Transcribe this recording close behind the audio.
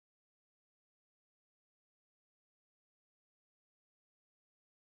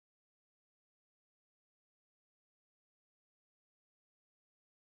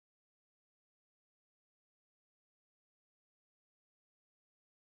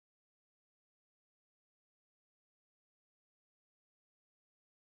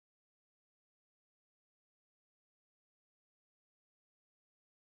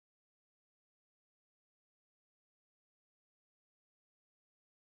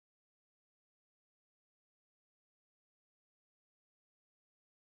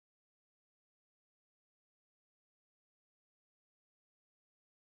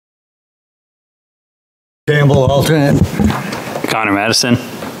Campbell, alternate. Connor Madison.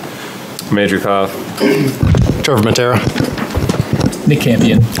 Major Koff. Trevor Matera. Nick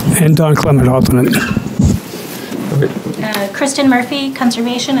Campion. And Don Clement, alternate. Kristen Murphy,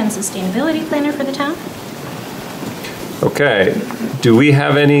 Conservation and Sustainability Planner for the town. Okay. Do we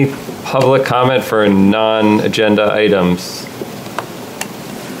have any public comment for non-agenda items?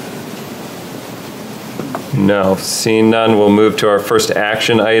 No. Seeing none, we'll move to our first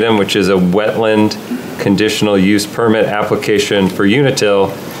action item, which is a wetland conditional use permit application for Unitil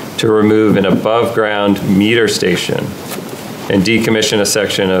to remove an above-ground meter station and decommission a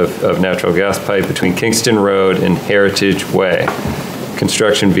section of natural gas pipe between Kingston Road and Heritage Way.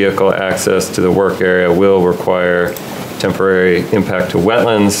 Construction vehicle access to the work area will require temporary impact to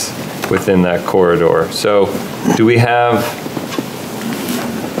wetlands within that corridor. So do we have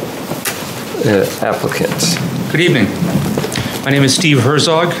applicants? Good evening. My name is Steve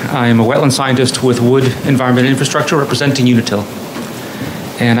Herzog. I am a wetland scientist with Wood Environment Infrastructure representing Unitil.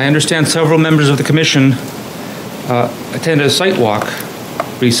 And I understand several members of the commission attended a site walk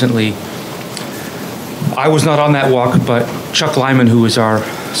recently. I was not on that walk, but Chuck Lyman, who is our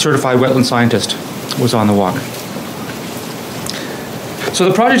certified wetland scientist, was on the walk. So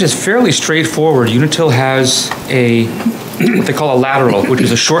the project is fairly straightforward. Unitil has what they call a lateral, which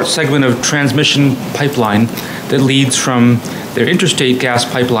is a short segment of transmission pipeline that leads from their interstate gas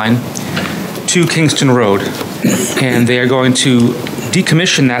pipeline to Kingston Road. And they are going to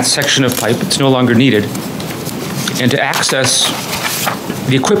decommission that section of pipe. It's no longer needed. And to access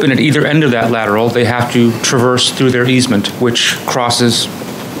the equipment at either end of that lateral, they have to traverse through their easement, which crosses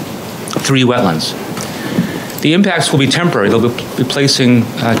 3 wetlands. The impacts will be temporary. They'll be placing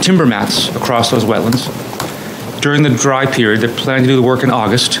timber mats across those wetlands. During the dry period, they're planning to do the work in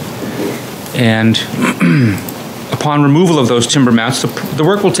August. And upon removal of those timber mats, the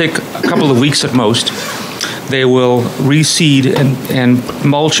work will take a couple of weeks at most. They will reseed and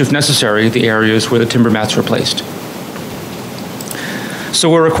mulch, if necessary, the areas where the timber mats are placed.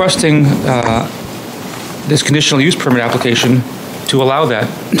 So we're requesting this conditional use permit application to allow that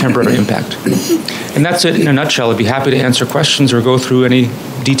temporary impact. And that's it in a nutshell. I'd be happy to answer questions or go through any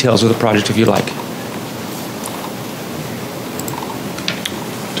details of the project if you'd like.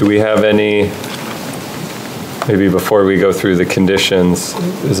 Do we have any, maybe before we go through the conditions,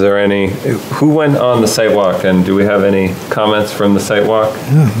 is there any, who went on the site walk, and do we have any comments from the site walk?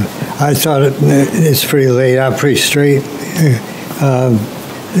 I thought it's pretty laid out, pretty straight.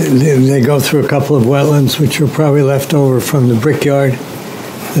 They go through a couple of wetlands, which were probably left over from the brickyard,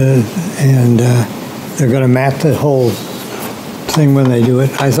 and they're going to mat the whole thing when they do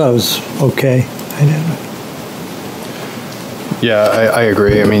it. I thought it was okay. I didn't. Yeah, I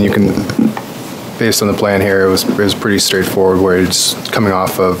agree. I mean, you can, based on the plan here, it was pretty straightforward, where it's coming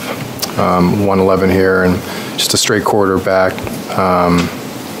off of 111 here and just a straight corridor back.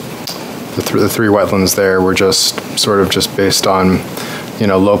 The 3 wetlands there were just sort of just based on,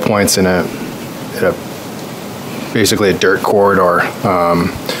 low points in basically a dirt corridor.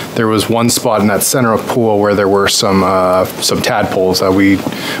 There was one spot in that center of pool where there were some tadpoles that we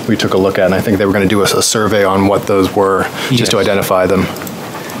took a look at, and I think they were going to do a survey on what those were, just to identify them.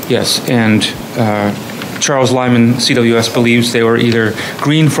 Yes, and Charles Lyman, CWS, believes they were either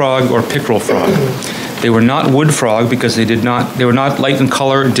green frog or pickerel frog. They were not wood frog because they were not light in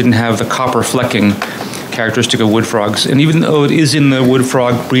color, didn't have the copper flecking characteristic of wood frogs. And even though it is in the wood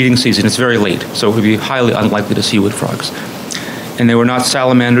frog breeding season, it's very late, so it would be highly unlikely to see wood frogs. And they were not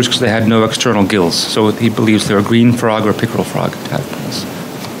salamanders because they had no external gills. So he believes they were green frog or pickerel frog tadpoles.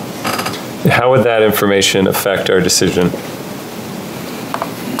 How would that information affect our decision?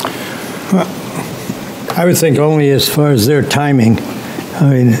 Well, I would think only as far as their timing. I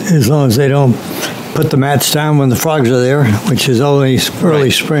mean, as long as they don't put the mats down when the frogs are there, which is only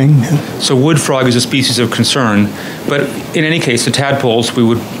early spring. So wood frog is a species of concern, but in any case, the tadpoles, we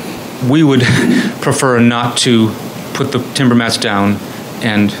would prefer not to put the timber mats down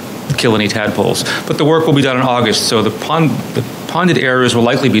and kill any tadpoles. But the work will be done in August, so the ponded areas will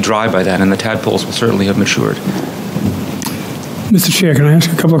likely be dry by then, and the tadpoles will certainly have matured. Mr. Chair, can I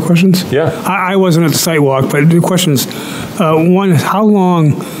ask a couple of questions? Yeah. I wasn't at the site walk, but the questions. One is, how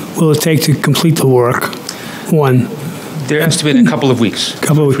long will it take to complete the work? One. They're estimating a couple of weeks.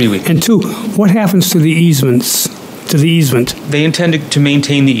 3 weeks. And 2, what happens to the easements, to the easement? They intend to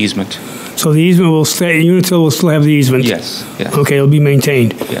maintain the easement. So the easement will stay, Unitil will still have the easement? Yes. Okay, it'll be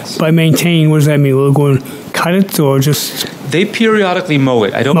maintained. Yes. By maintain, what does that mean? Will it go and cut it or just? They periodically mow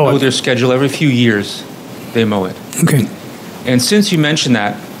it. I don't know their schedule. Every few years, they mow it. Okay. And since you mentioned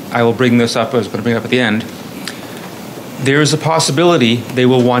that, I will bring this up. I was going to bring it up at the end. there is a possibility they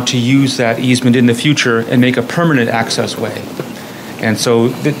will want to use that easement in the future and make a permanent access way. And so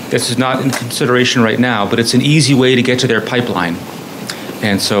this is not in consideration right now, but it's an easy way to get to their pipeline.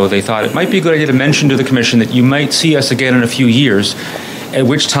 And so they thought it might be a good idea to mention to the commission that you might see us again in a few years, at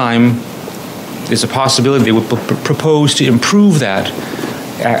which time there's a possibility they would propose to improve that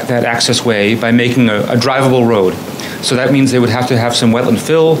access way by making a drivable road. So that means they would have to have some wetland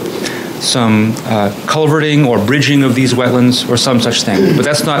fill, some culverting or bridging of these wetlands, or some such thing. But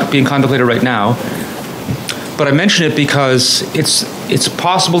that's not being contemplated right now. But I mention it because it's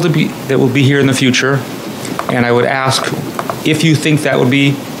possible that will be here in the future, and I would ask if you think that would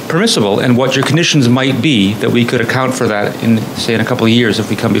be permissible and what your conditions might be that we could account for that in, say, in a couple of years if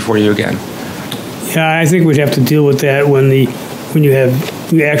we come before you again. Yeah, I think we'd have to deal with that when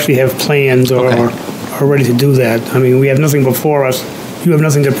you actually have plans or are ready to do that. I mean, we have nothing before us. You have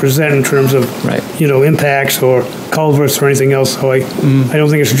nothing to present in terms of, impacts or culverts or anything else. So I don't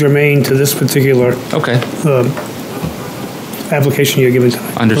think it's germane to this particular application you're giving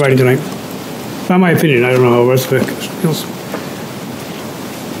tonight. Understood. Providing tonight. Not my opinion. I don't know how the rest of it feels.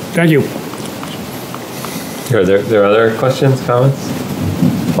 Thank you. Are there other questions, comments?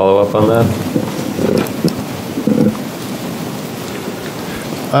 Follow up on that?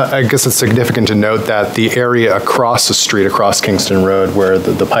 I guess it's significant to note that the area across the street, across Kingston Road, where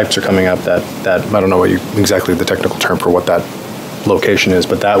the pipes are coming up, that I don't know exactly the technical term for what that location is,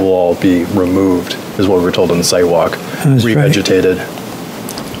 but that will all be removed, is what we were told on the site walk. That's revegetated.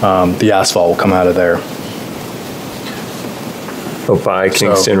 Right. The asphalt will come out of there. Oh, by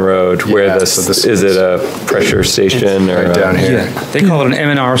Kingston Road, where is it a pressure station or right down here? Yeah, they call it an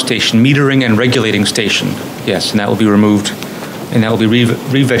M&R station, metering and regulating station. Yes, and that will be removed. And that will be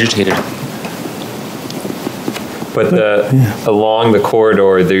revegetated. But along the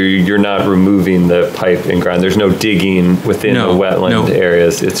corridor, you're not removing the pipe and ground. There's no digging within the wetland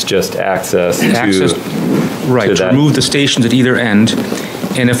areas. It's just access to remove the stations at either end.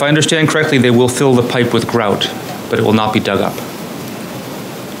 And if I understand correctly, they will fill the pipe with grout, but it will not be dug up.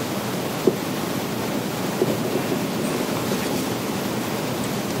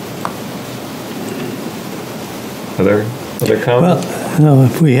 Other comments? Well, no,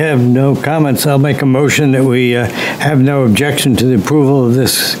 if we have no comments, I'll make a motion that we have no objection to the approval of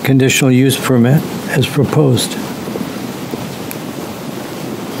this conditional use permit as proposed.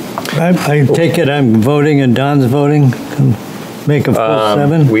 I take it I'm voting and Don's voting? Make a full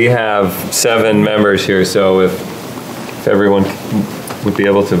 7? We have 7 members here, so if everyone would be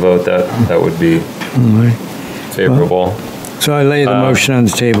able to vote, that would be favorable. So I lay the motion on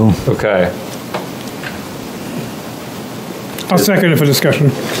the table. Okay. I'll second it for discussion.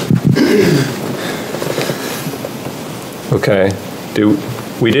 Okay.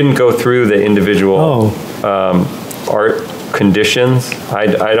 We didn't go through the individual art conditions.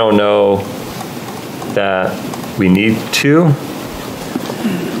 I don't know that we need to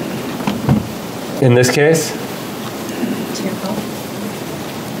in this case. It's your call.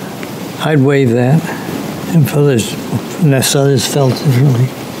 I'd waive that if unless others felt differently.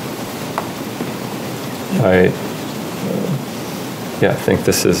 I think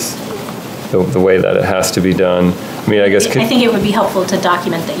this is the way that it has to be done. I mean, I guess... I think it would be helpful to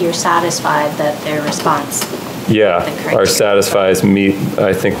document that you're satisfied that their response... are satisfied.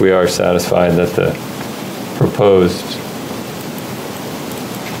 I think we are satisfied that the proposed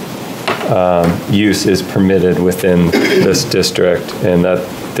use is permitted within this district and that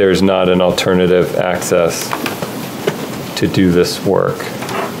there's not an alternative access to do this work.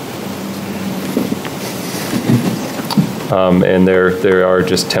 And there are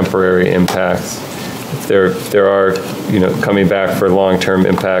just temporary impacts. If there are, coming back for long-term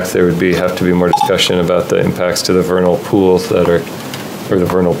impacts, there would have to be more discussion about the impacts to the vernal pools or the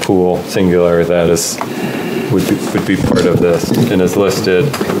vernal pool singular that would be part of this and is listed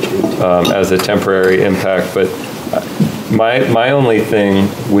as a temporary impact. But my only thing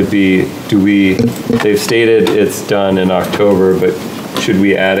would be, they've stated it's done in October, but should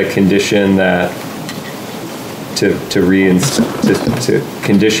we add a condition that to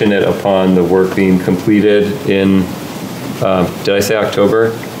condition it upon the work being completed in, did I say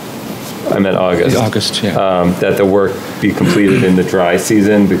October? I meant August. August, yeah. That the work be completed in the dry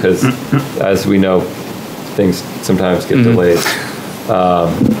season because, as we know, things sometimes get delayed.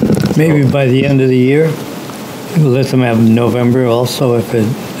 Maybe by the end of the year, we'll let them have November also if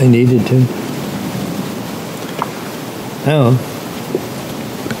they needed to. Oh.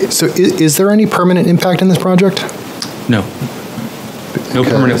 So is there any permanent impact in this project? No. No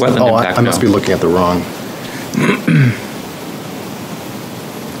permanent wetland impact. I must be looking at the wrong.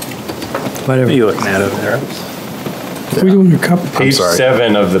 Whatever. What are you looking at over there? We doing a cup? Page sorry.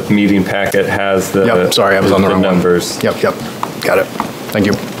 7 of the meeting packet has the Yep, sorry, I was on the wrong one. numbers. Yep, got it. Thank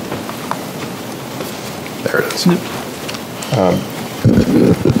you. There it is.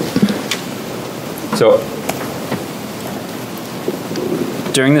 So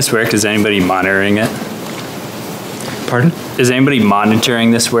During this work, is anybody monitoring it? Pardon? Is anybody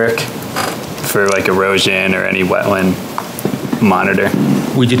monitoring this work for like erosion or any wetland monitor?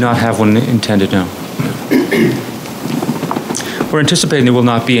 We did not have one intended, no. We're anticipating there will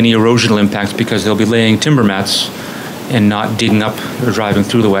not be any erosional impacts because they'll be laying timber mats and not digging up or driving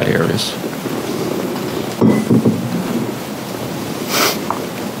through the wet areas.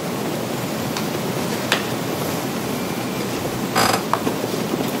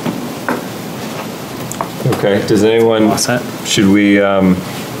 Okay, does anyone, All set? should we,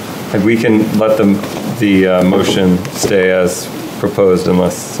 we can let the motion stay as proposed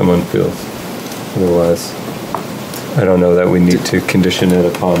unless someone feels otherwise. I don't know that we need to condition it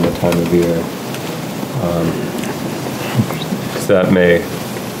upon the time of year. 'Cause that may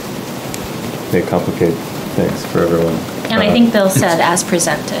complicate things for everyone. And I think Bill said as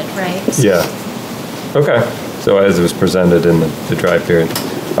presented, right? Yeah. Okay. So as it was presented in the dry period.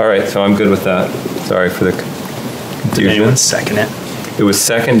 All right, so I'm good with that. Sorry for the Did confusion. anyone second it? It was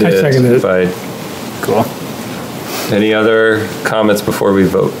seconded I seconded it. by, Cool. any other comments before we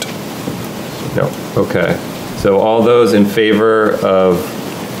vote? No. Okay. So all those in favor of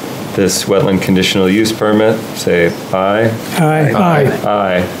this wetland conditional use permit, say aye. Aye. Aye.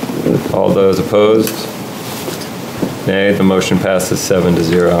 Aye. All those opposed? Nay. The motion passes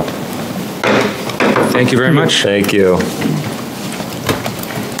 7-0. Thank you very much. Thank you.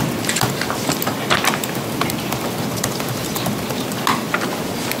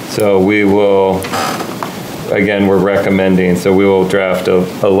 So we will, again, we're recommending, so we will draft a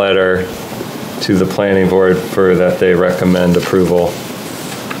letter to the planning board for that they recommend approval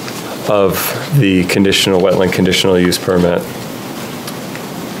of the wetland conditional use permit.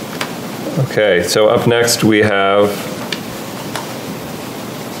 Okay, so up next we have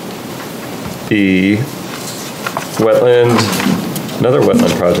the another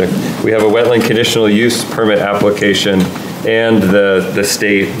wetland project. We have a wetland conditional use permit application and the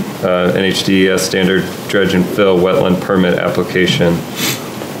state NHDES standard dredge and fill wetland permit application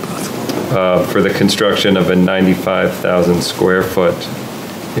for the construction of a 95,000 square foot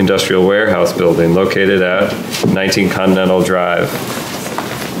industrial warehouse building located at 19 Continental Drive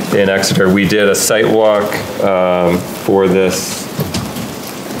in Exeter. We did a site walk for this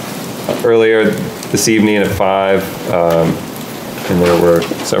earlier this evening at 5, and there were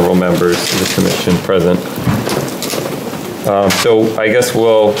several members of the commission present. So I guess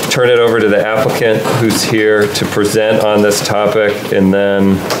we'll turn it over to the applicant who's here to present on this topic, and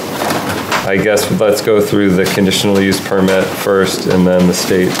then I guess let's go through the conditional use permit first and then the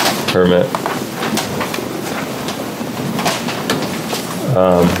state permit.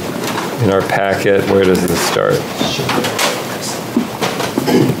 In our packet, where does this start?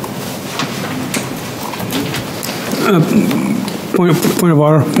 Point of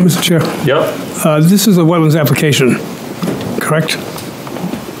order, Mr. Chair. Yep, This is a wetlands application, correct?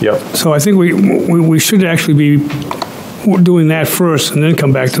 yep. So I think we should actually be doing that first and then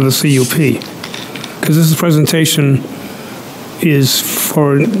come back to the CUP. Because this presentation is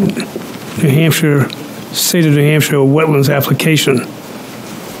for New Hampshire, State of New Hampshire wetlands application.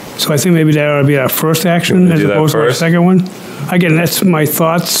 So I think maybe that ought to be our first action wanna as do that opposed to our first? second one. Again, that's my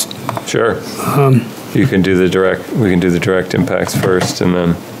thoughts. Sure. You can do we can do the direct impacts first and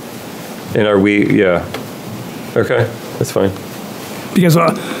then, yeah. Okay, that's fine. Because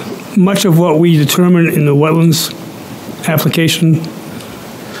much of what we determine in the wetlands application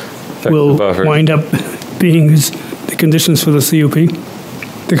Affect the will buffer. wind up being the conditions for the CUP,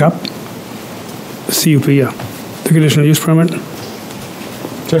 the CUP? The CUP, yeah. The conditional use permit.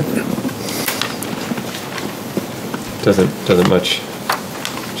 Sure. Doesn't much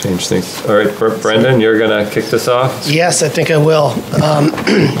change things. All right, Brendan, you're gonna kick this off? Yes, I think I will.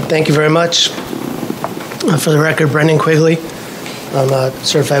 Thank you very much. For the record, Brendan Quigley. I'm a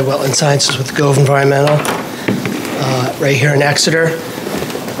certified wetland scientist with Gove Environmental, right here in Exeter.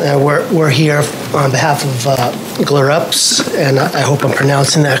 We're here on behalf of Glurups, and I hope I'm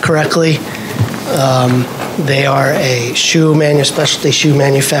pronouncing that correctly. They are a specialty shoe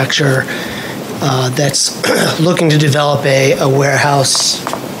manufacturer that's looking to develop a warehouse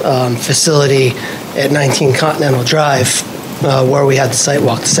facility at 19 Continental Drive, where we had the site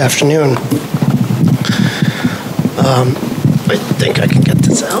walk this afternoon. I think I can get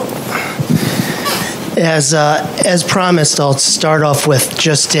this out. As promised, I'll start off with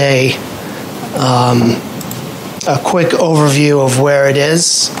just a a quick overview of where it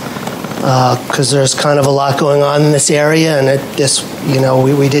is, because there's kind of a lot going on in this area, and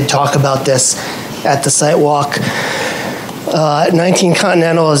we did talk about this at the site walk. 19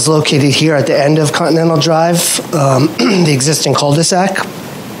 Continental is located here at the end of Continental Drive, the existing cul-de-sac.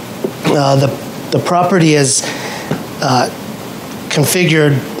 The property is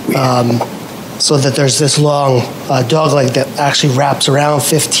configured so that there's this long dogleg that actually wraps around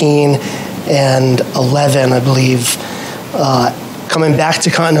 15 and 11, I believe, coming back to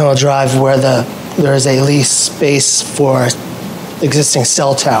Continental Drive where there is a lease space for existing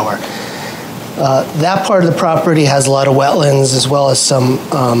cell tower. That part of the property has a lot of wetlands as well as some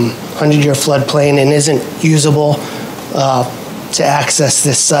 100-year floodplain and isn't usable to access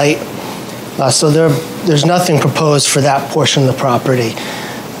this site. So there's nothing proposed for that portion of the property.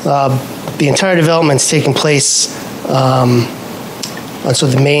 The entire development's taking place on sort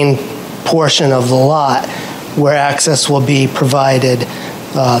of the main portion of the lot where access will be provided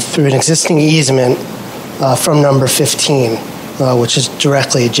through an existing easement from number 15, which is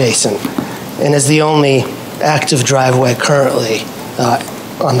directly adjacent, and is the only active driveway currently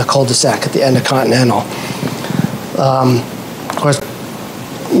on the cul-de-sac at the end of Continental. Of course,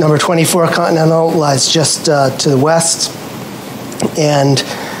 number 24 Continental lies just to the west, and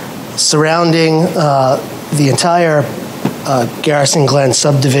surrounding the entire Garrison Glen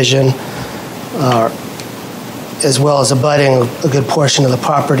subdivision, as well as abutting a good portion of the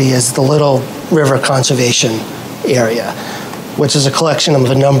property, is the Little River Conservation Area, which is a collection of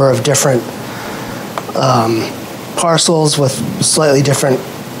a number of different parcels with slightly different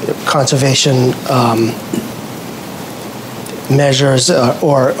conservation measures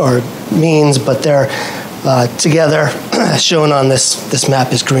or means, but they're together shown on this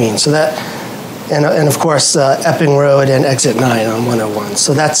map is green. So that, and of course Epping Road and Exit 9 on 101.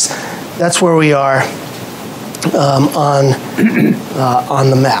 So that's where we are on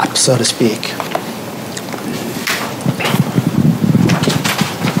the map, so to speak.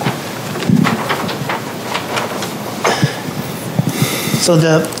 So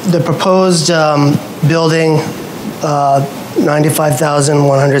the proposed building,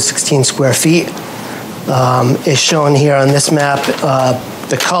 95,116 square feet, is shown here on this map.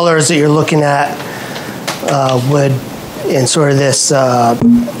 The colors that you're looking at would, in sort of this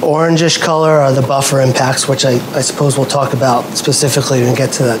orangish color, are the buffer impacts, which I suppose we'll talk about specifically when we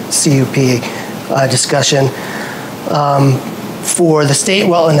get to the CUP discussion. For the state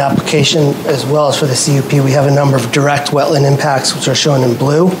wetland application, as well as for the CUP, we have a number of direct wetland impacts, which are shown in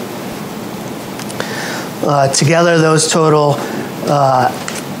blue. Together, those total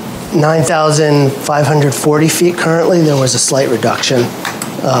 9,540 feet currently. There was a slight reduction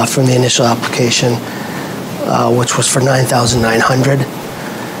from the initial application, which was for 9,900.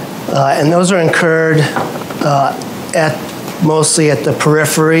 And those are incurred mostly at the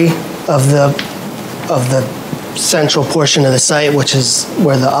periphery of the central portion of the site, which is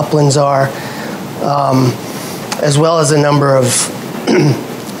where the uplands are, as well as a number of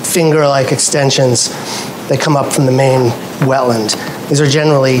finger-like extensions that come up from the main wetland. These are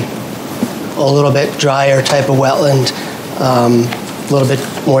generally a little bit drier type of wetland, a little bit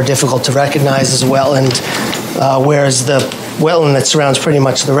more difficult to recognize as a wetland, whereas the wetland that surrounds pretty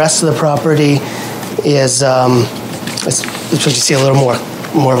much the rest of the property is what you see, a little more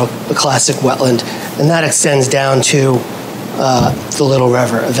of a classic wetland, and that extends down to the Little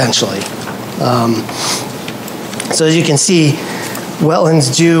River eventually. So as you can see,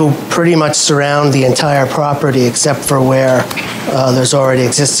 wetlands do pretty much surround the entire property except for where there's already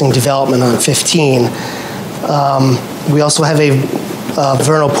existing development on 15. We also have a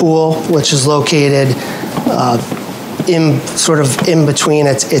vernal pool, which is located in between.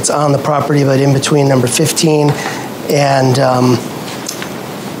 It's on the property, but in between number 15 and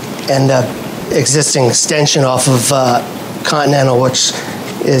the existing extension off of Continental, which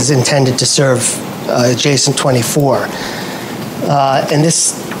is intended to serve adjacent 24. And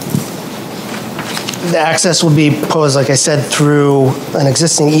the access will be proposed, like I said, through an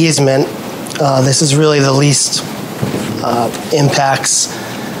existing easement. This is really the least impacts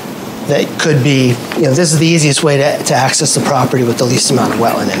that could be, this is the easiest way to access the property with the least amount of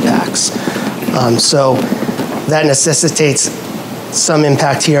wetland impacts. So that necessitates some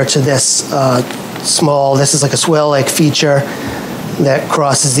impact here to this this is like a swale-like feature that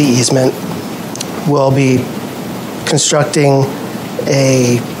crosses the easement. We'll be constructing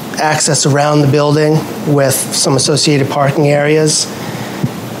a access around the building with some associated parking areas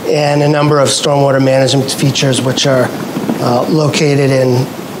and a number of stormwater management features which are located in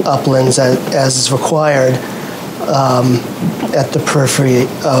uplands as is required at the periphery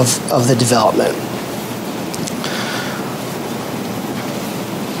of the development.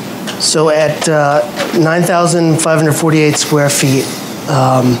 So at 9,548 square feet,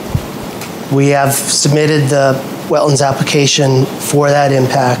 we have submitted the wetlands application for that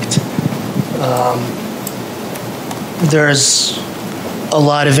impact. There's a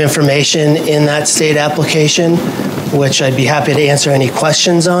lot of information in that state application, which I'd be happy to answer any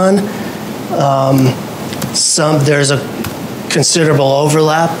questions on. There's a considerable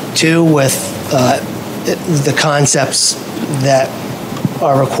overlap too with the concepts that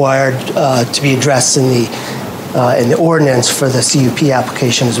are required to be addressed in the ordinance for the CUP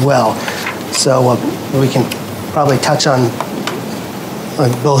application as well. So we can probably touch on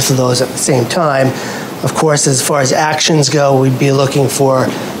both of those at the same time. Of course, as far as actions go, we'd be looking for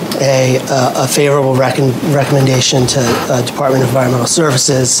a favorable recommendation to Department of Environmental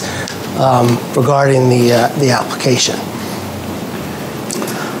Services regarding the application.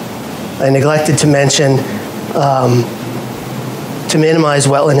 I neglected to mention, to minimize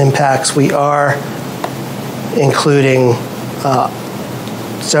wetland impacts, we are including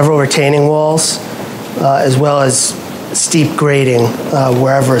several retaining walls, as well as steep grading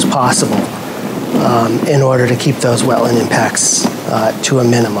wherever is possible in order to keep those wetland impacts to a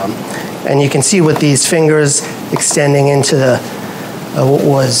minimum. And you can see with these fingers extending into what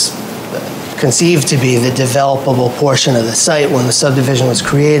was conceived to be the developable portion of the site when the subdivision was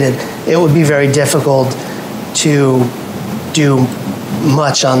created, it would be very difficult to do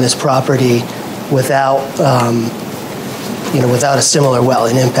much on this property without, without a similar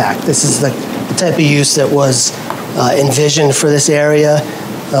wetland impact. This is the type of use that was envisioned for this area.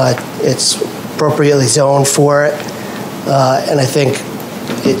 It's appropriately zoned for it, and I think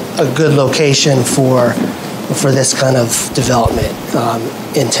a good location for this kind of development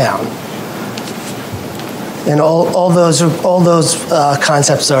in town. And all those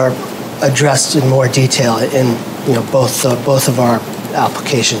concepts are addressed in more detail in both of our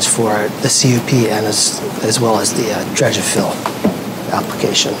applications for the CUP and as well as the dredge and fill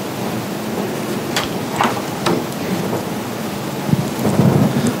application.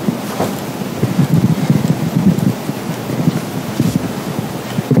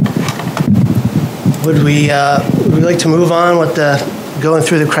 Would we like to move on with going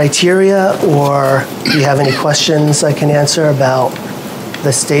through the criteria, or do you have any questions I can answer about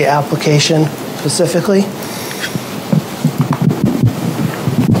the state application specifically?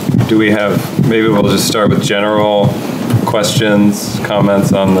 Do we have, maybe we'll just start with general questions,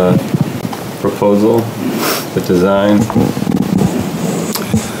 comments on the proposal, the design?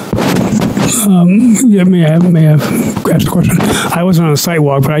 Yeah, may I ask a question? I wasn't on a site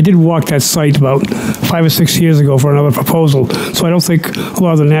walk, but I did walk that site about 5 or 6 years ago for another proposal, so I don't think a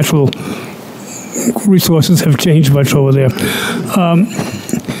lot of the natural resources have changed much over there.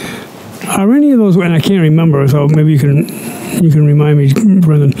 Are any of those, and I can't remember, so maybe you can remind me,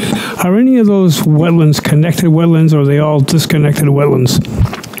 Brendan, are any of those wetlands connected wetlands, or are they all disconnected wetlands?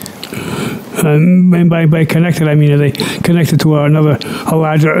 And by connected, I mean, are they connected to a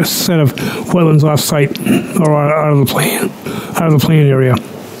larger set of wetlands off-site or out of the plan area?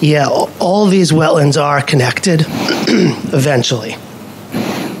 Yeah, all of these wetlands are connected eventually.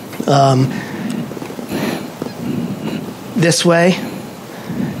 This way,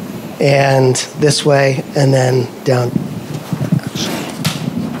 and then down.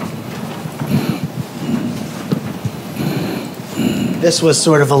 This was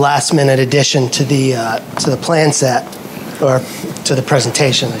sort of a last-minute addition to the plan set, or to the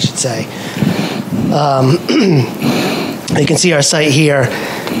presentation, I should say. You can see our site here.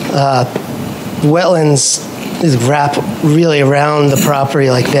 Wetlands wrap really around the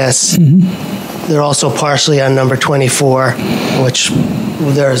property like this. Mm-hmm. They're also partially on number 24, which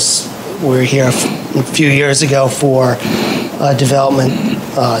we were here a few years ago for a development,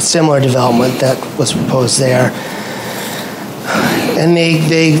 similar development that was proposed there. And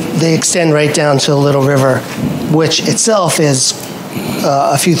they extend right down to the Little River, which itself is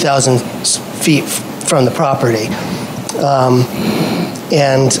a few thousand feet from the property.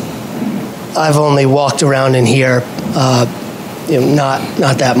 And I've only walked around in here,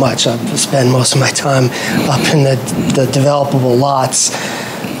 not that much. I spend most of my time up in the developable lots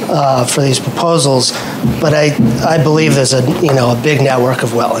for these proposals. But I believe there's a big network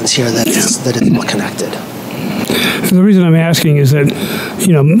of wetlands here that is well connected. So the reason I'm asking is that,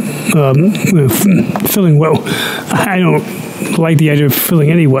 filling well, I don't like the idea of filling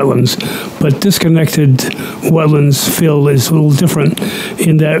any wetlands, but disconnected wetlands fill is a little different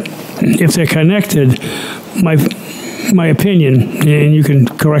in that if they're connected, my opinion, and you can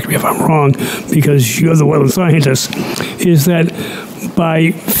correct me if I'm wrong because you're the wetland scientist, is that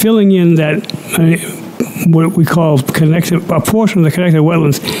by filling in that what we call a portion of the connected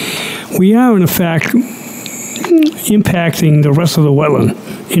wetlands, we are in effect impacting the rest of the wetland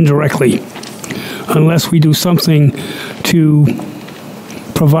indirectly, unless we do something to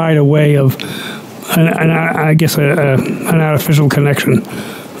provide a way of, I guess, an artificial connection.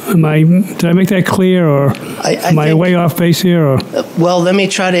 Did I make that clear, or am I way off base here? Or? Well, let me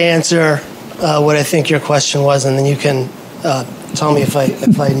try to answer what I think your question was, and then you can tell me if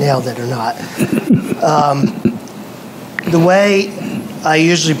I nailed it or not. The way I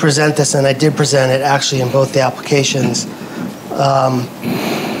usually present this, and I did present it actually in both the applications,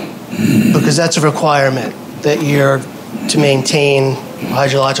 because that's a requirement that you're to maintain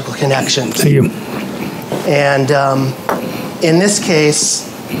hydrological connections. Thank you. And in this case,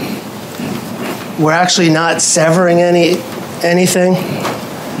 we're actually not severing anything,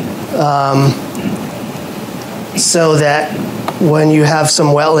 so that when you have some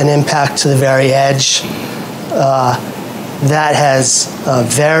wetland impact to the very edge, that has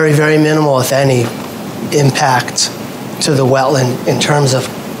very, very minimal, if any, impact to the wetland in terms of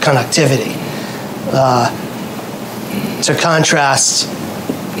connectivity. To contrast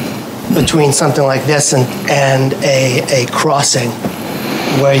between something like this and a crossing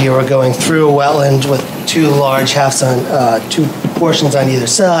where you are going through a wetland with two large halves on two portions on either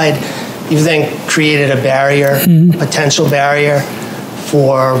side, you've then created a barrier, potential barrier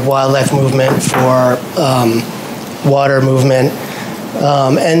for wildlife movement, for water movement,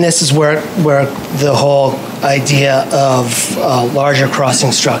 and this is where the whole idea of larger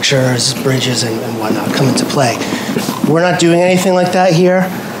crossing structures, bridges, and whatnot come into play. We're not doing anything like that here.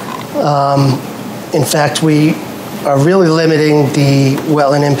 In fact, we are really limiting the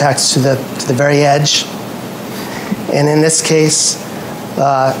wetland impacts to the very edge, and in this case,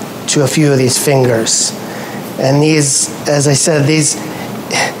 to a few of these fingers. And these, as I said, these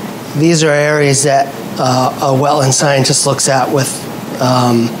are areas that a wetland scientist looks at with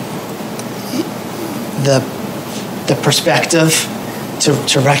the perspective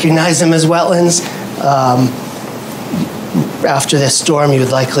to recognize them as wetlands. After this storm, you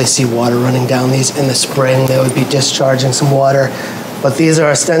would likely see water running down these. In the spring, they would be discharging some water. But these are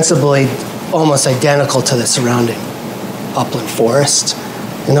ostensibly almost identical to the surrounding upland forest.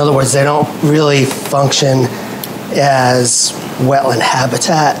 In other words, they don't really function as wetland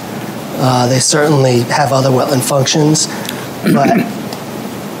habitat. They certainly have other wetland functions, but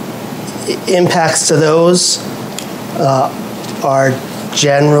impacts to those are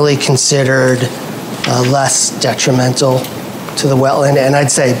generally considered less detrimental to the wetland, and I'd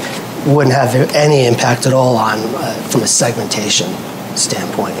say wouldn't have any impact at all on from a segmentation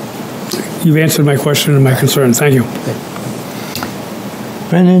standpoint. You've answered my question and my concern. Thank you.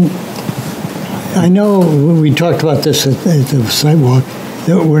 Brendan, I know we talked about this at the sidewalk,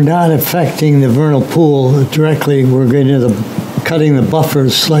 that we're not affecting the vernal pool directly. We're going to cutting the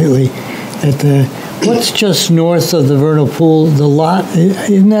buffers slightly. What's just north of the vernal pool? The lot,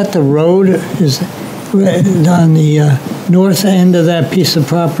 isn't that the road? Is on the north end of that piece of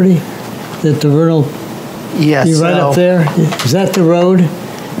property? That the vernal, yes, right up there? Is that the road?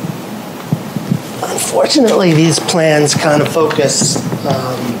 Unfortunately, these plans kind of focus.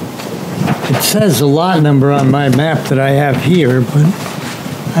 It says the lot number on my map that I have here, but.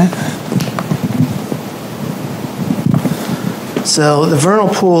 So the vernal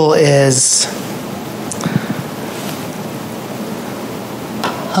pool is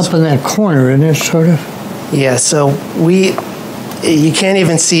up in that corner, isn't it, sort of? Yeah, so you can't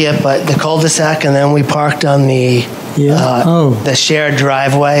even see it, but the cul-de-sac, and then we parked on the the shared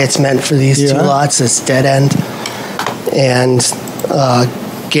driveway. It's meant for these two lots, this dead end. And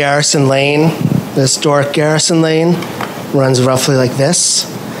Garrison Lane, the historic Garrison Lane, runs roughly like this.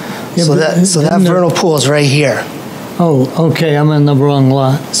 Yeah, so that vernal pool is right here. Oh, okay, I'm in the wrong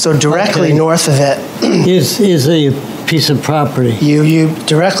lot. So directly north of it is a piece of property. You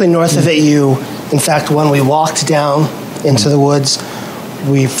directly north of it, in fact, when we walked down into the woods,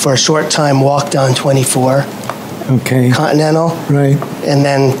 we for a short time walked on 24. Okay. Continental. Right. And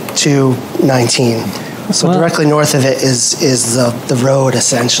then to 19. So directly north of it is the road,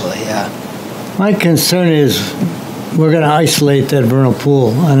 essentially, yeah. My concern is we're going to isolate that vernal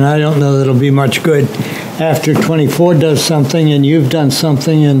pool, and I don't know that it'll be much good after 24 does something and you've done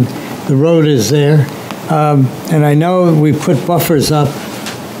something and the road is there. And I know we put buffers up,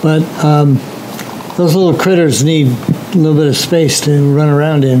 but those little critters need a little bit of space to run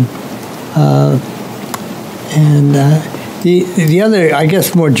around in. The other, I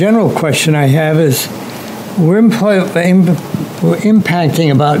guess, more general question I have is we're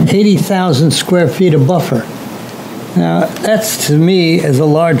impacting about 80,000 square feet of buffer. Now, that's, to me, is a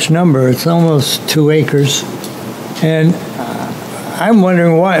large number. It's almost 2 acres. And I'm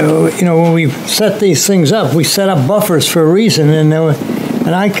wondering why, when we set these things up, we set up buffers for a reason, and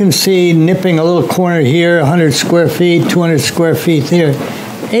I can see nipping a little corner here, 100 square feet, 200 square feet there.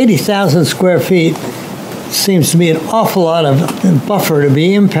 80,000 square feet seems to be an awful lot of buffer to be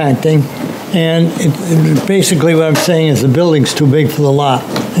impacting, and basically what I'm saying is the building's too big for the lot,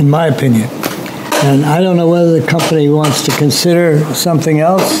 in my opinion. And I don't know whether the company wants to consider something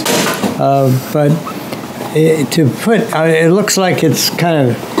else, but it looks like it's kind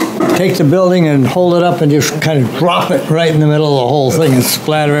of take the building and hold it up and just kind of drop it right in the middle of the whole thing and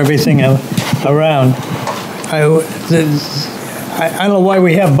splatter everything around. I don't know why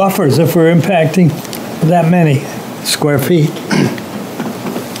we have buffers if we're impacting that many square feet.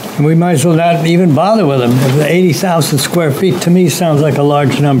 And we might as well not even bother with them. 80,000 square feet to me sounds like a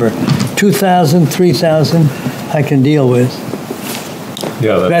large number. 2,000, 3,000, I can deal with.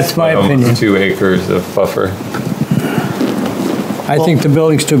 Yeah, that's my opinion. 2 acres of buffer. I think the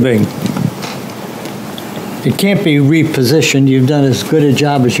building's too big. It can't be repositioned. You've done as good a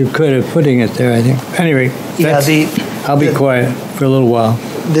job as you could at putting it there, I think. Anyway, I'll be quiet for a little while.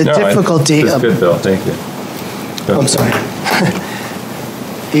 The difficulty That's good, Bill. Thank you. I'm sorry.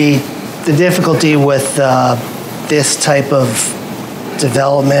 The difficulty with this type of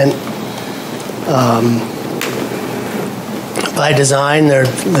development, by design, they're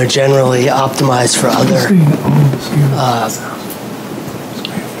generally optimized for other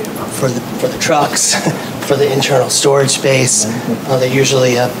for the trucks, for the internal storage space. They're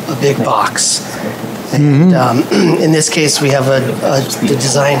usually a big box. And in this case, we have the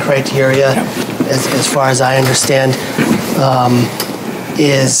design criteria, as far as I understand,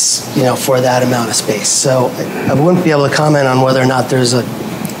 is for that amount of space. So I wouldn't be able to comment on whether or not there's a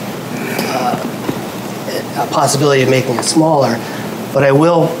possibility of making it smaller, but I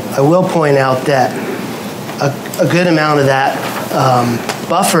will point out that a good amount of that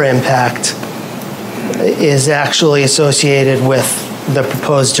buffer impact is actually associated with the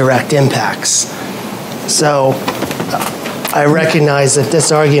proposed direct impacts. So I recognize that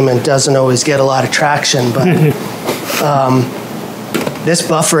this argument doesn't always get a lot of traction, but this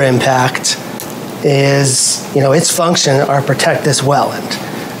buffer impact is, its function are protect this wetland.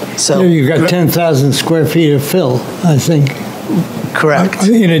 So you've got 10,000 square feet of fill, I think. Correct.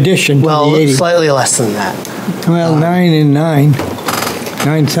 In addition to the 80. Slightly less than that. Well, 9 and 9,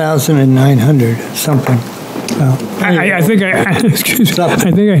 9,900 something. I think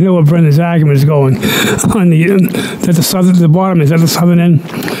I know where Brenda's argument is going. On the bottom, is that the southern end?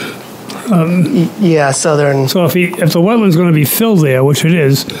 Yeah, southern. So if the wetland's going to be filled there, which it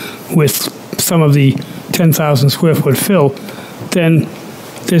is, with some of the 10,000 square foot fill, then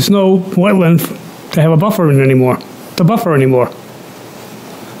there's no wetland to have a buffer in anymore. To buffer anymore.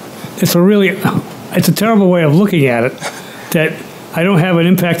 It's a terrible way of looking at it. That I don't have an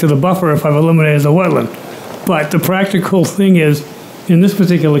impact to the buffer if I've eliminated the wetland. But the practical thing is, in this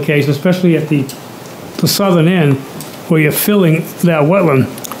particular case, especially at the southern end, where you're filling that wetland,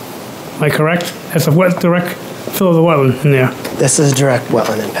 am I correct? That's a direct fill of the wetland in there. This is direct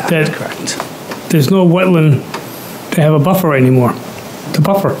wetland impact, correct. There's no wetland to have a buffer anymore. To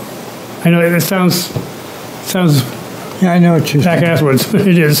buffer. I know it sounds. Yeah, I know what you're saying. Back-asswards.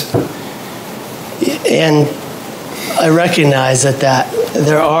 It is. And I recognize that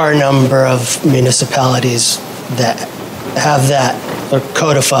there are a number of municipalities that have that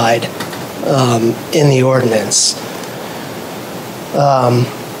codified in the ordinance,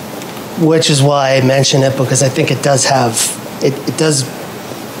 which is why I mention it, because I think it does have,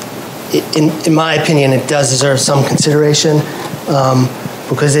 in my opinion, it does deserve some consideration,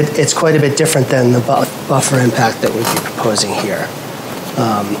 because it's quite a bit different than the buffer impact that we'd be proposing here.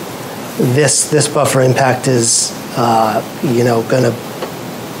 This buffer impact is, going to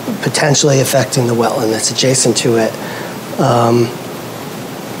potentially affecting the wetland that's adjacent to it.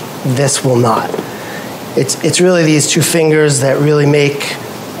 This will not. It's really these two fingers that really make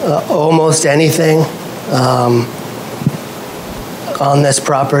almost anything on this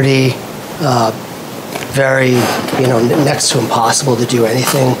property very, next to impossible to do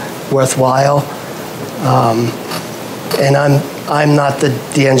anything worthwhile. And I'm not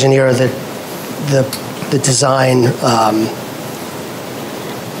the engineer that the design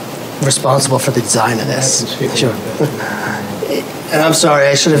responsible for the design of this. Sure. And I'm sorry,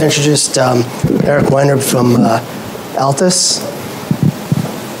 I should have introduced Eric Weinreb from Altus.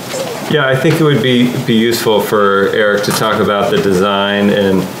 Yeah, I think it would be useful for Eric to talk about the design,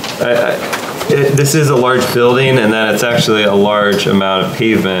 and this is a large building, and then it's actually a large amount of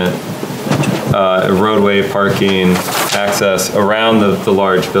pavement roadway, parking, access around the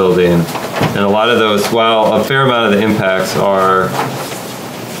large building. And a lot of those, while a fair amount of the impacts are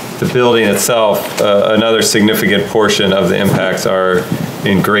the building itself, another significant portion of the impacts are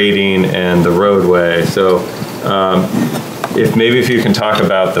in grading and the roadway. So if you can talk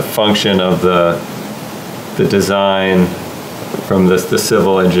about the function of the design from the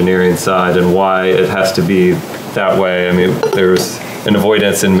civil engineering side and why it has to be that way. I mean, there's an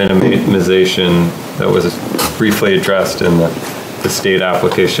avoidance and minimization that was briefly addressed in the state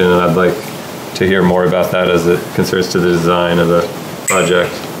application, and I'd like to hear more about that as it concerns to the design of the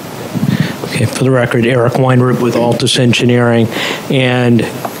project. Okay, for the record, Eric Weinrib with Altus Engineering, and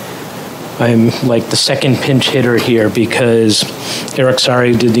I'm like the second pinch hitter here because Eric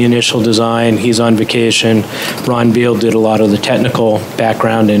Sari did the initial design. He's on vacation. Ron Beal did a lot of the technical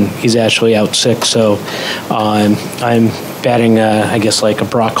background, and he's actually out sick. So I'm batting, I guess, like a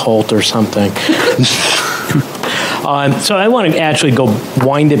Brock Holt or something. So I want to actually go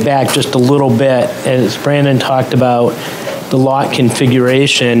wind it back just a little bit, as Brandon talked about the lot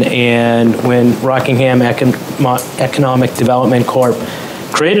configuration, and when Rockingham Economic Development Corp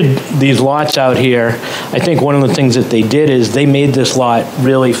created these lots out here, I think one of the things that they did is they made this lot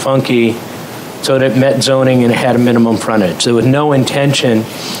really funky so that it met zoning and it had a minimum frontage. There was no intention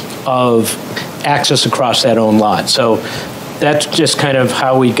of access across that own lot. So that's just kind of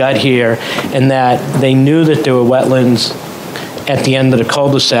how we got here, and that they knew that there were wetlands at the end of the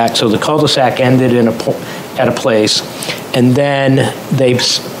cul-de-sac. So the cul-de-sac ended at a place, and then they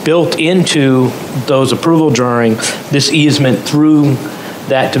built into those approval drawings this easement through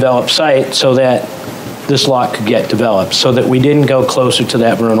that developed site so that this lot could get developed, so that we didn't go closer to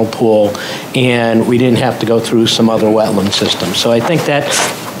that vernal pool and we didn't have to go through some other wetland system. So I think that's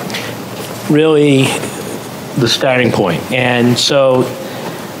really the starting point. And so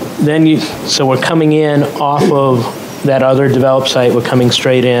then so we're coming in off of that other developed site, we're coming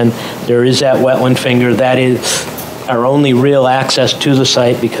straight in. There is that wetland finger. That is our only real access to the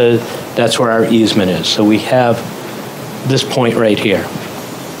site because that's where our easement is. So we have this point right here.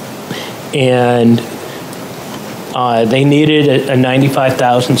 And they needed a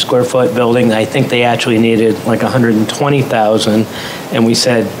 95,000 square foot building. I think they actually needed like 120,000. And we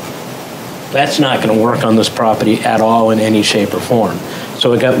said, that's not going to work on this property at all in any shape or form.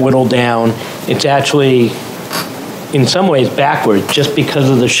 So it got whittled down. It's actually, in some ways, backwards, just because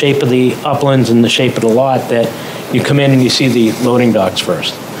of the shape of the uplands and the shape of the lot, that you come in and you see the loading docks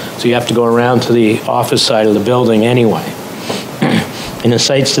first. So you have to go around to the office side of the building anyway. And the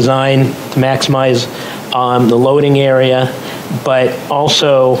site's designed to maximize the loading area, but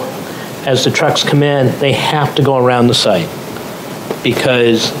also as the trucks come in, they have to go around the site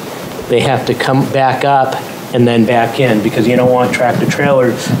because they have to come back up and then back in, because you don't want tractor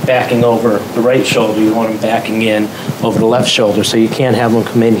trailers backing over the right shoulder. You want them backing in over the left shoulder. So you can't have them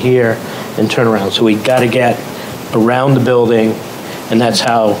come in here and turn around. So we got to get around the building, and that's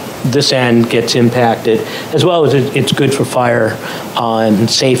how this end gets impacted, as well as it's good for fire and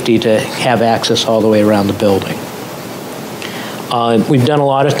safety to have access all the way around the building. We've done a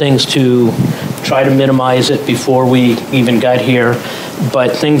lot of things to try to minimize it before we even got here,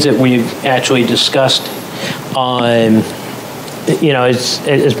 but things that we've actually discussed on,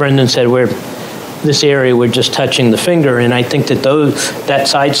 as Brendan said, this area, we're just touching the finger, and I think that that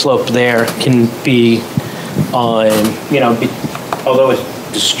side slope there can be, although it's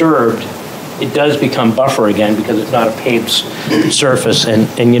disturbed, it does become buffer again because it's not a paved surface,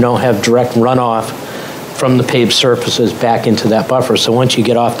 and you don't have direct runoff from the paved surfaces back into that buffer. So once you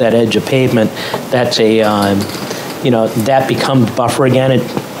get off that edge of pavement, that's that becomes buffer again.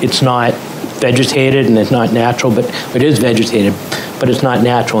 It's not vegetated and it's not natural, but it is vegetated, but it's not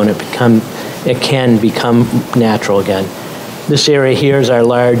natural, and it can become natural again. This area here is our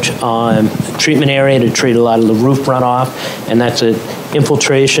large treatment area to treat a lot of the roof runoff, and that's an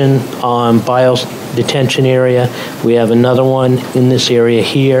infiltration bio-detention area. We have another one in this area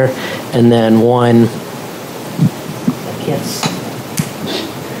here, and then one,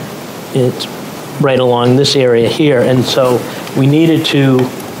 it's right along this area here. And so we needed to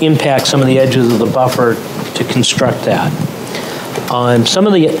impact some of the edges of the buffer to construct that. Some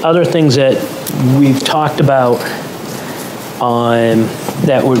of the other things that we've talked about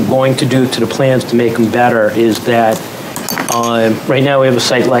that we're going to do to the plans to make them better is that right now we have a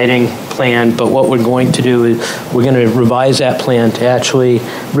site lighting plan, but what we're going to do is we're going to revise that plan to actually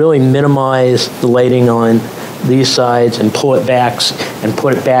really minimize the lighting on these sides and pull it back and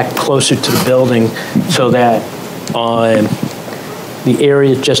put it back closer to the building so that the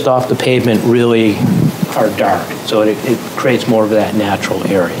areas just off the pavement really are dark. So it creates more of that natural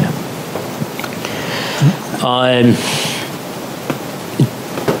area. I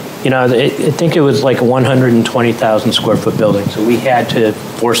think it was like a 120,000 square foot building, so we had to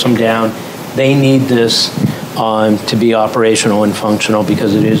force them down. They need this to be operational and functional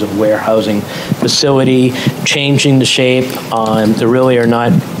because it is a warehousing facility, changing the shape. There really are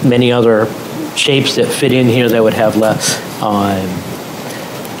not many other shapes that fit in here that would have less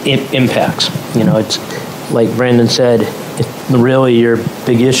impacts. It's like Brandon said, really your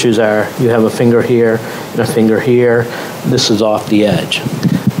big issues are you have a finger here and a finger here. This is off the edge.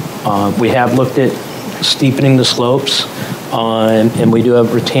 We have looked at steepening the slopes, and we do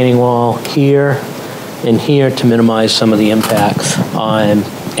have retaining wall here and here to minimize some of the impacts. And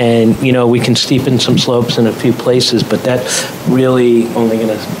we can steepen some slopes in a few places, but that's really only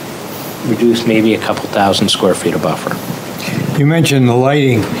going to reduce maybe a couple thousand square feet of buffer. You mentioned the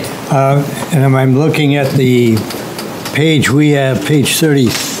lighting, and I'm looking at the page we have, page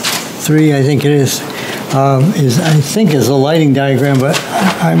 33, I think it is a lighting diagram, but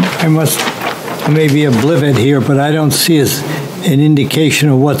I may be a blivet here, but I don't see an indication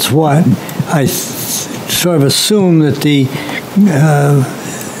of what's what. I sort of assume that the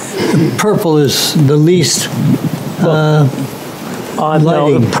purple is the least lighting.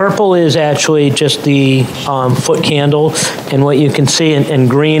 No, the purple is actually just the foot candle, and what you can see, and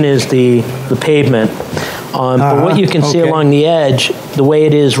green is the pavement. But what you can see along the edge, the way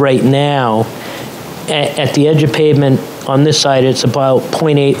it is right now, at the edge of pavement on this side, it's about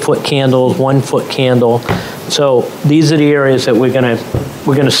 0.8 foot candles, 1 foot candle. So these are the areas that we're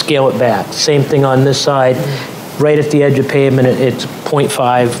gonna scale it back. Same thing on this side. Right at the edge of pavement, it's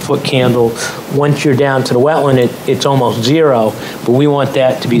 0.5 foot candle. Once you're down to the wetland, it's almost zero, but we want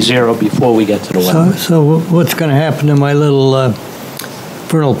that to be zero before we get to the wetland. So what's going to happen to my little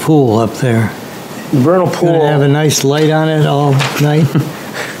vernal pool up there? The vernal pool. Going to have a nice light on it all night?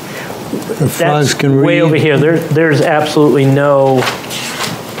 The frogs can read? Way over here. There's absolutely no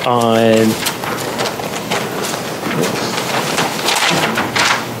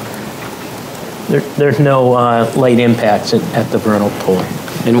there's no light impacts at the vernal pool.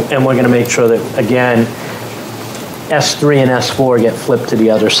 And we're going to make sure that, again, S3 and S4 get flipped to the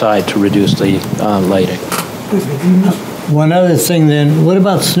other side to reduce the lighting. One other thing then, what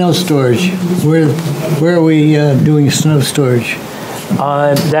about snow storage? Where are we doing snow storage?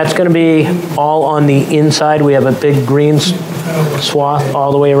 That's going to be all on the inside. We have a big green swath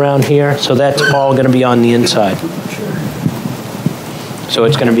all the way around here, so that's all going to be on the inside. So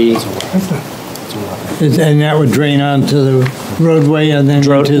it's going to be... And that would drain onto the roadway and then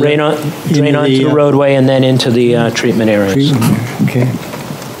into drain onto the roadway and then into the treatment areas. Okay.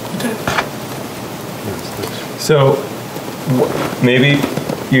 So maybe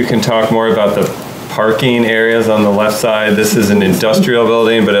you can talk more about the parking areas on the left side. This is an industrial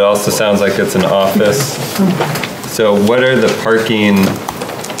building, but it also sounds like it's an office. So what are the parking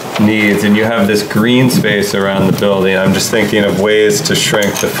needs? And you have this green space around the building. I'm just thinking of ways to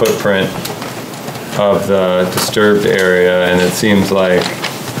shrink the footprint of the disturbed area, and it seems like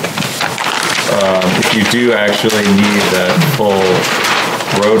if you do actually need that full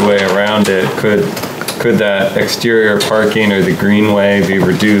roadway around it, could that exterior parking or the greenway be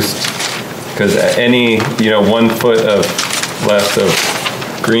reduced? Because any 1 foot of less of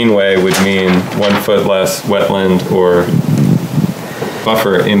greenway would mean 1 foot less wetland or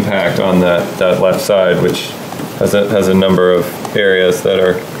buffer impact on that left side, which has a number of areas that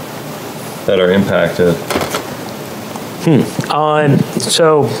are impacted.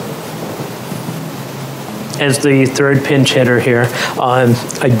 So, as the third pinch hitter here,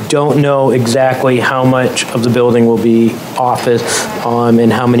 I don't know exactly how much of the building will be office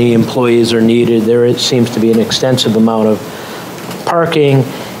and how many employees are needed. There seems to be an extensive amount of parking.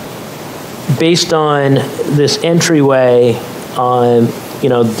 Based on this entryway,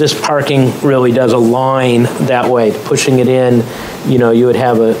 this parking really does align that way. Pushing it in, you would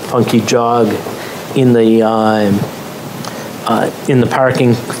have a funky jog in the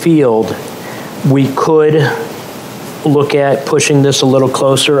parking field. We could look at pushing this a little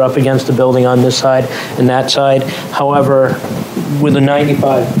closer up against the building on this side and that side. However, with a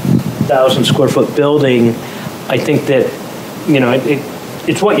 95,000 square foot building, I think that,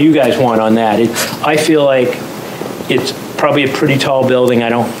 it's what you guys want on that. I feel like it's probably a pretty tall building. I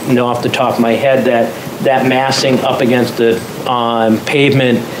don't know off the top of my head that massing up against the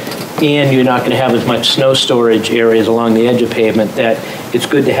pavement, and you're not going to have as much snow storage areas along the edge of pavement, that it's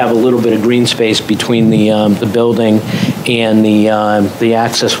good to have a little bit of green space between the building and the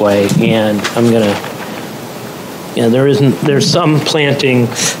access way. And I'm going to, there's some planting,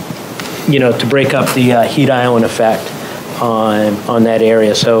 to break up the heat island effect on that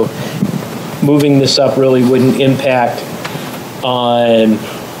area. So moving this up really wouldn't impact on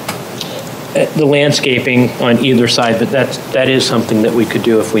the landscaping on either side, but that is something that we could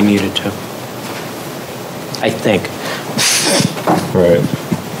do if we needed to, I think. Right.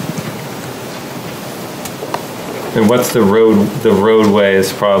 And what's the road? The roadway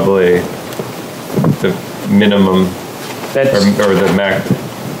is probably the minimum, or the max.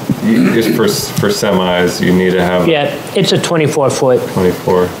 Just for semis, you need to have. Yeah, it's a 24-foot.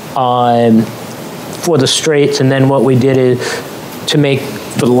 24. For the straights, and then what we did is to make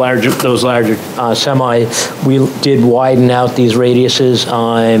for the those larger semi, we did widen out these radiuses.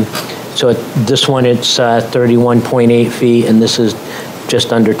 So this one it's 31.8 feet, and this is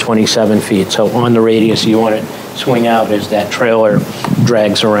just under 27 feet. So on the radius, you want to swing out as that trailer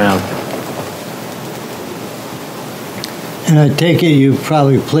drags around. And I take it you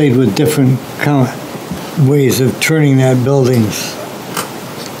probably played with different ways of turning that buildings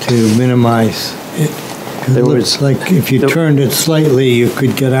to minimize it. It looks like if you turned it slightly, you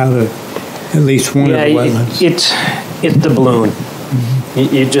could get out of at least one of the wetlands. It's the balloon.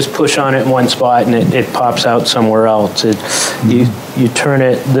 You just push on it in one spot and it pops out somewhere else. You turn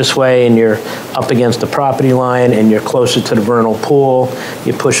it this way and you're up against the property line and you're closer to the vernal pool.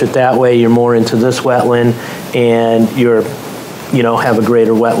 You push it that way, you're more into this wetland, and have a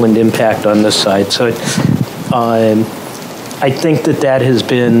greater wetland impact on this side. So I think that has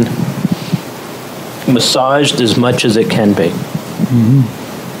been massaged as much as it can be. Mm-hmm.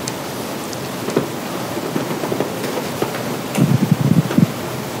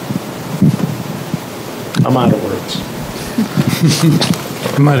 I'm out of words.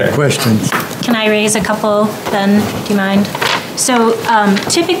 I'm out of questions. Can I raise a couple then? Do you mind? So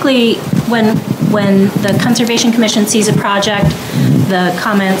typically when the Conservation Commission sees a project, the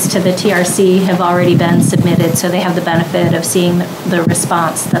comments to the TRC have already been submitted, so they have the benefit of seeing the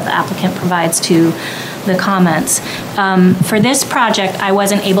response that the applicant provides to the comments. For this project, I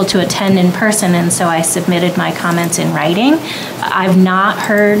wasn't able to attend in person, and so I submitted my comments in writing. I've not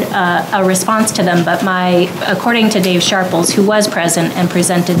heard a response to them, but according to Dave Sharples, who was present and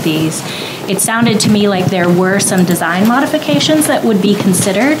presented these, it sounded to me like there were some design modifications that would be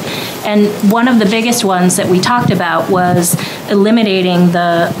considered. And one of the biggest ones that we talked about was eliminating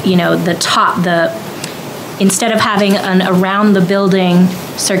instead of having an around the building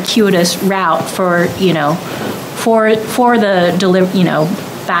circuitous route for the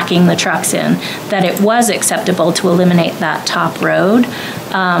backing the trucks in, that it was acceptable to eliminate that top road.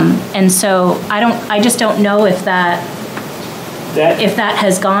 And so I just don't know if that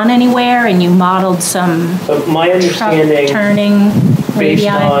has gone anywhere and you modeled some my understanding, truck turning based radii.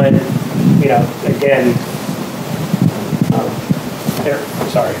 on, again,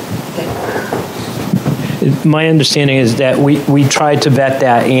 sorry. My understanding is that we tried to vet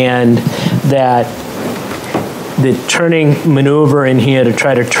that, and that the turning maneuver in here to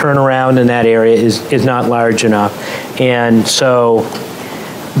try to turn around in that area is not large enough. And so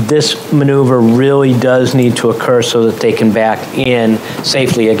this maneuver really does need to occur so that they can back in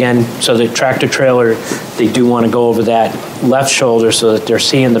safely. Again, so the tractor trailer, they do want to go over that left shoulder so that they're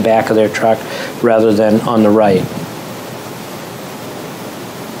seeing the back of their truck rather than on the right.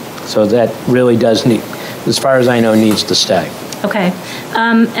 So that really does need, as far as I know, needs to stay. Okay.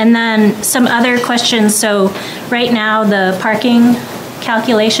 And then some other questions. So right now, the parking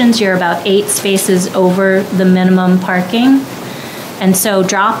calculations, you're about 8 spaces over the minimum parking. And so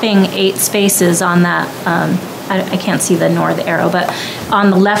dropping 8 spaces on that, I can't see the north arrow, but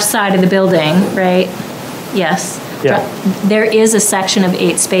on the left side of the building, right? Yes. Yeah. There is a section of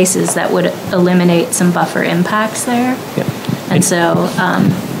 8 spaces that would eliminate some buffer impacts there. Yeah. And so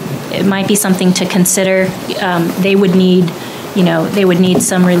it might be something to consider. They would need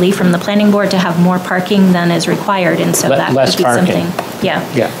some relief from the planning board to have more parking than is required, and so that less could be parking. something.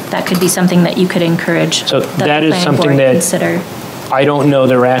 Yeah, that could be something that you could encourage. So that is something that consider. I don't know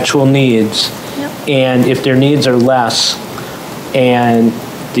their actual needs, and if their needs are less, and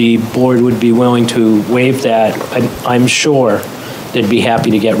the board would be willing to waive that, I'm sure they'd be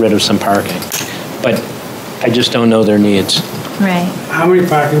happy to get rid of some parking. But I just don't know their needs. Right. How many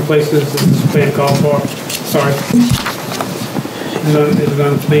parking places does this plan call for? Sorry. Is it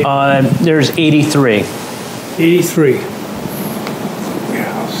on the plan? There's 83. 83.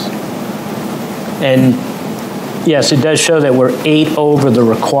 And yes, it does show that we're 8 over the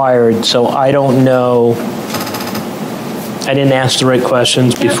required, so I don't know. I didn't ask the right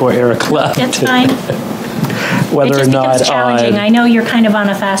questions before Eric left. It's fine. Whether it just or not becomes challenging. I know you're kind of on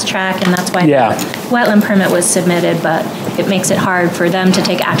a fast track, and that's why the wetland permit was submitted, but it makes it hard for them to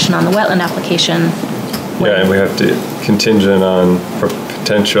take action on the wetland application. Yeah, and we have to contingent on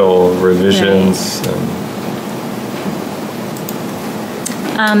potential revisions.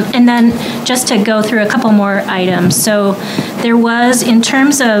 And then just to go through a couple more items. So there was, in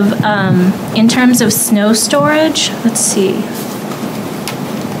terms of snow storage, let's see.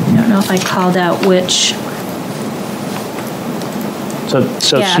 I don't know if I called out which.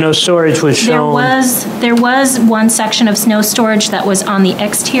 So Yeah. snow storage was shown. There was one section of snow storage that was on the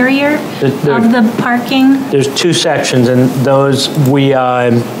exterior of the parking. There's two sections, and those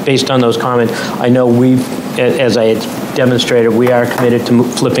based on those comments, I know as I had demonstrated, we are committed to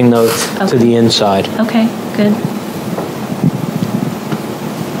flipping those to the inside. Okay, good.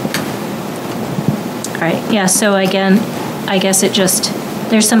 All right, yeah, so again, I guess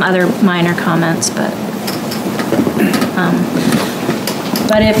there's some other minor comments, but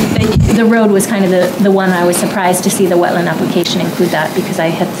if the road was kind of the one I was surprised to see the wetland application include that, because I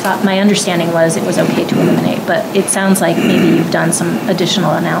had thought, my understanding was it was okay to eliminate, but it sounds like maybe you've done some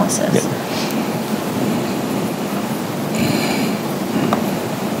additional analysis.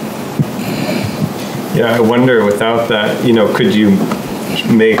 Yeah, I wonder without that, could you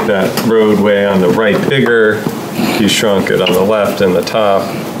make that roadway on the right bigger? You shrunk it on the left and the top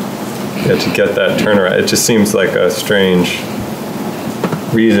to get that turnaround. It just seems like a strange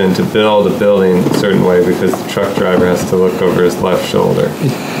reason to build a building a certain way because the truck driver has to look over his left shoulder.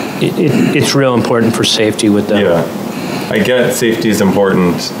 It's real important for safety with that. Yeah, I get safety is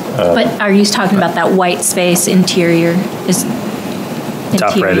important. But are you talking about that white space interior?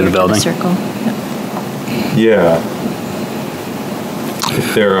 Top right of the building. Circle. Yeah.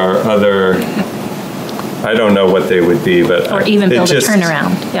 If there are other, I don't know what they would be, but or even build a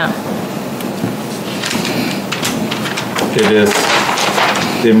turnaround. Yeah.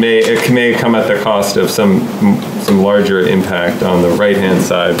 It may come at the cost of some larger impact on the right-hand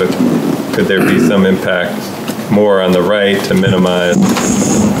side, but could there be some impact more on the right to minimize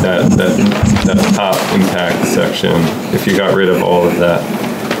that top impact section if you got rid of all of that?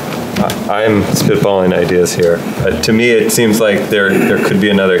 I'm spitballing ideas here. To me, it seems like there could be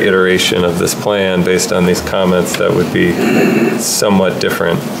another iteration of this plan based on these comments that would be somewhat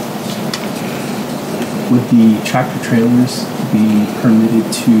different. Would the tractor trailers be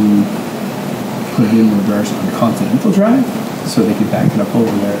permitted to put it in reverse on Continental Drive so they could back it up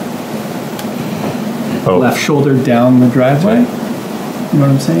over their left shoulder down the driveway? You know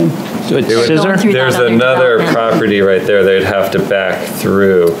what I'm saying? So it's scissor? There's another property right there they'd have to back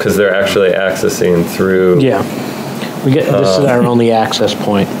through because they're actually accessing through. Yeah. This is our only access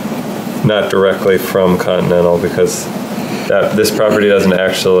point. Not directly from Continental because this property doesn't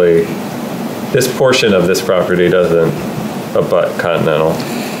actually, this portion of this property doesn't abut Continental.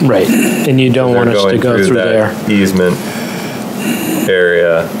 Right, and you don't want us to go through there. Easement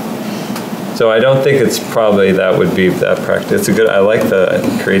area. So I don't think it's probably that would be that practice. I like the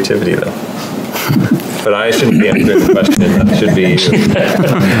creativity though. But I shouldn't be answering the question. That should be you.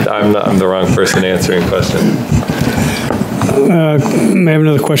 I'm the wrong person answering questions. May I have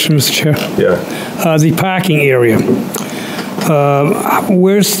another question, Mr. Chair? Yeah. The parking area.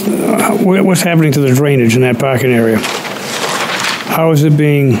 What's happening to the drainage in that parking area? How is it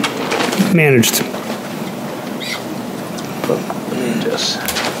being managed?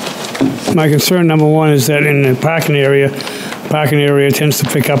 My concern, number one, is that in the parking area tends to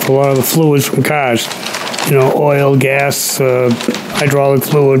pick up a lot of the fluids from cars. Oil, gas, hydraulic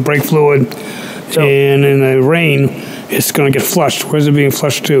fluid, brake fluid, and in the rain, it's going to get flushed. Where's it being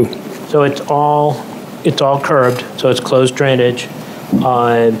flushed to? So it's all curbed, so it's closed drainage.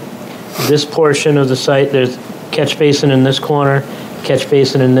 This portion of the site, there's catch basin in this corner, catch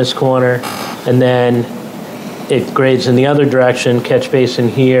basin in this corner, and then it grades in the other direction, catch basin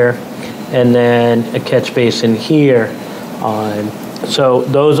here, and then a catch basin here. So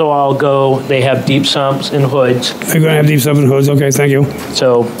those will all go, they have deep sumps and hoods. They're going to have deep sumps and hoods, okay, thank you.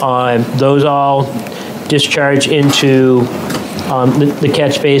 So those all discharge into the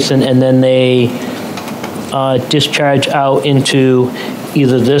catch basin, and then they discharge out into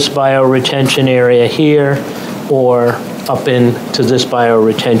either this bioretention area here or up into this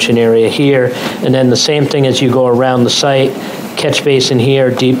bioretention area here. And then the same thing as you go around the site, catch basin here,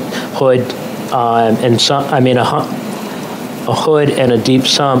 deep hood, and a hood and a deep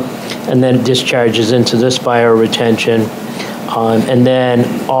sump, and then it discharges into this bioretention. And then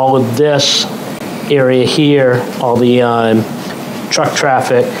all of this area here, all the truck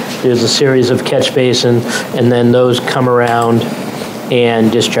traffic, there's a series of catch basins, and then those come around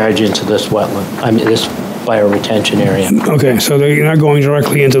and discharge into this this bioretention area. Okay, so they're not going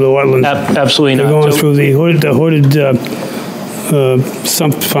directly into the wetlands. Absolutely not. They're going through the hooded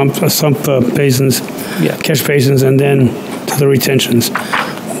sump basins, Yeah. catch basins, and then to the retentions.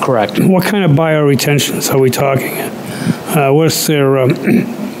 Correct. What kind of bioretentions are we talking? What's their, are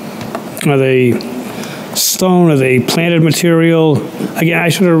they stone, are they planted material? Again, I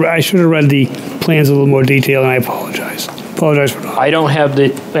should have read the plans in a little more detail, and I apologize. Apologize for that. I don't have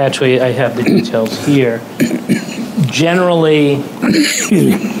actually, I have the details here. Generally,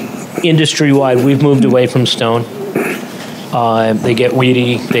 industry-wide, we've moved away from stone. They get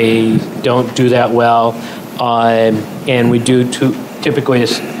weedy, they don't do that well, and we do typically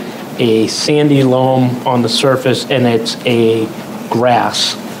a sandy loam on the surface, and it's a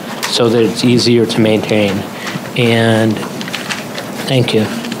grass, so that it's easier to maintain. And thank you.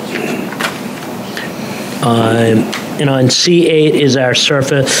 And on C8 is our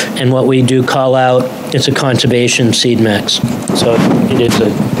surface, and what we do call out, it's a conservation seed mix. So it is a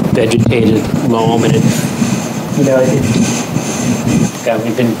vegetated loam, and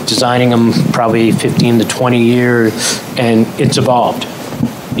we've been designing them probably 15 to 20 years, and it's evolved.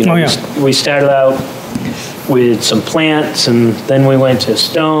 We started out with some plants, and then we went to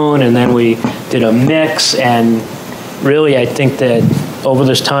stone, and then we did a mix, and really I think that over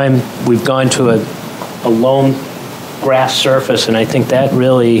this time we've gone to a loam grass surface, and I think that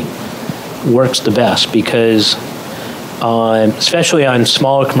really works the best because especially on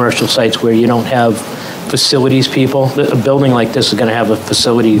smaller commercial sites where you don't have facilities people, a building like this is going to have a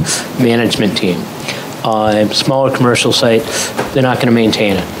facility management team. Smaller commercial site, they're not going to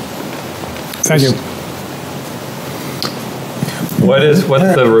maintain it. Thank you. What's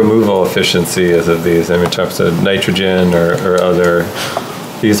the removal efficiency of these? I mean, in terms of nitrogen or other,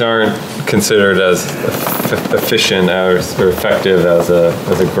 these aren't considered as efficient or effective as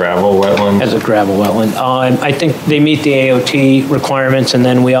a gravel wetland? As a gravel wetland. I think they meet the AOT requirements, and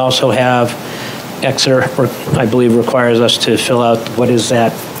then we also have Exeter, I believe, requires us to fill out, what is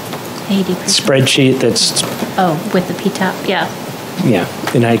that 80%. Spreadsheet that's... Oh, with the PTAP, yeah. Yeah,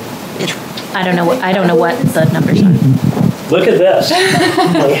 and I don't know what the numbers are. Look at this.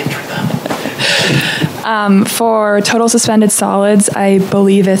 For total suspended solids, I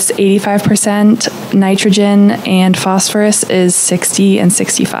believe it's 85%. Nitrogen and phosphorus is 60 and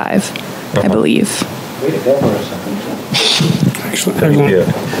 65, I believe. Way to go, Marissa. Thank you.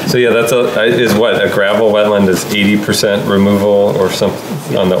 So yeah, that's is what a gravel wetland is 80% removal or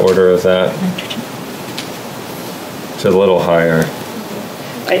something on the order of that. It's a little higher.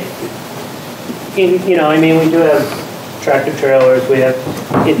 We do have tractor trailers.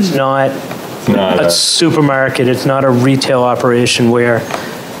 It's not a supermarket. It's not a retail operation where,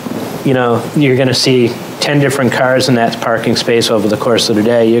 you're going to see 10 different cars in that parking space over the course of the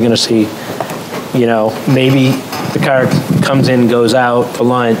day. You're going to see, maybe the car comes in, goes out for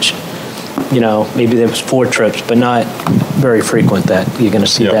lunch, maybe there was 4 trips, but not very frequent that you're going to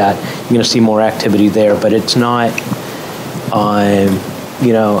see that. You're going to see more activity there, but it's not, a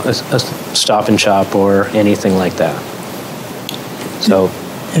stop and shop or anything like that. So,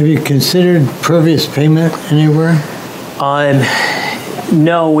 have you considered pervious pavement anywhere?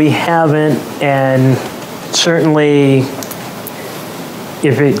 No, we haven't, and certainly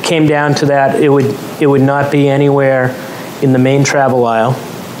if it came down to that, it would not be anywhere in the main travel aisle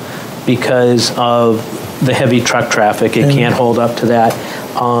because of the heavy truck traffic. It can't hold up to that.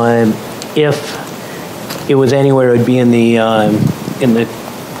 If it was anywhere, it would be in the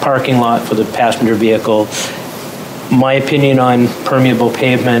parking lot for the passenger vehicle. My opinion on permeable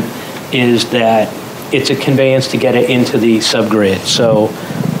pavement is that it's a conveyance to get it into the subgrade. So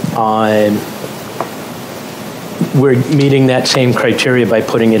we're meeting that same criteria by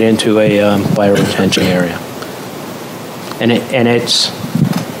putting it into a bioretention area. And it's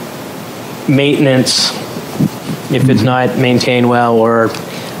maintenance, if it's not maintained well, or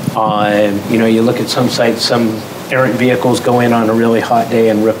you look at some sites, some errant vehicles go in on a really hot day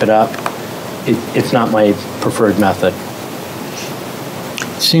and rip it up. It's not my preferred method.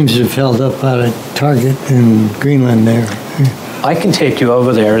 Seems to have held up out at Target in Greenland there. I can take you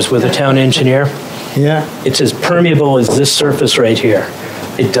over there as with a town engineer. Yeah. It's as permeable as this surface right here.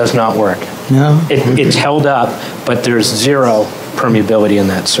 It does not work. No? It's held up, but there's zero permeability in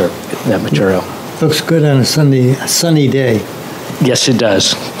that material. Looks good on a sunny day. Yes, it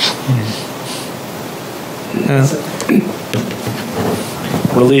does.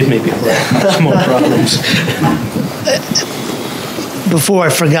 Relieve me before I have more problems. Before I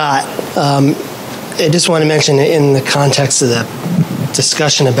forgot, I just want to mention in the context of the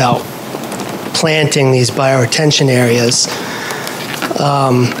discussion about planting these bioretention areas,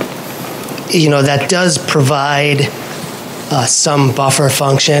 that does provide some buffer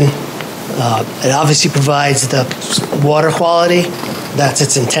function. It obviously provides the water quality. That's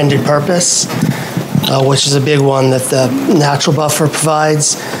its intended purpose, which is a big one that the natural buffer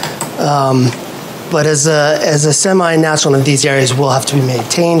provides. But as a semi-natural, these areas will have to be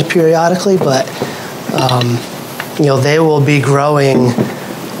maintained periodically, but they will be growing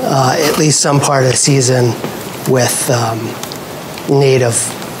at least some part of the season with native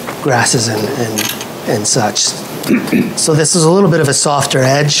grasses and such. So this is a little bit of a softer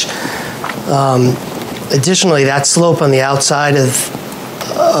edge. Additionally, that slope on the outside of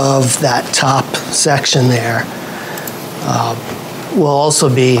that top section there will also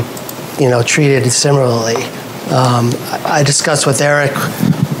be, treated similarly. I discussed with Eric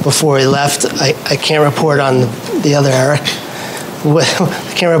before he left. I can't report on the other Eric.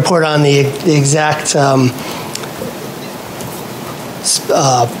 I can't report on the exact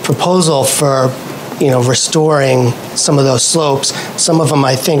proposal for restoring some of those slopes. Some of them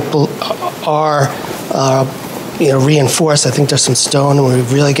I think are reinforced. I think there's some stone and we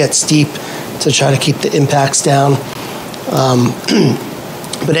really get steep to try to keep the impacts down.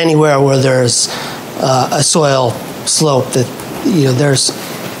 But anywhere where there's a soil slope, that there's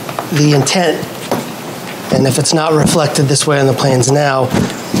the intent, and if it's not reflected this way on the plans now,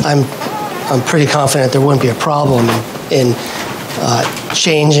 I'm pretty confident there wouldn't be a problem in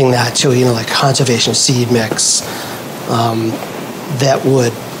changing that to like conservation seed mix that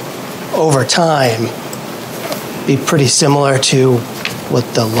would over time be pretty similar to what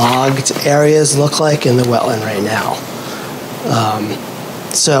the logged areas look like in the wetland right now.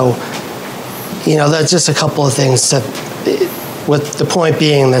 So that's just a couple of things with the point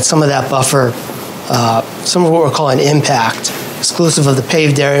being that some of that buffer, some of what we're calling impact, exclusive of the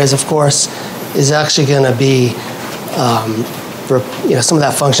paved areas, of course, is actually going to be some of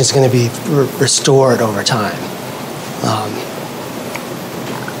that function is going to be restored over time.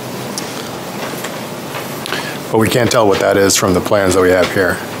 But we can't tell what that is from the plans that we have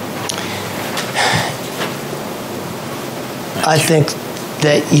here. I think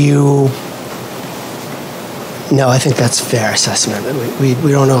that I think that's a fair assessment. We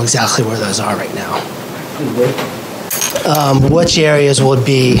don't know exactly where those are right now. Which areas would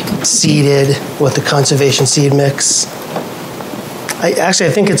be seeded with the conservation seed mix? I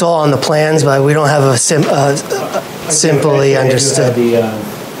think it's all on the plans, but we don't have a simply understood. The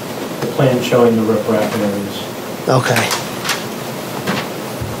plan showing the riprap areas. Okay.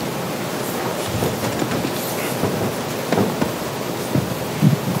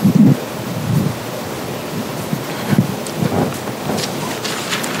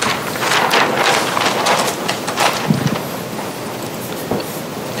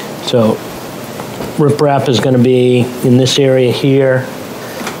 So riprap is going to be in this area here,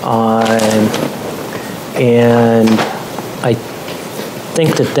 and I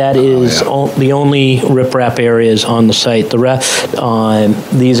think that is the only riprap areas on the site. The rest,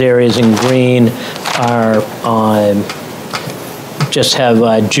 these areas in green are just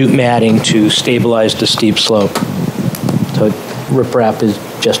have jute matting to stabilize the steep slope. So riprap is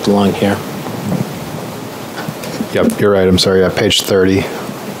just along here. Yep, you're right. I'm sorry. Page 30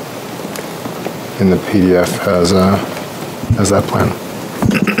 in the PDF has that plan.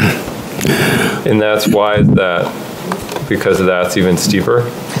 And that's why because of that's even steeper?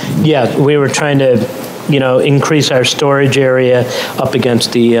 Yeah, we were trying to, increase our storage area up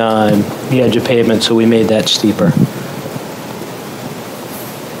against the edge of pavement, so we made that steeper.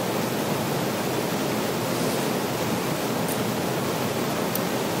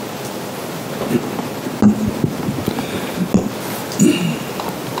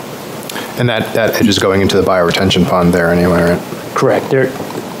 And that edge is going into the bioretention pond there anyway, right? Correct. They're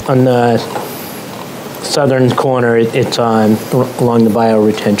on the southern corner, it's along the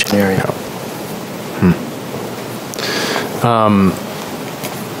bioretention area.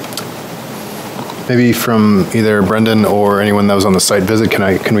 Maybe from either Brendan or anyone that was on the site visit,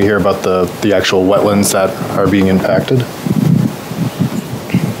 can we hear about the actual wetlands that are being impacted?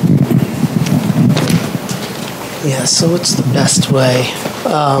 Yeah, so what's the best way?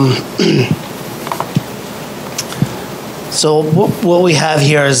 So what we have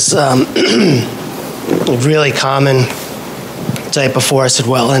here is a really common type of forested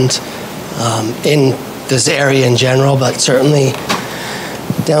wetland in this area in general, but certainly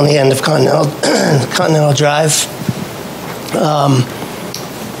down the end of Continental Drive.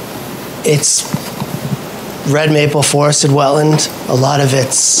 It's red maple forested wetland. A lot of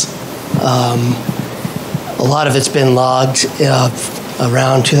it's been logged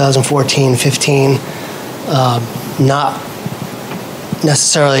around 2014-15. Not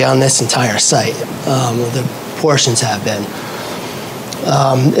necessarily on this entire site. The portions have been.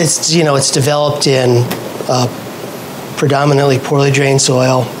 It's developed in predominantly poorly drained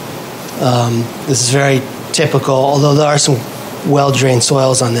soil. This is very typical, although there are some well-drained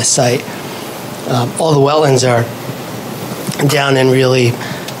soils on this site. All the wetlands are down in really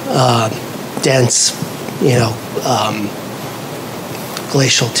dense,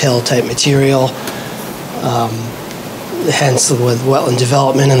 glacial till type material. Hence with wetland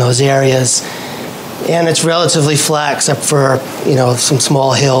development in those areas. And it's relatively flat except for, some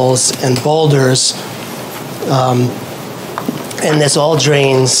small hills and boulders. And this all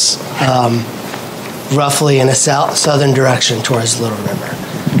drains roughly in a southern direction towards Little River.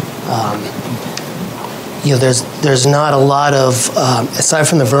 There's not a lot of, aside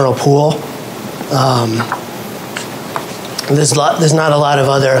from the vernal pool, there's not a lot of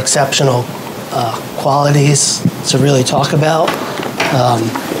other exceptional qualities to really talk about.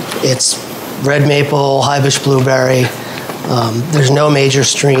 It's red maple, high bush blueberry. There's no major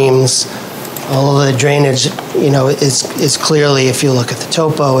streams. Although the drainage, is clearly, if you look at the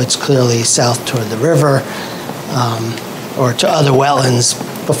topo, it's clearly south toward the river or to other wetlands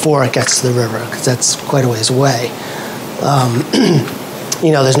before it gets to the river, because that's quite a ways away.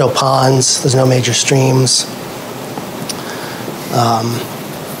 There's no ponds, there's no major streams.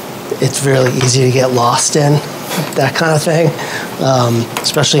 It's really easy to get lost in, that kind of thing,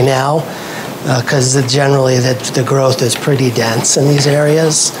 especially now, because generally the growth is pretty dense in these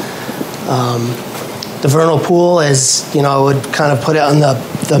areas. The vernal pool is, I would kind of put it on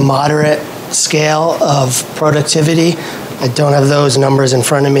the moderate scale of productivity. I don't have those numbers in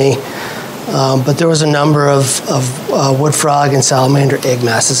front of me, but there was a number of wood frog and salamander egg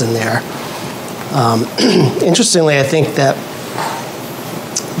masses in there. Interestingly, I think that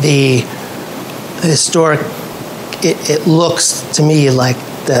the historic, it looks to me like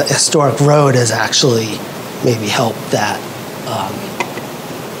the historic road has actually maybe helped that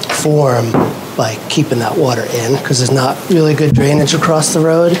form by keeping that water in, because there's not really good drainage across the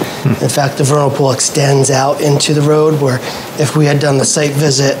road. In fact, the vernal pool extends out into the road, where if we had done the site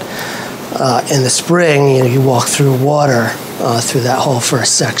visit in the spring, you walk through water through that whole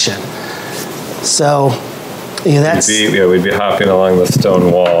first section. So that's... We'd be hopping along the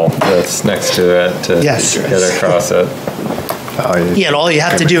stone wall that's next to it to get across it. And all you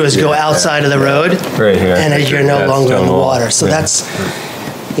have to do is go outside of the road, right here, and you're no longer in the water. So that's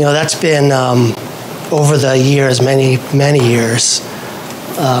been over the years, many years.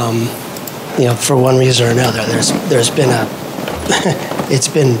 For one reason or another, there's been it's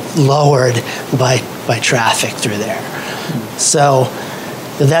been lowered by traffic through there. So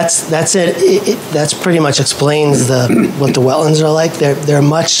that's it. That's pretty much explains what the wetlands are like. They're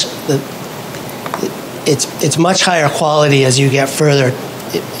much. It's much higher quality as you get further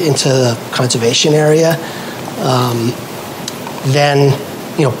into the conservation area. Then,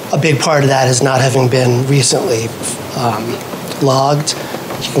 a big part of that is not having been recently logged.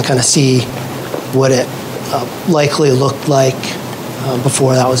 You can kind of see what it likely looked like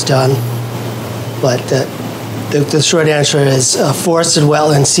before that was done. But the short answer is forested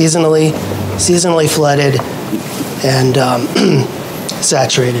wetlands, seasonally flooded and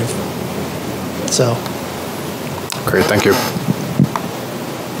saturated. So. Great, thank you.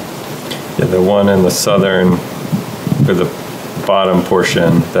 Yeah, the one in the southern, or the bottom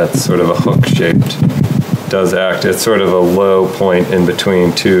portion that's sort of a hook-shaped does act. It's sort of a low point in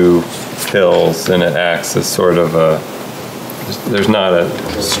between two hills, and it acts as sort of there's not a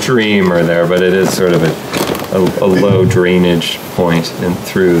stream or there, but it is sort of a low drainage point and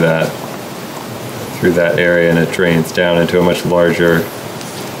through that area, and it drains down into a much larger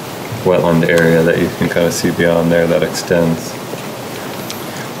wetland area that you can kind of see beyond there that extends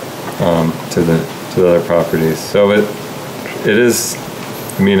to the other properties. So it is,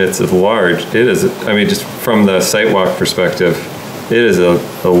 it's large. It is, just from the sidewalk perspective, it is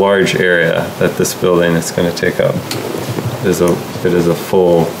a large area that this building is going to take up. It is a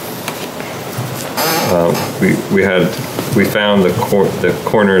full. We found the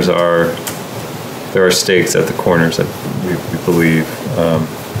corners there are stakes at the corners that we believe.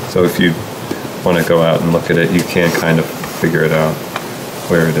 So if you want to go out and look at it, you can kind of figure it out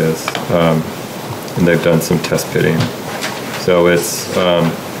where it is. And they've done some test pitting. So it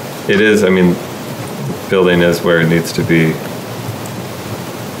is, the building is where it needs to be.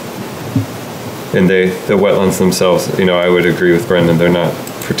 And the wetlands themselves, I would agree with Brendan, they're not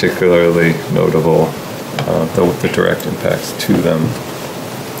particularly notable, the direct impacts to them.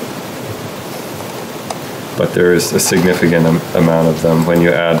 But there is a significant amount of them when you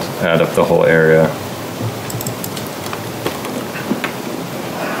add up the whole area.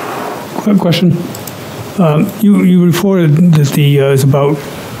 Quick question. You reported that it's about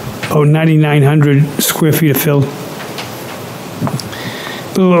 9,900 square feet of fill.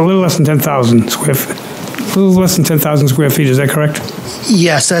 A little less than 10,000 square feet. A little less than 10,000 square feet, is that correct?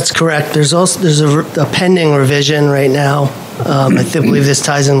 Yes, that's correct. There's a pending revision right now. I believe this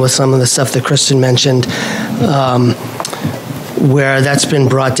ties in with some of the stuff that Kristen mentioned, where that's been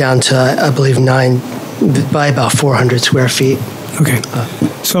brought down to, I believe, by about 400 square feet. Okay.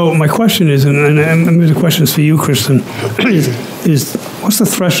 So my question is, and maybe the question is for you, Kristen, is what's the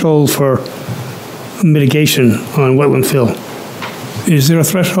threshold for mitigation on wetland fill? Is there a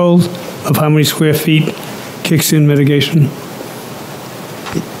threshold of how many square feet kicks in mitigation?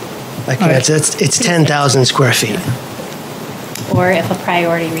 I can't. It's 10,000 square feet. Or if a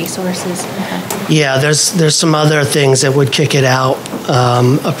priority resource is. Yeah, there's some other things that would kick it out.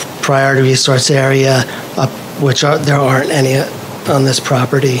 A priority resource area, there aren't any on this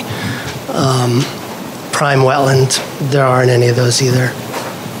property. Prime wetland, there aren't any of those either.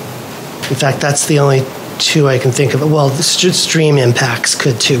 In fact, that's the only two I can think of. Well, the stream impacts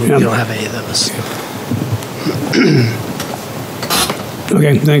could too. We don't have any of those.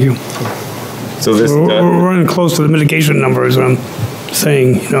 Okay, thank you. So this we're running close to the mitigation numbers. I'm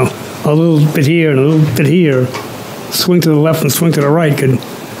saying, a little bit here and a little bit here, swing to the left and swing to the right could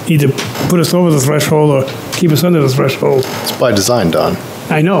either put us over the threshold or keep us under the threshold. It's by design, Don.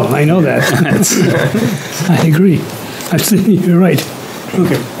 I know that. I agree. You're right.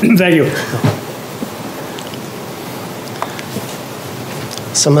 Okay, thank you.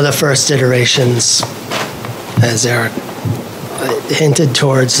 Some of the first iterations, as Eric hinted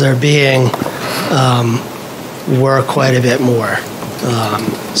towards there being, were quite a bit more.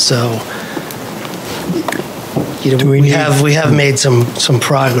 So we have made some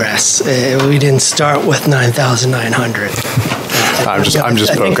progress. We didn't start with 9,900. I'm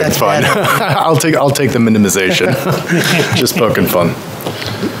just poking fun. I'll take the minimization. Just poking fun.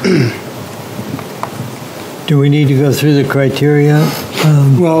 Do we need to go through the criteria?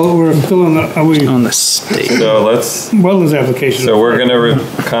 Well, we're still on the state. So let's wetlands application. So we're going to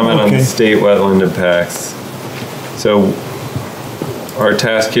comment on the state wetland impacts. So our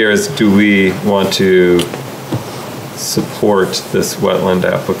task here is, do we want to support this wetland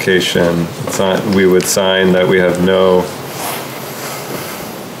application? We would sign that we have no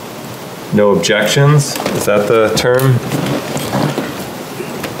objections. Is that the term?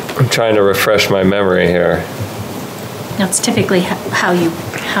 I'm trying to refresh my memory here. That's typically how you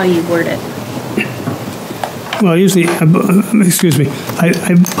word it. Well, usually, excuse me,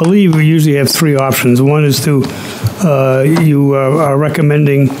 I believe we usually have three options. One is to, you are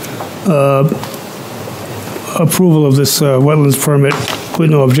recommending approval of this wetlands permit with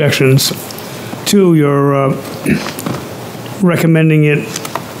no objections. Two, you're recommending it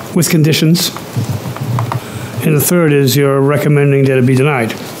with conditions. And the third is you're recommending that it be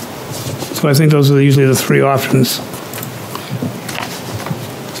denied. So I think those are usually the three options.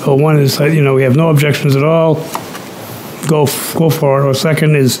 So one is, we have no objections at all, go for it. Or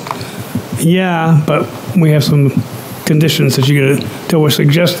second is, yeah, but we have some conditions that we're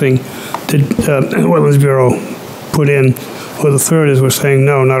suggesting that Wetlands Bureau put in. Or the third is we're saying,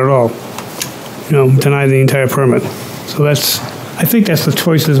 no, not at all. Deny the entire permit. So I think that's the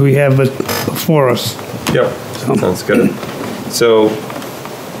choices we have before us. Yep, sounds good. So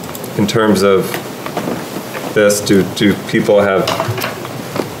in terms of this, do people have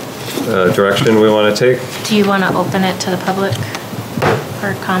direction we want to take? Do you want to open it to the public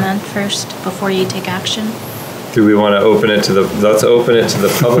for comment first before you take action? Do we want to open it to let's open it to the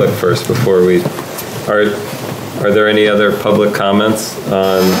public first before we, are there any other public comments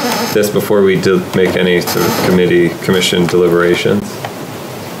on this before we make any sort of commission deliberations?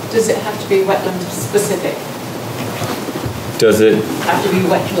 Does it have to be wetland specific? Does it have to be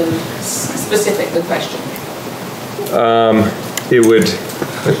wetland specific, the question? It would,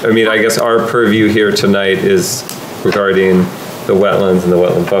 I guess our purview here tonight is regarding the wetlands and the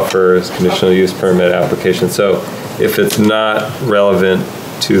wetland buffers, conditional use permit application. So if it's not relevant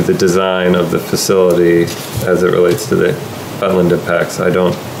to the design of the facility as it relates to the wetland impacts, I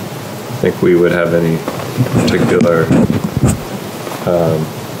don't think we would have any particular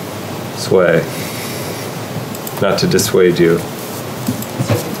sway. Not to dissuade you.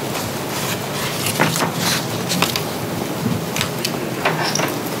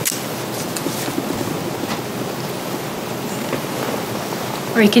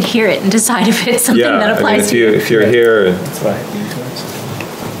 Or you could hear it and decide if it's something that applies to you. If you're here,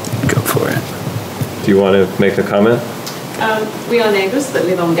 go for it. Do you want to make a comment? We are neighbours that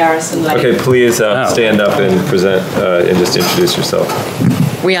live on Garrison Lane. Okay, please stand up and present and just introduce yourself.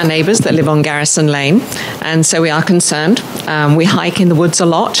 We are neighbours that live on Garrison Lane, and so we are concerned. We hike in the woods a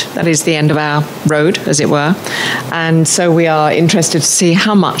lot. That is the end of our road, as it were. And so we are interested to see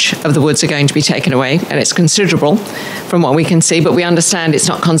how much of the woods are going to be taken away, and it's considerable from what we can see, but we understand it's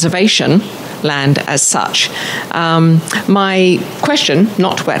not conservation land as such. My question,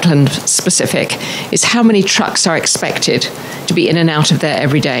 not wetland specific, is how many trucks are expected to be in and out of there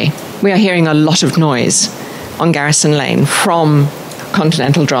every day? We are hearing a lot of noise on Garrison Lane from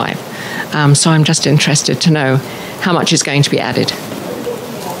Continental Drive. So I'm just interested to know how much is going to be added.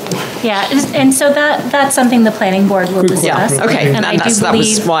 Yeah, and so that's something the planning board will discuss. Yeah, okay, and that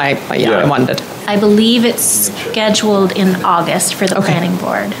was why I wondered. I believe it's scheduled in August for the planning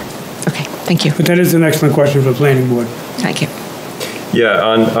board. Okay, thank you. But that is an excellent question for the planning board. Thank you. Yeah,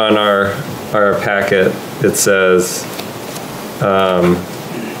 on our packet, it says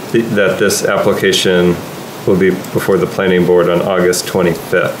that this application will be before the planning board on August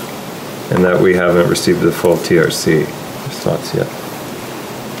 25th, and that we haven't received the full TRC response yet.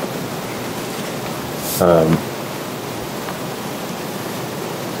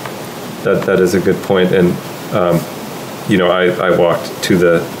 That is a good point, and you know, I walked to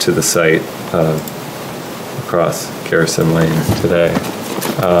the site across Garrison Lane today,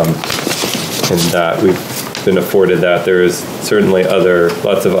 and that we've been afforded that. There is certainly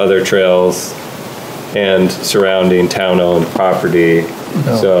lots of other trails and surrounding town-owned property,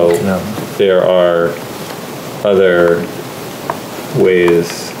 so there are other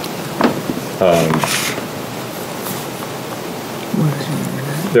ways.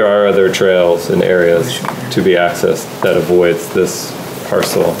 There are other trails and areas to be accessed that avoids this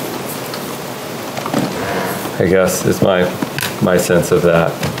parcel, I guess, is my sense of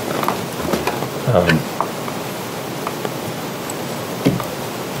that.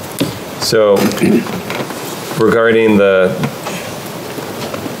 So regarding the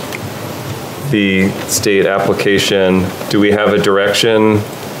state application, do we have a direction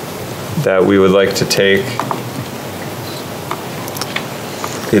that we would like to take?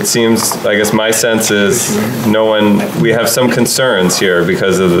 It seems, I guess my sense is we have some concerns here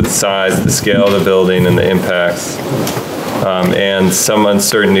because of the size, the scale of the building and the impacts, and some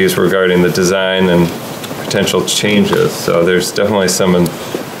uncertainties regarding the design and potential changes. So there's definitely some,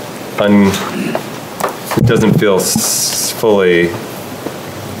 it doesn't feel fully,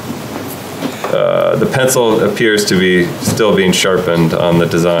 the pencil appears to be still being sharpened on the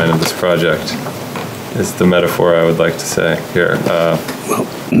design of this project, is the metaphor I would like to say here.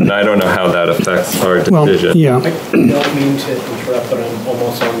 And I don't know how that affects our decision. Well, yeah. I don't mean to interrupt, but I'm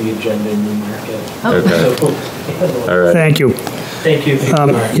almost on the agenda in Newmarket. Okay. So, all right. Thank you. Thank you.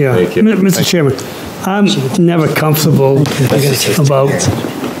 Yeah. Thank you. Mr. Chairman, I'm never comfortable about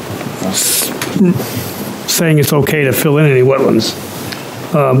saying it's okay to fill in any wetlands,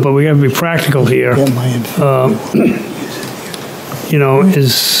 but we have to be practical here. You know,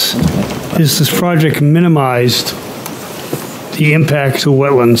 is this project minimized the impact to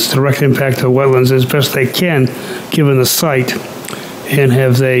wetlands, direct impact to wetlands as best they can, given the site, and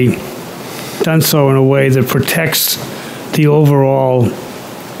have they done so in a way that protects the overall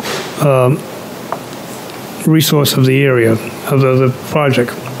resource of the area, of the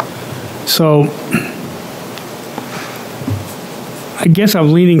project? So I guess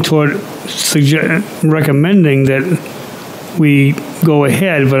I'm leaning toward recommending that we go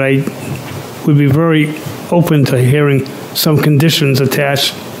ahead, but I would be very open to hearing some conditions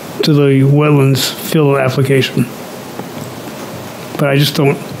attached to the wetlands fill application. But I just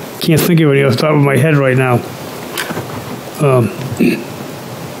can't think of any off the top of my head right now.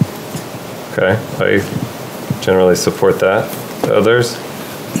 Okay, I generally support that. Others?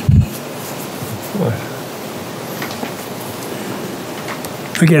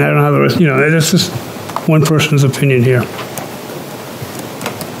 Again, I don't know how the rest, that's just one person's opinion here.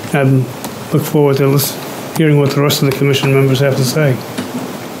 I look forward to hearing what the rest of the commission members have to say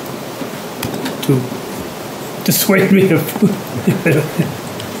to dissuade me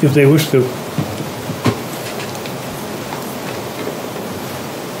if they wish to.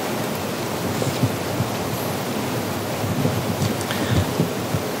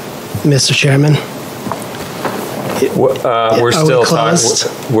 Mr. Chairman. We're still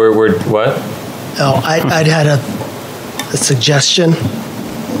talking. We're what? Oh, I'd had a suggestion.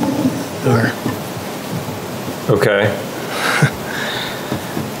 Or. Okay.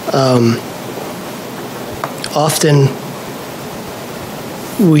 Often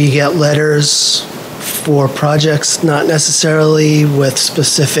we get letters for projects not necessarily with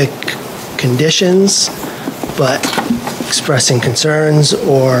specific conditions, but expressing concerns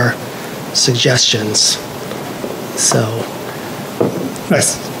or suggestions. So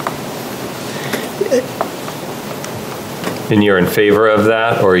And you're in favor of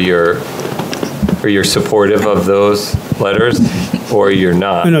that, or you're supportive of those letters, or you're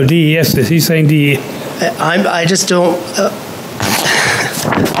not? No, DES, he's saying DES. I just don't,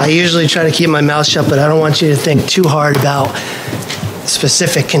 I usually try to keep my mouth shut, but I don't want you to think too hard about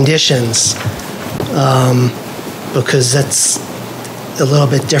specific conditions, because that's a little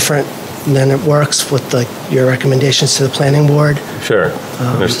bit different than it works with your recommendations to the planning board. Sure,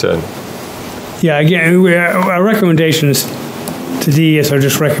 understood. Yeah, again, our recommendations to DES are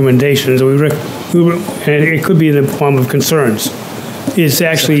just recommendations. And it could be in the form of concerns. It's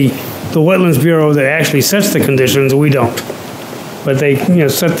actually the Wetlands Bureau that actually sets the conditions. We don't, but they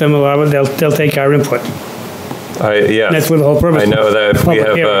set them. They'll take our input. Yeah, that's what the whole purpose. I know that we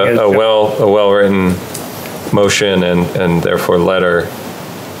have a well-written motion and therefore letter.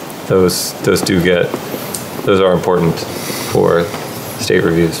 Those are important for state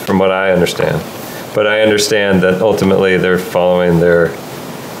reviews, from what I understand. But I understand that ultimately they're following their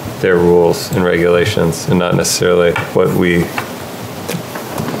rules and regulations, and not necessarily what we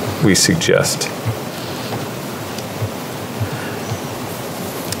suggest.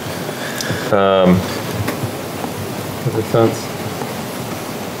 Other thoughts?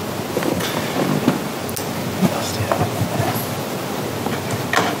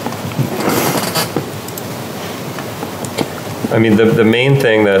 I mean, the main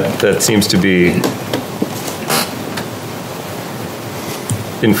thing that seems to be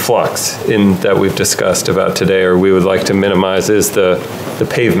in flux that we've discussed about today, or we would like to minimize, is the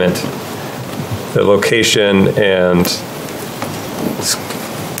pavement, the location, and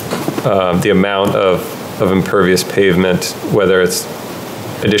the amount of impervious pavement, whether it's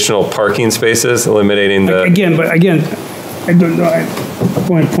additional parking spaces, eliminating the... Again, I don't know,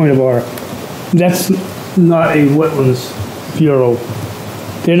 point of order. That's not a Wetlands Bureau.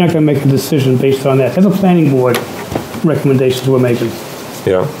 They're not going to make a decision based on that. That's a planning board recommendations we're making.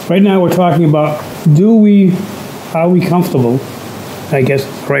 Yeah. Right now we're talking about, are we comfortable, I guess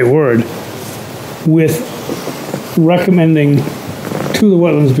the right word, with recommending to the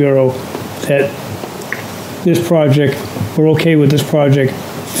Wetlands Bureau that this project, we're okay with this project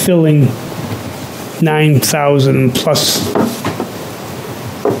filling 9,000 plus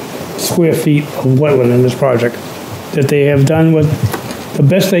square feet of wetland in this project, that they have done the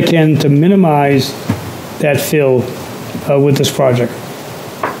best they can to minimize that fill with this project.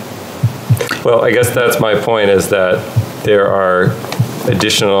 Well, I guess that's my point, is that there are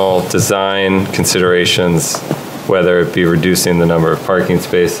additional design considerations, whether it be reducing the number of parking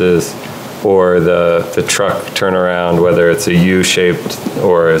spaces or the truck turnaround, whether it's a U-shaped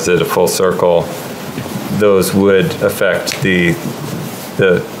or is it a full circle. Those would affect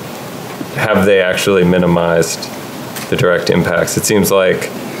have they actually minimized the direct impacts? It seems like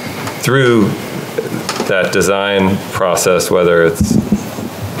through that design process, whether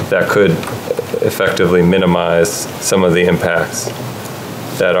that could effectively minimize some of the impacts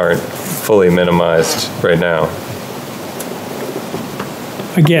that aren't fully minimized right now.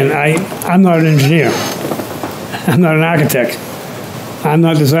 Again, I'm not an engineer. I'm not an architect. I'm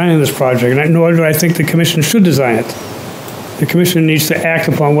not designing this project, nor do I think the commission should design it. The commission needs to act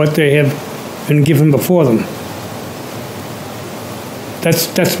upon what they have been given before them.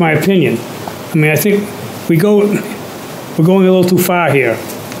 That's my opinion. I mean, I think we're going a little too far here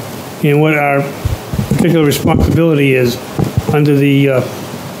in what our particular responsibility is under the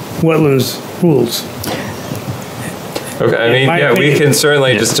wetlands rules. Okay, I mean, yeah, we can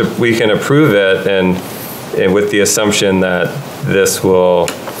certainly we can approve it and with the assumption that this will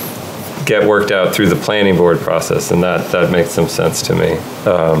get worked out through the planning board process, and that makes some sense to me.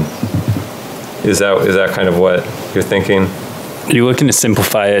 Is that kind of what you're thinking? Are you looking to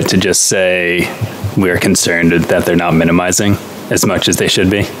simplify it to just say we're concerned that they're not minimizing as much as they should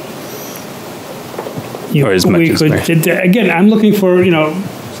be? Or as much as again, I'm looking for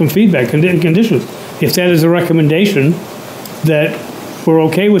some feedback, conditions. If that is a recommendation that we're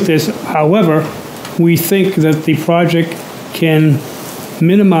okay with this, however, we think that the project can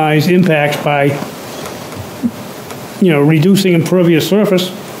minimize impacts by reducing impervious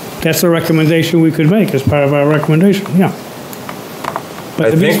surface, that's a recommendation we could make as part of our recommendation. Yeah. I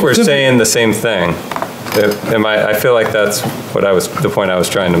think we're saying the same thing. I feel like that's the point I was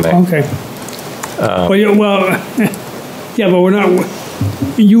trying to make. Okay. But we're not.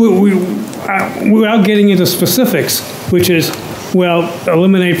 Without getting into specifics, which is,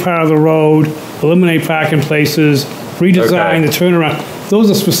 eliminate part of the road, eliminate parking places, redesign the turnaround. Those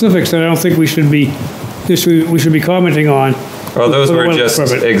are specifics that I don't think we should be commenting on. Well, those were just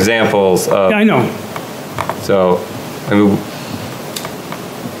examples of. Yeah, I know. So, I mean,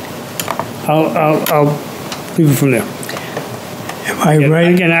 I'll leave it from there. Am I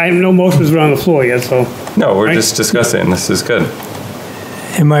right? Again, I have no motions around the floor yet, so. No, we're Right. just discussing. This is good.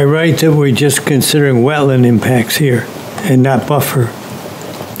 Am I right that we're just considering wetland impacts here and not buffer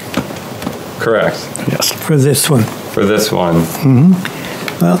Correct. Yes. for this one? For this one,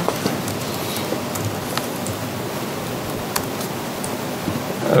 Well,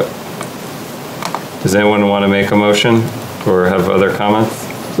 does anyone want to make a motion or have other comments?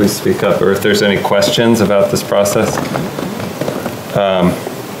 Please speak up, or if there's any questions about this process.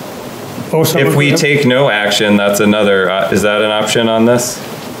 If we take no action, that's another, is that an option on this?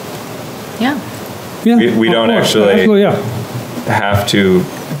 Yeah. Yeah, we of don't course. actually- Absolutely, yeah. Have to,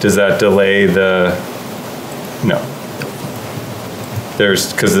 does that delay the, no.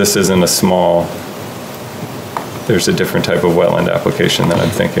 Because this isn't a small, there's a different type of wetland application that I'm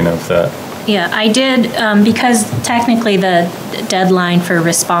thinking of that. Yeah, I did, because technically the deadline for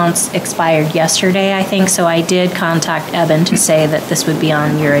response expired yesterday, I think, so I did contact Eben to say that this would be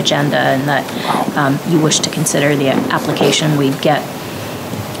on your agenda and that you wish to consider the application. We'd get,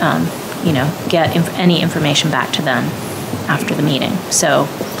 any information back to them after the meeting. So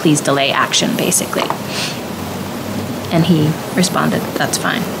please delay action, basically. And he responded, that's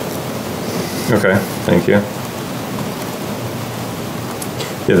fine. Okay, thank you.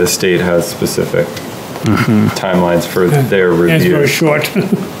 Yeah, the state has specific timelines for their review. It's very short.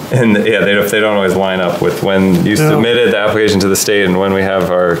 And yeah, if they don't always line up with when you submitted the application to the state and when we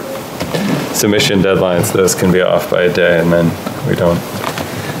have our submission deadlines, those can be off by a day and then we don't.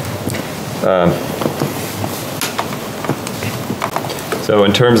 So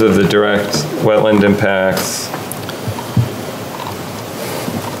in terms of the direct wetland impacts,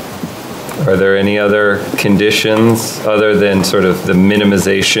 are there any other conditions other than sort of the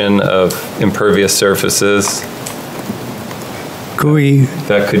minimization of impervious surfaces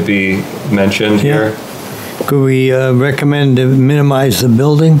that could be mentioned here? Could we recommend to minimize the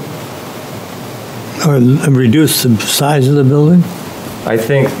building or reduce the size of the building? I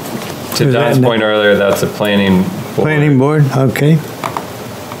think, to Don's point earlier, that's a planning board. Planning board, okay.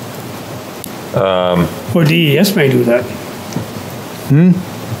 Or DES may do that.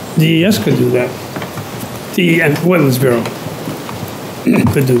 DES could do that. And Wetlands Bureau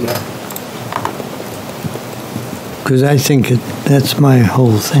could do that. Because I think that's my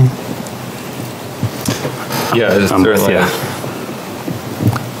whole thing. Yeah, it's certainly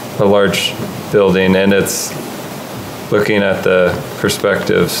a large building, and it's looking at the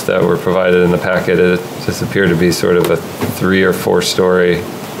perspectives that were provided in the packet, it just appeared to be sort of a 3 or 4 story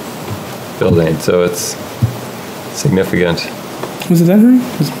building, so it's significant. Was it that high?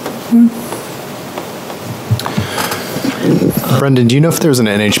 Brendan, do you know if there was an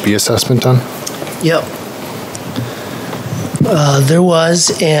NHB assessment done? Yep. There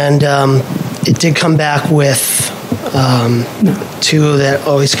was, and it did come back with 2 that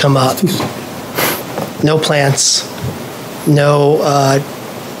always come up. No plants, no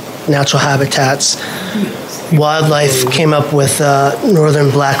natural habitats. Wildlife came up with northern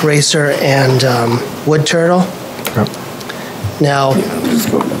black racer and wood turtle. Yep. Now,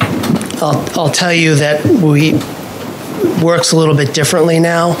 I'll tell you that we works a little bit differently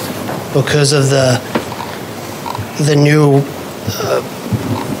now because of the new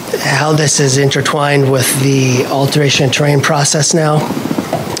how this is intertwined with the alteration of terrain process now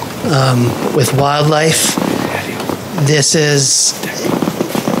with wildlife. This is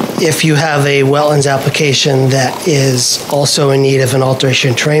if you have a wetlands application that is also in need of an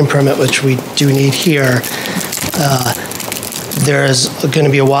alteration of terrain permit, which we do need here. There's going to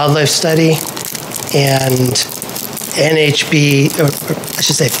be a wildlife study, and NHB, or I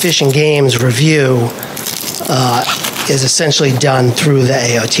should say Fish and Game's review is essentially done through the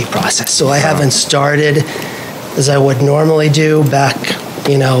AOT process. So I haven't started as I would normally do back,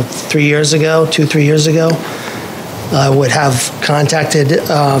 3 years ago, 2-3 years ago. I would have contacted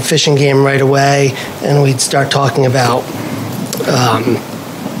Fish and Game right away, and we'd start talking about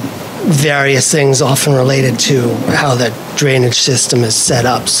various things often related to how the drainage system is set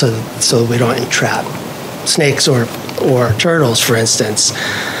up so we don't entrap snakes or turtles, for instance.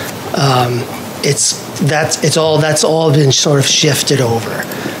 That's all been sort of shifted over.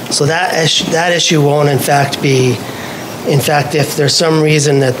 So that issue won't in fact, if there's some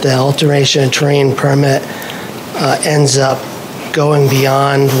reason that the alteration of terrain permit ends up going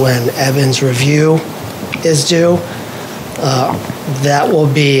beyond when Evan's review is due, that will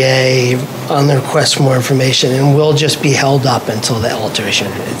be on the request for more information, and will just be held up until the alteration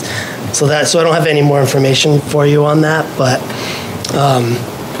is. So I don't have any more information for you on that, but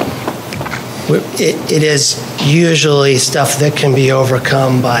it is usually stuff that can be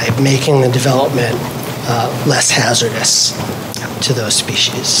overcome by making the development less hazardous to those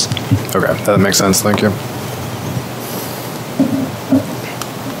species. Okay, that makes sense. Thank you.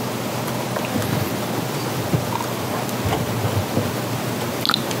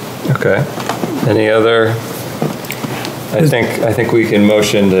 Okay. Any other? I think we can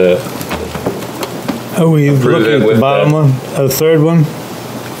motion to. Are we approve looking it at with the bottom one, the third one?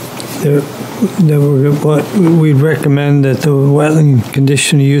 We'd recommend that the wetland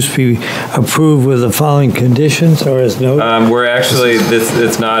conditional use be approved with the following conditions, or as noted? We're actually,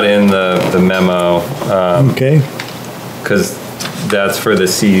 it's not in the memo. Okay. Because that's for the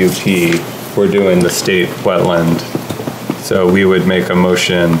CUP. We're doing the state wetland. So we would make a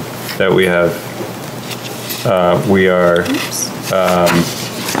motion that we are,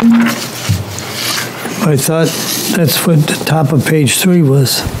 I thought that's what the top of page 3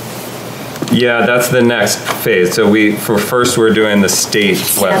 was. yeah, that's the next phase. So first we're doing the state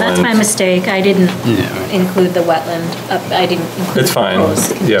wetland. Yeah, that's my mistake. I didn't include the wetland. I didn't include It's fine.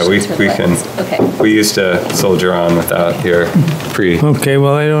 proposed Yeah, we conditions for the can. wetlands. Okay. We used to soldier on without your pre. Okay,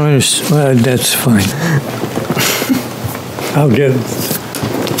 well, I don't understand, well, that's fine. I'll get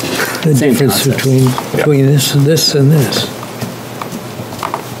the Same difference concept. between this and this and this.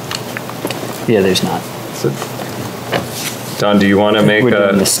 Yeah, there's not. Don, do you want to make We're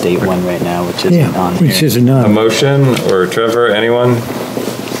doing the a state one right now, which isn't on here. Which isn't a on. motion, or Trevor, anyone?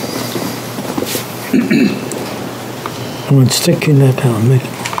 I'm gonna stick in that down, Mick.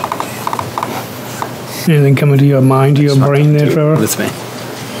 Anything coming to your mind, to your brain there, Trevor? That's me.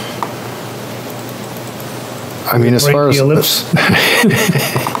 I mean, as Break far as your lips?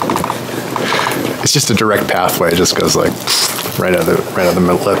 it's just a direct pathway, it just goes like right out of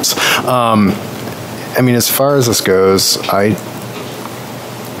the lips. I mean, as far as this goes, I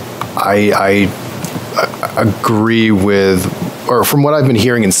agree with, or from what I've been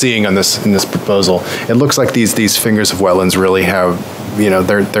hearing and seeing on this in this proposal, it looks like these fingers of wetlands really have,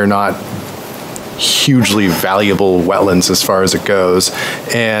 they're not hugely valuable wetlands as far as it goes.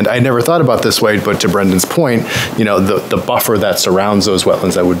 And I never thought about this way, but to Brendan's point, the buffer that surrounds those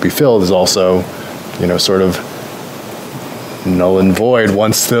wetlands that would be filled is also, sort of null and void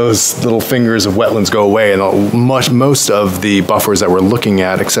once those little fingers of wetlands go away. And most of the buffers that we're looking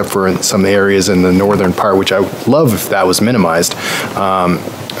at, except for in some areas in the northern part, which I would love if that was minimized,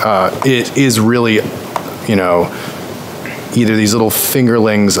 it is really, either these little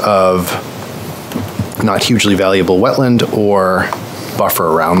fingerlings of not hugely valuable wetland or buffer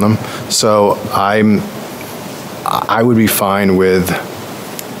around them. So I would be fine with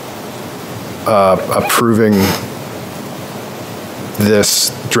approving this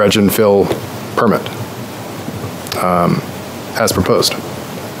dredge and fill permit as proposed.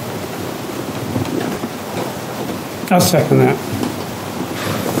 I'll second that.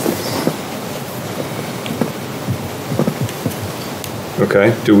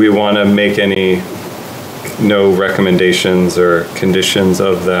 Okay. Do we want to make no recommendations or conditions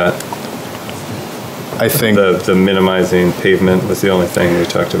of that? I think the minimizing pavement was the only thing we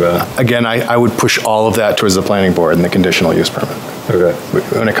talked about. Again, I would push all of that towards the planning board and the conditional use permit. Okay.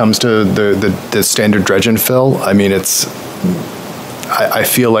 When it comes to the standard dredge and fill, I mean, I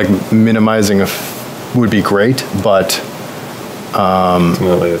feel like minimizing would be great, but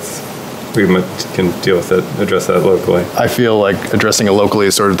ultimately we can deal with it, address that locally. I feel like addressing it locally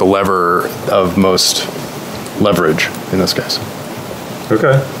is sort of the lever of most leverage in this case.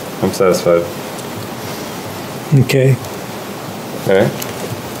 Okay, I'm satisfied. Okay. Okay.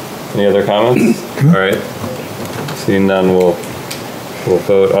 Any other comments? All right. Seeing none, we'll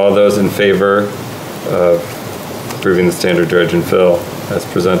vote. All those in favor of approving the standard dredge and fill as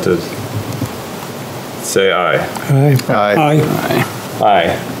presented, say aye. Aye. Aye. Aye.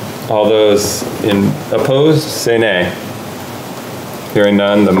 Aye. All those opposed, say nay. Hearing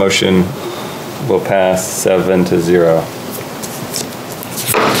none, the motion will pass 7-0.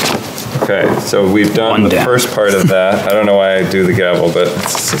 Okay, so we've done the first part of that. I don't know why I do the gavel, but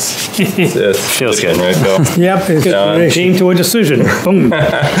it's feels good, right, Bill? Yep, it came to a decision. Boom.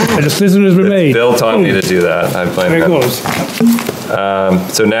 A decision has been made. Bill taught me to do that. I blame There it him.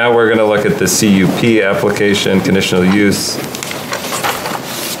 goes. So now we're going to look at the CUP application, conditional use.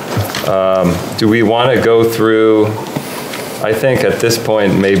 Do we want to go through, I think at this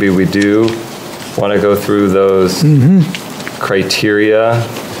point, maybe we do want to go through those criteria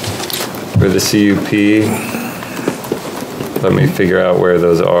for the CUP. Let me figure out where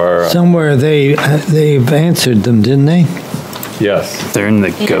those are. Somewhere they've answered them, didn't they? Yes. They're in the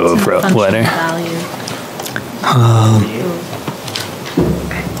Gove letter.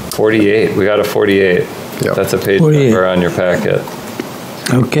 48, we got a 48. Yep. That's a page 48. number on your packet.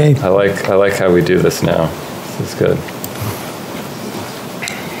 Okay. I like how we do this now. This is good.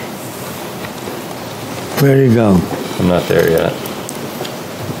 Where do you go? I'm not there yet.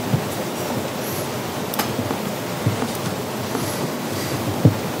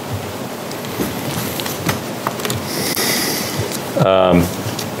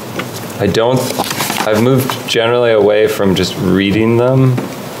 I've moved generally away from just reading them.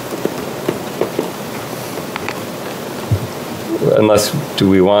 Unless,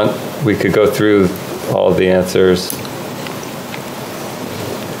 we could go through all of the answers.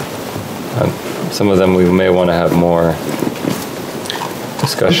 Some of them we may want to have more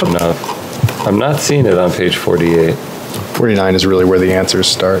discussion of. I'm not seeing it on page 48. 49 is really where the answers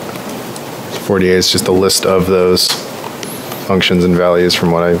start. 48 is just a list of those functions and values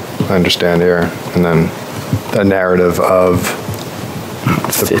from what I understand here. And then the narrative of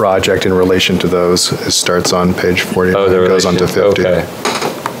the project in relation to those starts on page 40 and goes on to 50.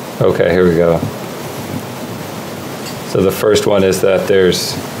 Okay, here we go. So the first one is that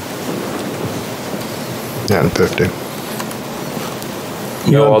there's... Yeah, and 50.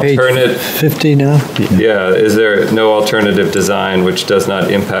 No alternative... 50 now? Yeah, is there no alternative design which does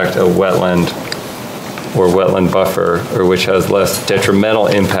not impact a wetland or wetland buffer, or which has less detrimental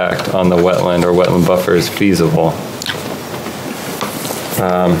impact on the wetland or wetland buffer is feasible?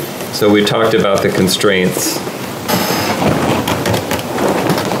 So we talked about the constraints.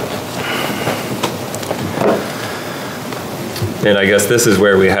 And I guess this is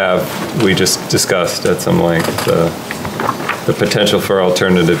where we just discussed at some length the potential for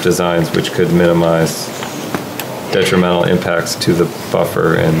alternative designs which could minimize detrimental impacts to the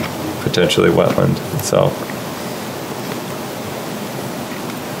buffer and potentially wetland itself.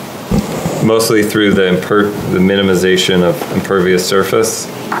 Mostly through the minimization of impervious surface.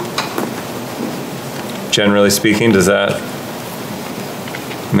 Generally speaking, does that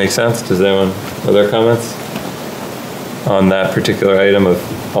make sense? Does anyone, other comments on that particular item of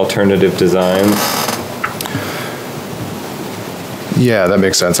alternative designs? Yeah, that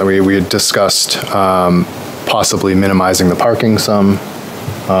makes sense. I mean, we had discussed possibly minimizing the parking some,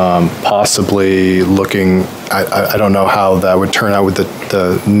 possibly looking, I don't know how that would turn out with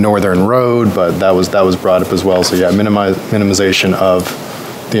the northern road, but that was brought up as well. So yeah, minimization of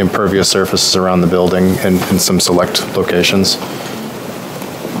the impervious surfaces around the building in some select locations.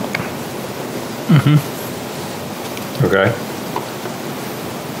 Mm-hmm. Okay.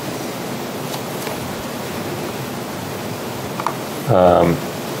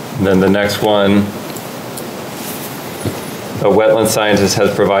 Then the next one, a wetland scientist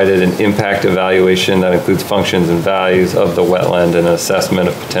has provided an impact evaluation that includes functions and values of the wetland and an assessment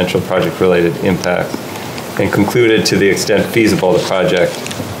of potential project-related impacts, and concluded to the extent feasible the project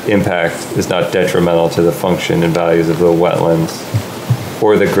impact is not detrimental to the function and values of the wetlands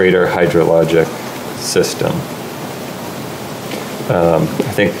or the greater hydrologic system.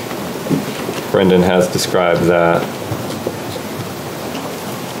 I think Brendan has described that.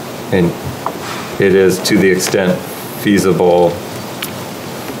 And it is to the extent feasible.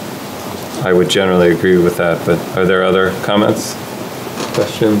 I would generally agree with that, but are there other comments,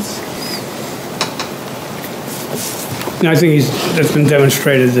 questions? I think it's been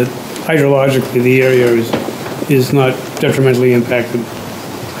demonstrated that hydrologically the area is not detrimentally impacted.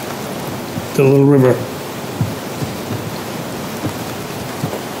 The Little River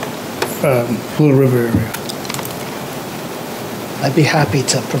area. I'd be happy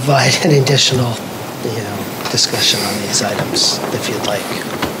to provide an additional, discussion on these items if you'd like.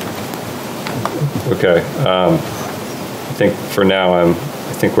 Okay. I think for now I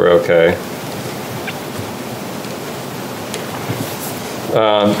think we're okay.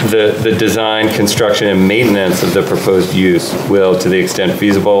 The design, construction, and maintenance of the proposed use will, to the extent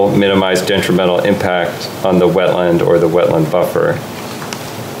feasible, minimize detrimental impact on the wetland or the wetland buffer.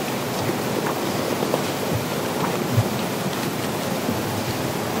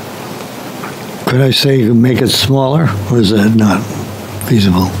 Could I say you can make it smaller, or is that not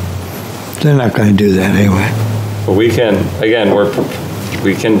feasible? They're not going to do that anyway. Well, we can, again,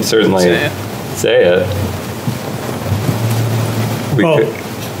 we can certainly say it.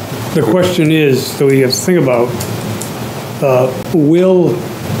 The question is, that we have to think about, will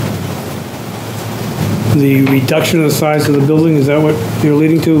the reduction of the size of the building, is that what you're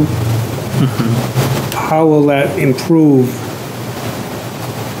leading to? Mm-hmm. How will that improve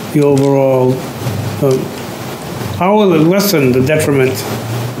the overall, how will it lessen the detriment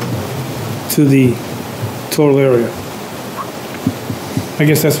to the total area? I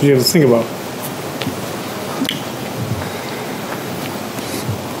guess that's what you have to think about.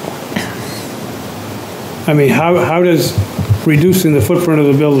 I mean, how does reducing the footprint of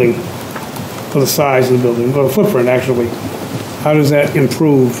the building, or the size of the building, or the footprint actually, how does that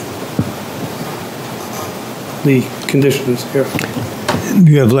improve the conditions here?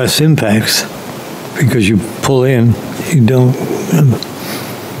 You have less impacts because you pull in, you don't.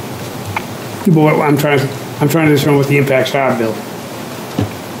 But what I'm trying to determine what the impacts are, Bill.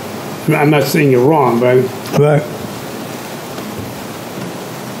 I'm not saying you're wrong, but Right.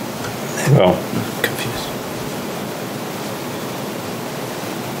 Well,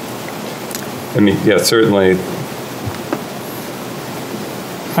 I mean, yeah, certainly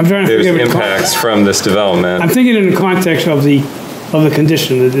I'm trying to there's think of it. impacts from this development. I'm thinking in the context of the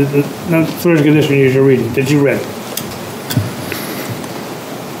condition, the first condition you're reading, that you read.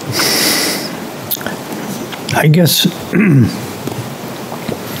 I guess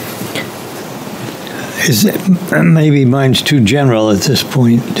maybe mine's too general at this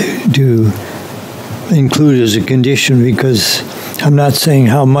point to include as a condition because I'm not saying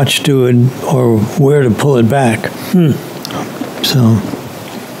how much to it or where to pull it back. So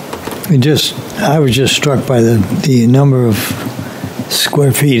I was just struck by the number of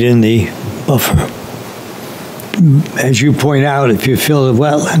square feet in the buffer. As you point out, if you fill the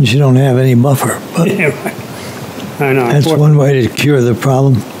wetlands, you don't have any buffer. But Yeah, right. I know. that's one way to cure the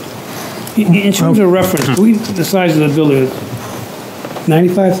problem. In terms of reference, the size of the building is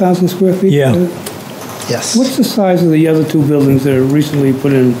 95,000 square feet? Yeah. Yes. What's the size of the other two buildings that are recently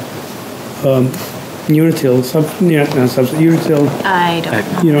put in Unitil, Unitil, I don't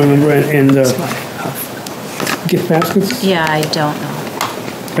know. you don't remember, and gift baskets? Yeah, I don't know.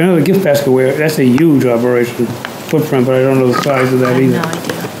 I know the gift basket ware, that's a huge operation footprint, but I don't know the size of I that have either. no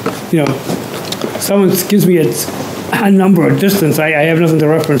idea. You know, someone gives me a number, a distance, I have nothing to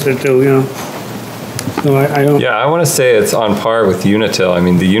reference it to, you know. So I don't. Yeah, I want to say it's on par with Unitil. I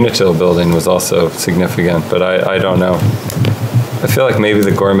mean, the Unitil building was also significant, but I don't know. I feel like maybe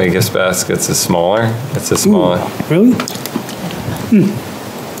the gourmet gift baskets is smaller. It's a smaller. Really?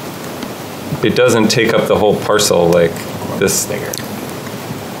 It doesn't take up the whole parcel like this.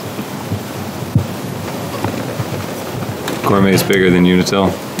 Gourmet is bigger than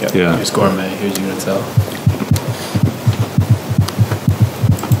Unitil? Yeah. Here's gourmet, here's Unitil.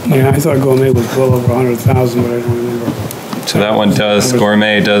 Yeah, I thought gourmet was well over 100,000, but I don't remember. So that one does,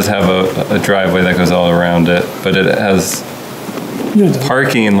 Gourmet does have a driveway that goes all around it, but it has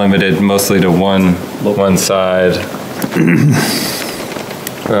parking limited mostly to one side.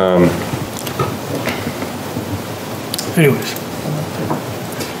 Anyways.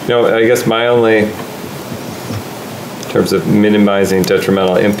 I guess my only, in terms of minimizing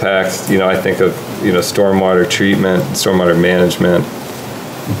detrimental impacts, I think of, stormwater treatment, stormwater management,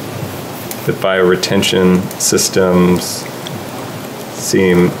 the bioretention systems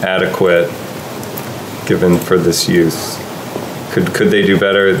seem adequate given for this use. Could they do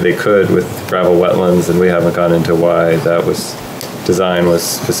better? They could with gravel wetlands, and we haven't gone into why that design was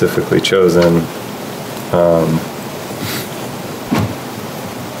specifically chosen.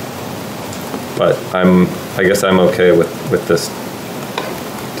 But I guess I'm okay with this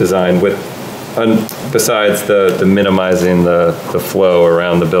design besides the minimizing the flow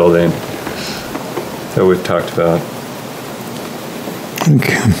around the building that we've talked about.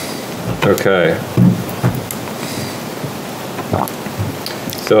 Okay.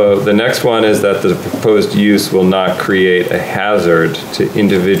 So the next one is that the proposed use will not create a hazard to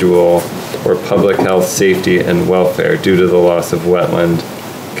individual or public health, safety, and welfare due to the loss of wetland,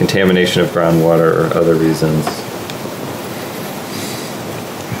 contamination of groundwater, or other reasons.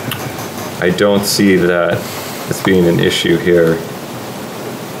 I don't see that as being an issue here.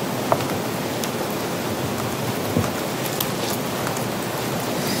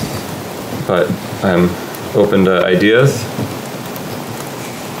 But I'm open to ideas.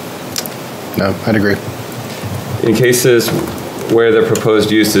 No, I'd agree. In cases where the proposed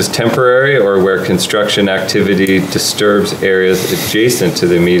use is temporary or where construction activity disturbs areas adjacent to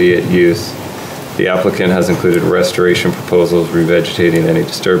the immediate use, the applicant has included restoration proposals revegetating any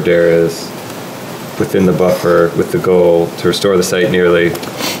disturbed areas within the buffer with the goal to restore the site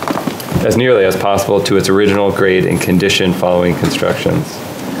as nearly as possible to its original grade and condition following constructions.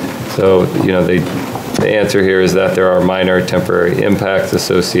 So, the answer here is that there are minor temporary impacts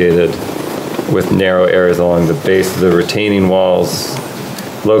associated with narrow areas along the base of the retaining walls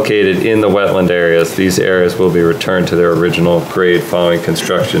located in the wetland areas. These areas will be returned to their original grade following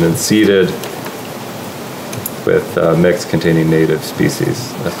construction and seeded with mix containing native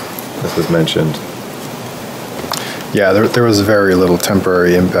species, as was mentioned. Yeah, there was very little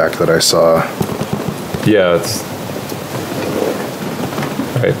temporary impact that I saw. Yeah, it's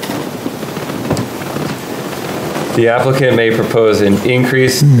right. The applicant may propose an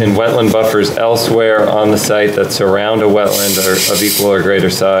increase in wetland buffers elsewhere on the site that surround a wetland or of equal or greater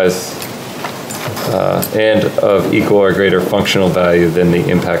size and of equal or greater functional value than the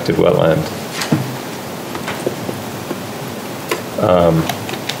impacted wetland.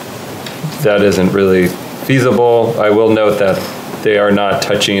 That isn't really feasible. I will note that they are not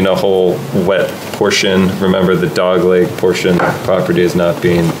touching a whole wet portion. Remember, the dog leg portion of the property is not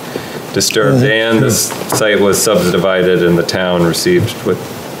being disturbed, and the site was subdivided and the town received, what,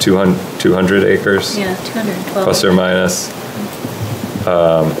 200 acres? Yeah, 212. Plus or minus,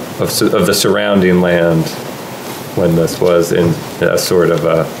 of the surrounding land when this was in a sort of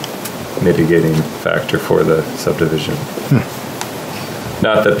a mitigating factor for the subdivision.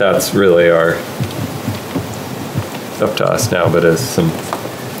 Not that that's really up to us now, but as some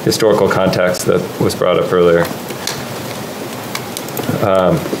historical context that was brought up earlier.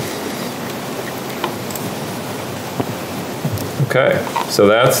 Okay, so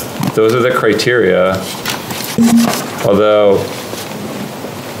those are the criteria. Although,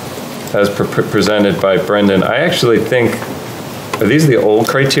 as presented by Brendan, I actually think, are these the old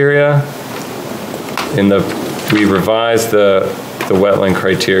criteria? We revised the wetland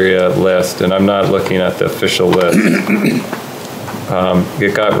criteria list, and I'm not looking at the official list.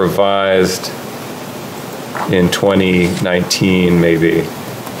 It got revised in 2019, maybe.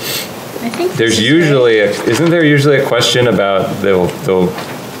 I think there's usually isn't there usually a question about they'll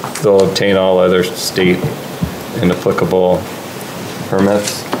obtain all other state and applicable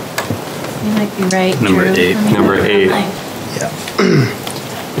permits? You might be right. Number Drew. 8. I mean, Number 8. Yeah.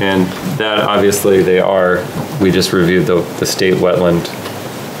 And that obviously they are. We just reviewed the state wetland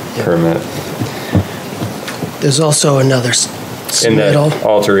permit. There's also another And the submittal.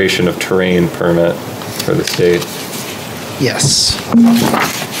 alteration of terrain permit for the state. Yes.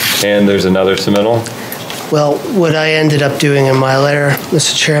 And there's another submittal? Well, what I ended up doing in my letter,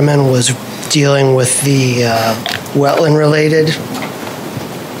 Mr. Chairman, was dealing with the wetland-related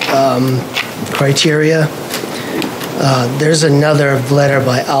criteria. There's another letter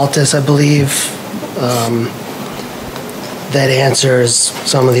by Altus, I believe, that answers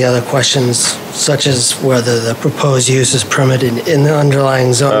some of the other questions, such as whether the proposed use is permitted in the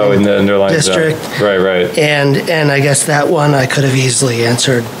underlying zone. Oh, in the underlying district. Zone. Right. And I guess that one I could have easily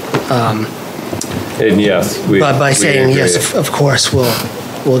answered. And yes, by saying agree. yes, of course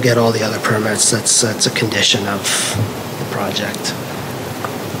we'll get all the other permits. That's a condition of the project.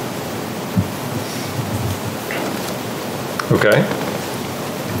 Okay.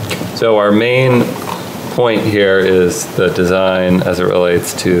 So our main point here is the design as it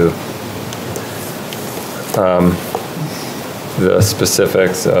relates to the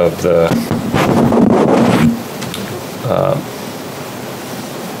specifics of the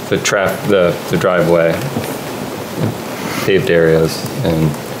driveway, paved areas, and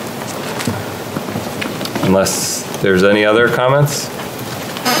unless there's any other comments?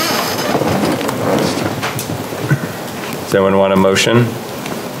 Does anyone want a motion?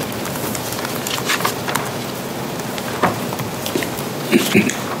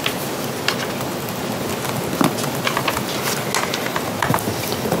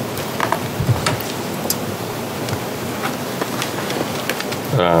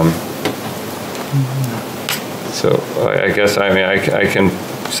 So I guess, I can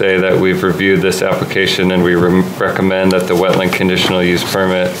say that we've reviewed this application and we recommend that the wetland conditional use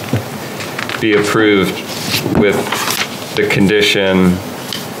permit be approved with the condition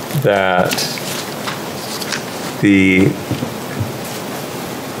that the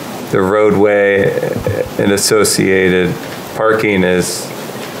roadway and associated parking is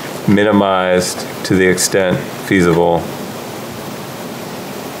minimized to the extent feasible.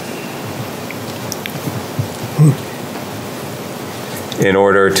 In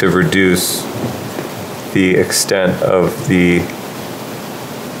order to reduce the extent of the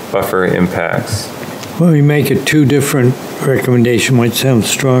buffer impacts. Well, we make it two different recommendations, might sound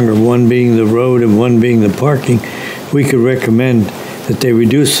stronger, one being the road and one being the parking. We could recommend that they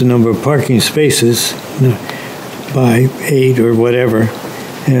reduce the number of parking spaces by 8 or whatever,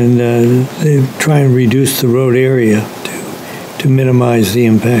 and they try and reduce the road area to minimize the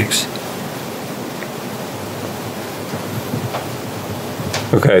impacts.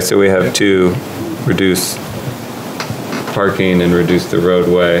 Okay, so we have to reduce parking and reduce the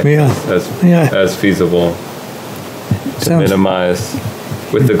roadway as feasible to minimize,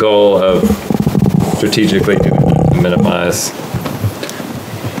 with the goal of strategically minimize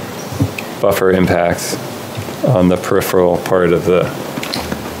buffer impacts on the peripheral part of the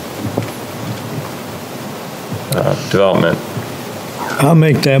development. I'll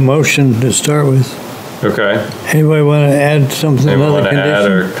make that motion to start with. Okay. Anybody want to add something? Anyone Another want to add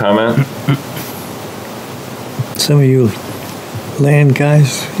condition? or comment? Some of you land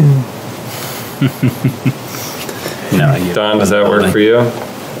guys. You know. No, Don, does that work for you?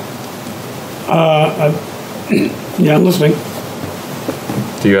 Yeah, I'm listening.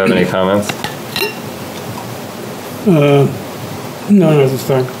 Do you have any comments? No, not this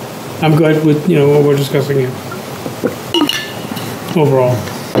time. I'm good with, what we're discussing here. Overall.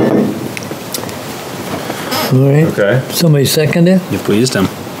 All right. Okay. Somebody second it? You pleased him.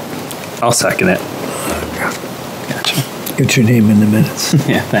 I'll second it. Gotcha. Get your name in the minutes.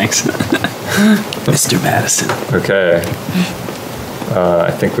 Yeah, thanks. Mr. Madison. Okay.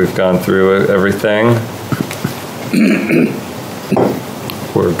 I think we've gone through everything.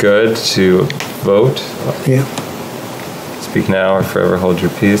 We're good to vote. Yeah. Speak now or forever hold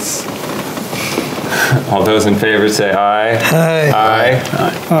your peace. All those in favor say aye. Aye. Aye.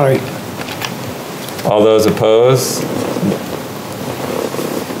 All right. All those opposed?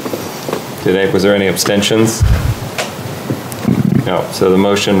 Was there any abstentions? No, so the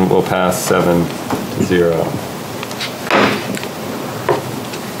motion will pass 7-0.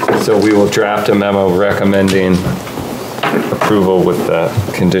 So we will draft a memo recommending approval with the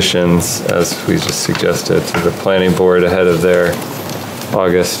conditions as we just suggested to the planning board ahead of their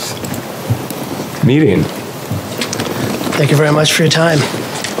August meeting. Thank you very much for your time.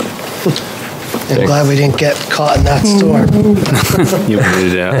 I'm glad we didn't get caught in that storm. You blew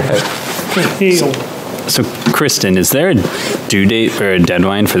it out. So, Kristen, is there a due date or a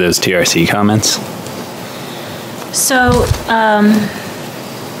deadline for those TRC comments? So,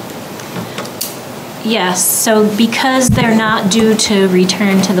 yes, so because they're not due to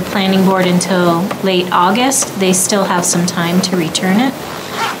return to the planning board until late August, they still have some time to return it.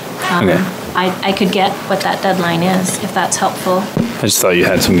 Okay. I could get what that deadline is, if that's helpful. I just thought you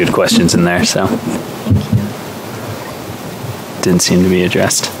had some good questions in there, so. Thank you. Didn't seem to be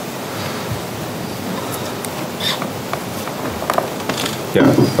addressed. Yeah,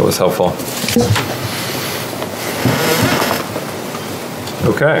 that was helpful.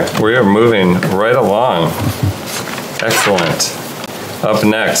 Okay, we are moving right along. Excellent. Up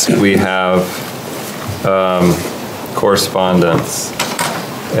next, we have correspondence.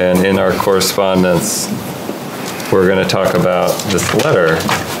 And in our correspondence, we're going to talk about this letter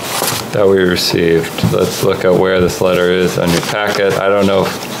that we received. Let's look at where this letter is on your packet. I don't know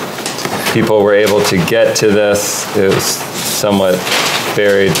if people were able to get to this. It was somewhat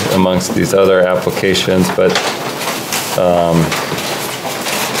buried amongst these other applications, but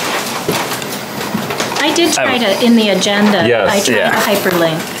I did try to, in the agenda, Yes, I tried to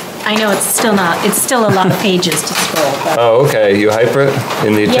hyperlink. I know it's still a lot of pages to scroll. But oh, okay, you hyper it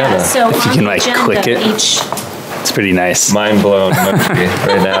in the agenda. yeah, so If you on can the like agenda, click it, each, it's pretty nice. Mind blown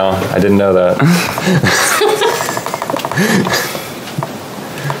right now. I didn't know that.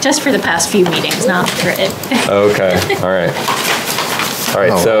 just for the past few meetings, not for it. Okay, all right. All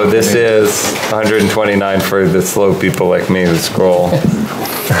right, so this is 129 for the slow people like me who scroll.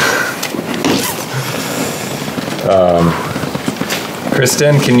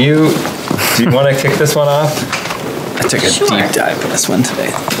 Kristen, do you want to kick this one off? I took a deep dive in this one today.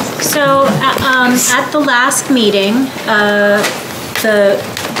 So at the last meeting,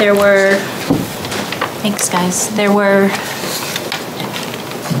 there were, thanks guys, there were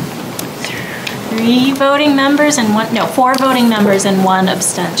 4 voting members and 1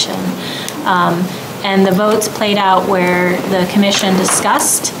 abstention. And the votes played out where the commission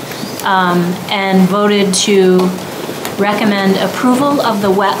discussed and voted to recommend approval of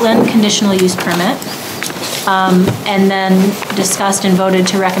the wetland conditional use permit, and then discussed and voted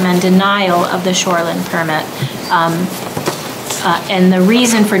to recommend denial of the shoreline permit. And the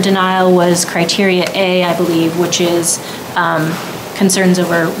reason for denial was criteria A, I believe, which is concerns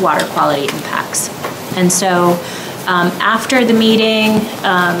over water quality impacts. And so after the meeting,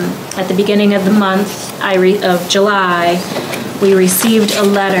 at the beginning of the month of July, we received a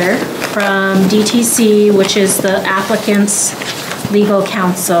letter from DTC, which is the applicant's legal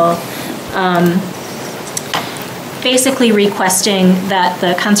counsel, basically requesting that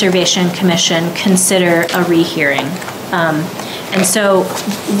the Conservation Commission consider a rehearing. And so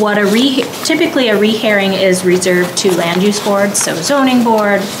what typically a rehearing is reserved to land use boards, so zoning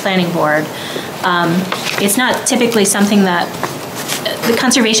board, planning board. It's not typically something that the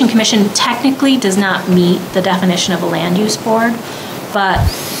Conservation Commission technically does not meet the definition of a land use board, but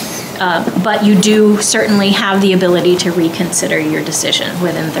you do certainly have the ability to reconsider your decision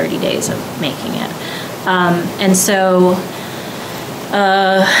within 30 days of making it. And so,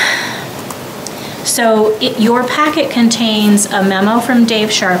 your packet contains a memo from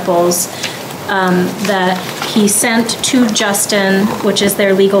Dave Sharples that he sent to Justin, which is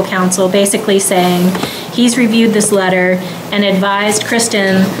their legal counsel, basically saying he's reviewed this letter and advised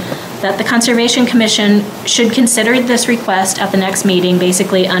Kristen that the Conservation Commission should consider this request at the next meeting,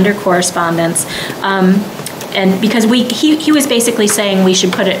 basically under correspondence. And because he was basically saying we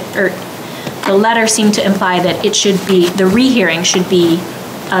should put it, or the letter seemed to imply that it should be, the rehearing should be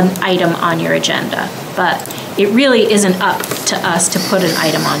an item on your agenda. But it really isn't up to us to put an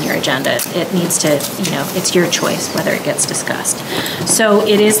item on your agenda. It needs to, it's your choice whether it gets discussed. So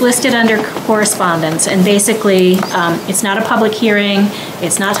it is listed under correspondence, and basically it's not a public hearing,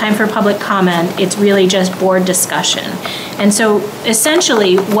 it's not time for public comment, it's really just board discussion. And so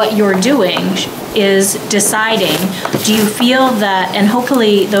essentially what you're doing is deciding, do you feel that, and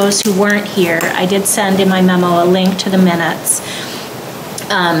hopefully those who weren't here, I did send in my memo a link to the minutes,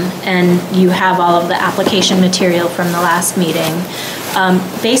 and you have all of the application material from the last meeting.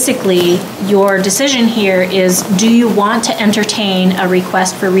 Basically, your decision here is, do you want to entertain a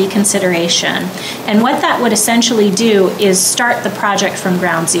request for reconsideration? And what that would essentially do is start the project from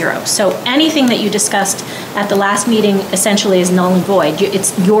ground zero. So anything that you discussed at the last meeting essentially is null and void.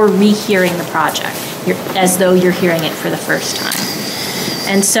 You're rehearing the project, as though you're hearing it for the first time.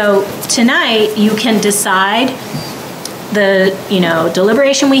 And so tonight, you can decide the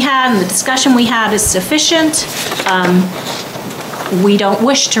deliberation we had and the discussion we had is sufficient. We don't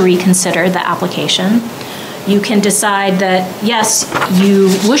wish to reconsider the application. You can decide that, yes, you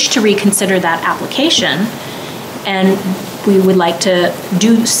wish to reconsider that application, and we would like to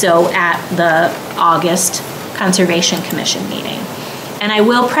do so at the August Conservation Commission meeting. And I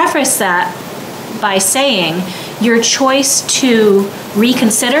will preface that by saying your choice to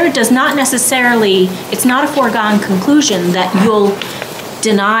reconsider does not necessarily, it's not a foregone conclusion that you'll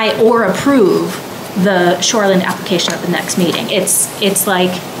deny or approve the shoreline application at the next meeting. It's like,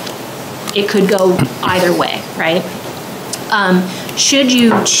 it could go either way, right? Should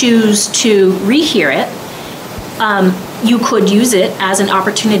you choose to rehear it, you could use it as an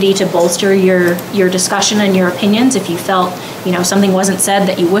opportunity to bolster your discussion and your opinions if you felt something wasn't said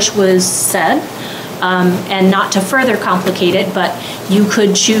that you wish was said. And not to further complicate it, but you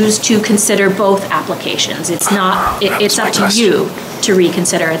could choose to consider both applications. It's not, it's up to you to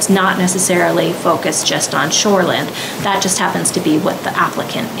reconsider. It's not necessarily focused just on shoreland. That just happens to be what the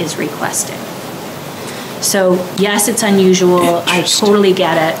applicant is requesting. So yes, it's unusual. I totally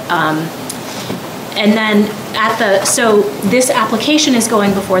get it. And then so this application is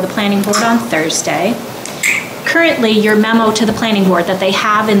going before the planning board on Thursday. Currently, your memo to the planning board that they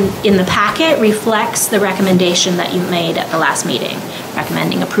have in the packet reflects the recommendation that you made at the last meeting,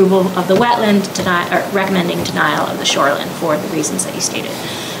 recommending approval of the wetland, recommending denial of the shoreline for the reasons that you stated.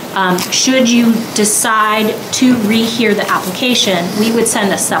 Should you decide to rehear the application, we would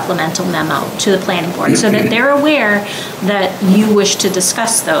send a supplemental memo to the planning board so that they're aware that you wish to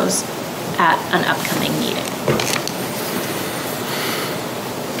discuss those at an upcoming meeting.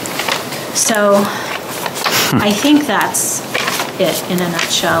 So I think that's it in a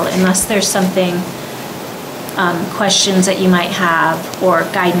nutshell, unless there's something, questions that you might have or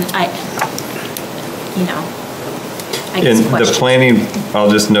guidance, I guess In questions. the planning, I'll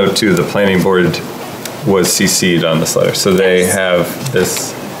just note too, the planning board was CC'd on this letter. So they have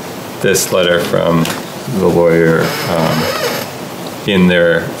this letter from the lawyer in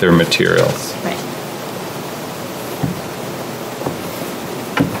their materials. Right.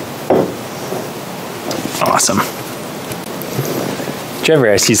 Awesome.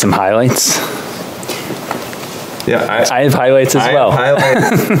 Trevor, I see some highlights. Yeah, I have highlights as well.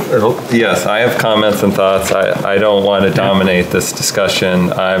 Yes, I have comments and thoughts. I don't want to dominate this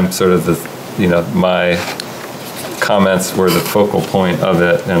discussion. I'm sort of my comments were the focal point of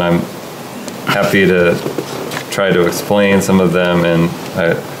it, and I'm happy to try to explain some of them. And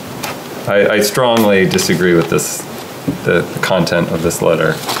I strongly disagree with the content of this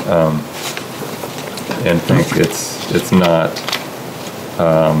letter, and think it's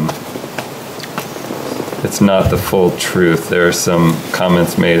not the full truth. There are some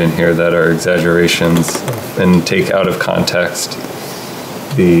comments made in here that are exaggerations and take out of context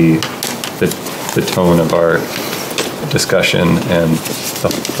the tone of our discussion and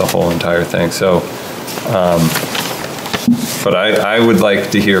the whole entire thing. So, but I would like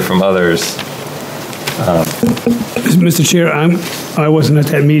to hear from others. Mr. Chair, I wasn't at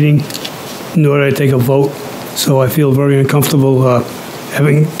that meeting, nor did I take a vote, so I feel very uncomfortable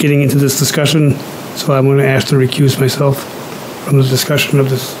getting into this discussion. So I'm going to ask to recuse myself from the discussion of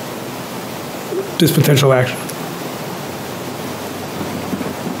this potential action.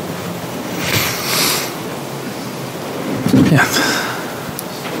 Yeah.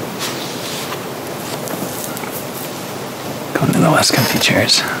 Oh, that's comfy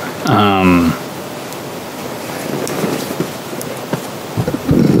chairs.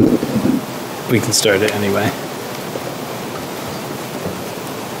 We can start it anyway.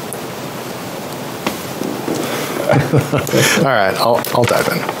 All right, I'll dive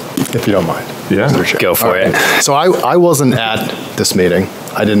in, if you don't mind. Yeah, go for it. So I wasn't at this meeting.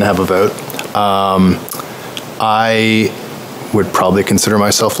 I didn't have a vote. I would probably consider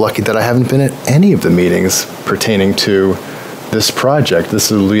myself lucky that I haven't been at any of the meetings pertaining to this project. This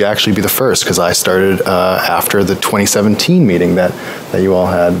will actually be the first, because I started after the 2017 meeting that you all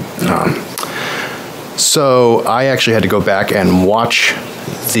had. So I actually had to go back and watch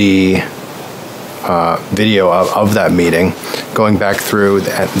the video of that meeting, going back through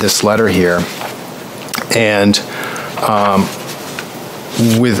this letter here. And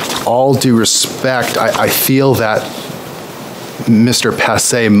with all due respect, I feel that Mr.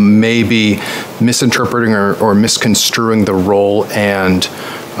 Passé may be misinterpreting or misconstruing the role and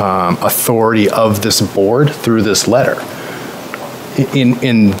authority of this board through this letter.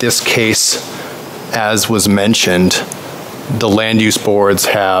 In this case, as was mentioned, the land use boards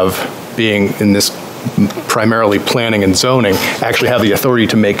being in this primarily planning and zoning, actually have the authority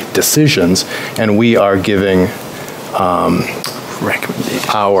to make decisions, and we are giving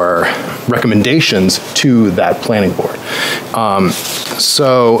our recommendations to that planning board.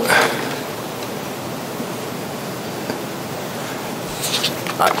 So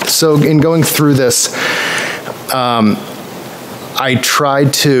in going through this, I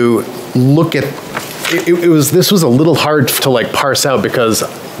tried to look at this was a little hard to like parse out, because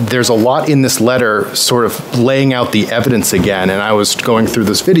there's a lot in this letter sort of laying out the evidence again, and I was going through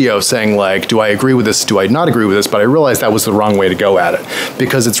this video saying, like, do I agree with this, do I not agree with this? But I realized that was the wrong way to go at it,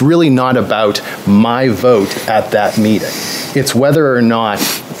 because it's really not about my vote at that meeting. It's whether or not,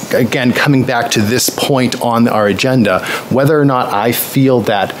 again, coming back to this point on our agenda, whether or not I feel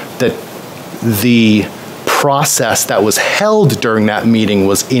that the process that was held during that meeting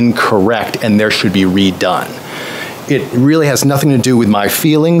was incorrect and there should be redone. It really has nothing to do with my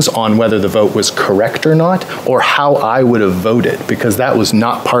feelings on whether the vote was correct or not, or how I would have voted, because that was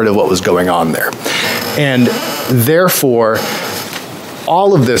not part of what was going on there. And therefore,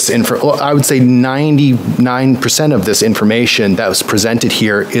 all of this I would say 99% of this information that was presented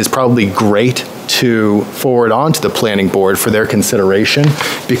here is probably great to forward on to the planning board for their consideration,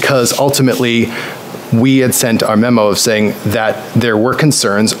 because ultimately we had sent our memo of saying that there were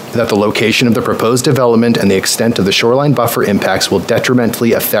concerns that the location of the proposed development and the extent of the shoreline buffer impacts will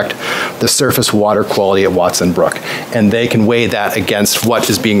detrimentally affect the surface water quality at Watson Brook. And they can weigh that against what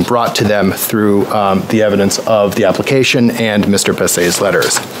is being brought to them through the evidence of the application and Mr. Passé's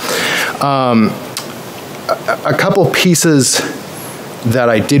letters. A couple pieces that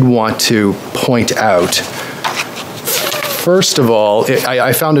I did want to point out. First of all,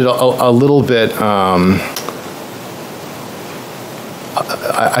 I found it a little bit, I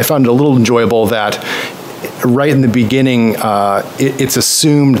found it a little enjoyable that right in the beginning, it's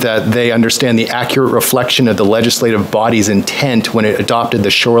assumed that they understand the accurate reflection of the legislative body's intent when it adopted the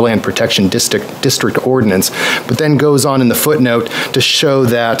Shoreland Protection District Ordinance, but then goes on in the footnote to show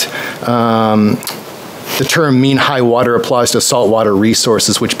that the term mean high water applies to saltwater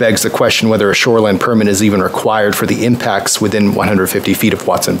resources, which begs the question whether a shoreline permit is even required for the impacts within 150 feet of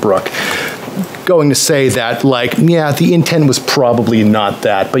Watson Brook. Going to say that, like, yeah, the intent was probably not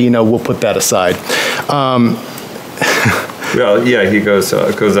that, but, you know, we'll put that aside. Well, yeah, he goes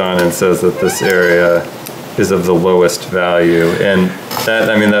on and says that this area is of the lowest value, and that,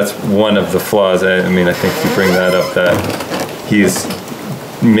 I mean, that's one of the flaws. I mean, I think you bring that up, that he's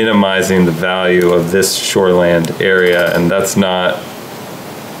minimizing the value of this shoreland area, and that's not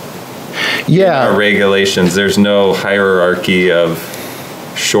in our regulations. There's no hierarchy of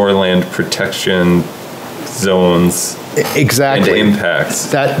shoreland protection zones exactly and impacts.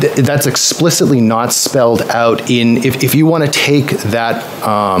 That's explicitly not spelled out in, if you want to take that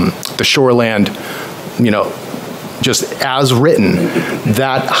the shoreland, you know, just as written,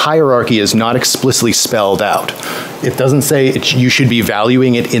 that hierarchy is not explicitly spelled out. It doesn't say you should be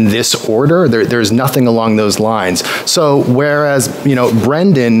valuing it in this order. There's nothing along those lines. So whereas, you know,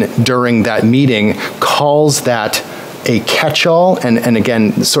 Brendan during that meeting calls that a catch-all, and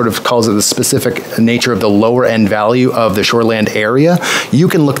again, sort of calls it the specific nature of the lower end value of the shoreland area, you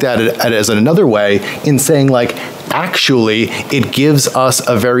can look at it as another way in saying, like, actually, it gives us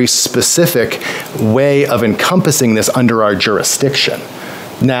a very specific way of encompassing this under our jurisdiction.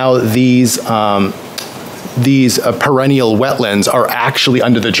 Now, these perennial wetlands are actually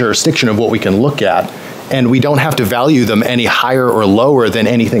under the jurisdiction of what we can look at, and we don't have to value them any higher or lower than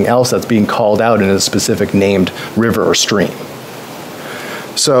anything else that's being called out in a specific named river or stream.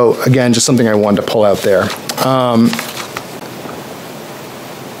 So again, just something I wanted to pull out there.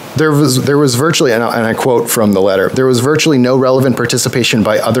 There was virtually, and I quote from the letter, there was virtually no relevant participation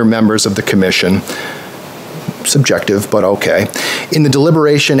by other members of the commission. Subjective, but okay. In the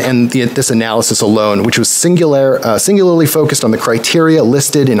deliberation and this analysis alone, which was singularly focused on the criteria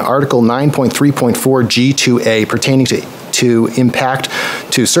listed in Article 9.3.4 G2A pertaining to impact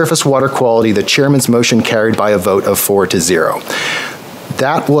to surface water quality, the chairman's motion carried by a vote of 4-0.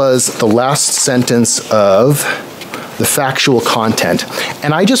 That was the last sentence of the factual content.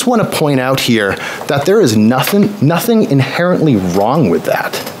 And I just want to point out here that there is nothing inherently wrong with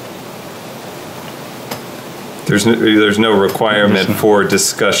that. There's no requirement for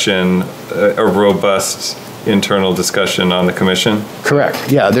discussion, a robust internal discussion on the commission?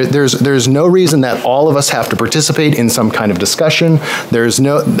 Correct. Yeah, there's no reason that all of us have to participate in some kind of discussion. There's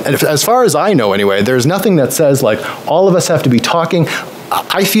no, as far as I know anyway, there's nothing that says like all of us have to be talking.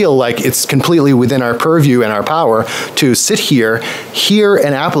 I feel like it's completely within our purview and our power to sit here, hear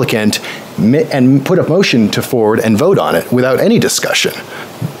an applicant, and put a motion to forward and vote on it without any discussion.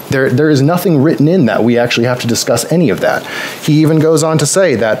 There is nothing written in that we actually have to discuss any of that. He even goes on to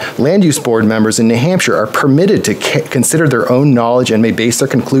say that land use board members in New Hampshire are permitted to consider their own knowledge and may base their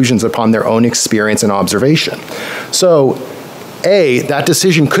conclusions upon their own experience and observation. So, A, that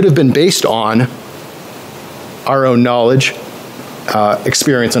decision could have been based on our own knowledge,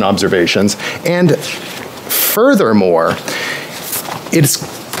 experience, and observations. And furthermore,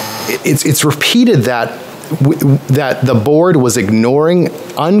 it's repeated that the board was ignoring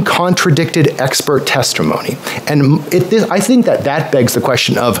uncontradicted expert testimony. And I think that begs the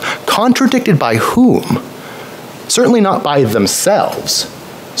question of contradicted by whom? Certainly not by themselves.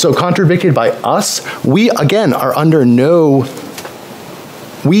 So contradicted by us, we again are under no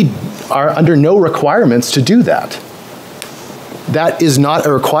requirements to do that. That is not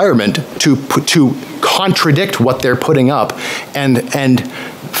a requirement to contradict what they're putting up and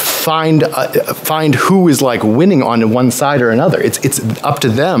find who is like winning on one side or another. It's up to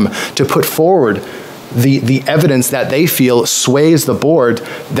them to put forward the evidence that they feel sways the board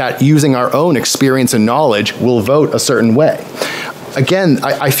that using our own experience and knowledge will vote a certain way. Again,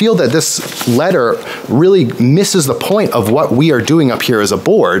 I feel that this letter really misses the point of what we are doing up here as a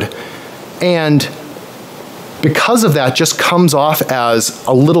board, and because of that just comes off as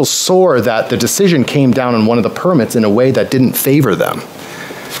a little sore that the decision came down on one of the permits in a way that didn't favor them.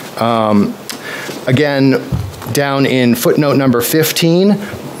 Again, down in footnote number 15,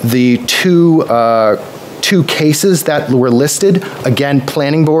 the two cases that were listed, again,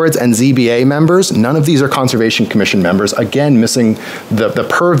 planning boards and ZBA members, none of these are Conservation Commission members, again, missing the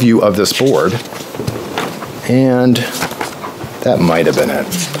purview of this board. And that might have been it.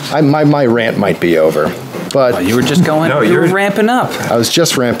 My rant might be over. But you were just going. No, you were ramping up. I was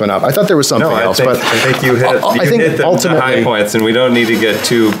just ramping up. I thought there was something else, but I think you hit the high points, and we don't need to get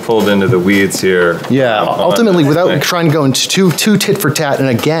too pulled into the weeds here. Yeah, ultimately, without trying to go into too tit for tat. And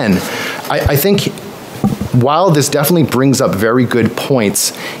again, I think while this definitely brings up very good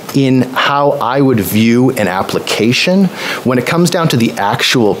points in how I would view an application, when it comes down to the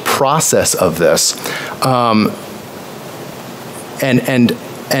actual process of this,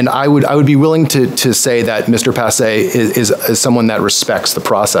 and I would be willing to say that Mr. Passay is someone that respects the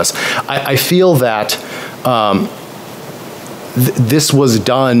process. I feel that this was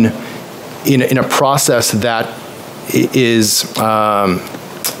done in a process that is,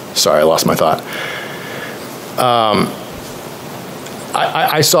 sorry, I lost my thought.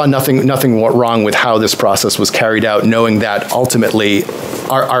 I saw nothing wrong with how this process was carried out, knowing that ultimately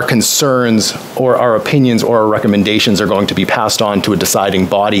our concerns or our opinions or our recommendations are going to be passed on to a deciding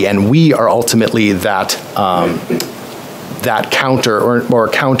body, and we are ultimately that counter or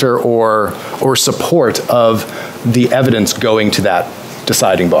support of the evidence going to that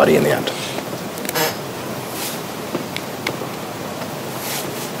deciding body in the end.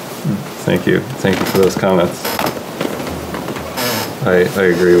 Thank you for those comments. I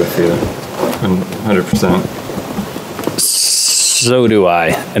agree with you 100%. So do I,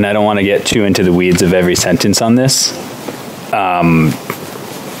 and I don't want to get too into the weeds of every sentence on this. I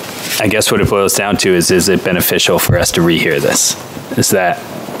guess what it boils down to is it beneficial for us to rehear this?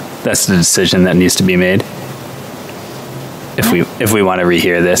 That's the decision that needs to be made? If we want to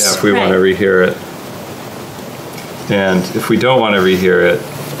rehear this? Yeah, if we want to rehear it. And if we don't want to rehear it,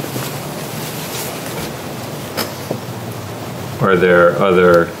 are there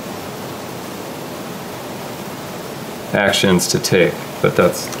other actions to take? But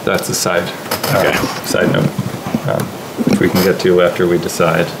that's a side note, which we can get to after we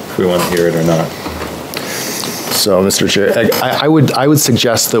decide if we want to hear it or not. So, Mr. Chair, I would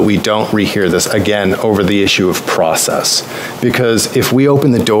suggest that we don't rehear this again over the issue of process, because if we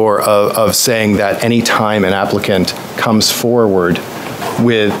open the door of saying that any time an applicant comes forward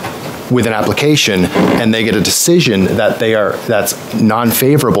with an application and they get a decision that that's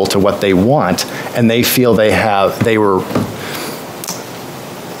non-favorable to what they want, and they feel they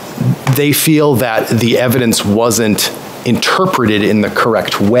feel that the evidence wasn't interpreted in the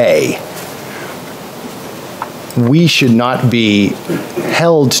correct way, we should not be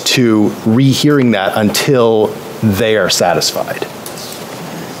held to rehearing that until they are satisfied.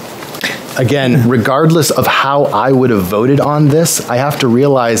 Again, regardless of how I would have voted on this, I have to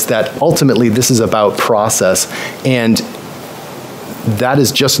realize that ultimately this is about process, and that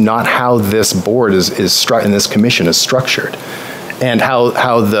is just not how this board and this commission is structured, and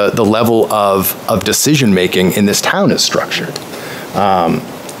how the level of decision-making in this town is structured.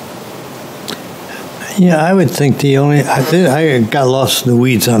 Yeah, I would think I got lost in the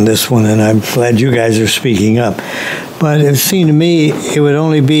weeds on this one, and I'm glad you guys are speaking up. But it seemed to me it would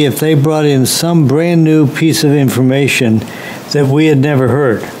only be if they brought in some brand new piece of information that we had never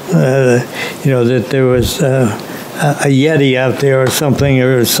heard. That there was a Yeti out there or something,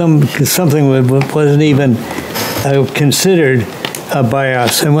 or something that wasn't even considered by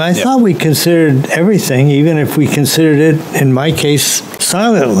us. And I thought we considered everything, even if we considered it, in my case,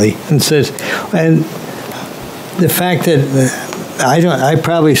 silently. And the fact that I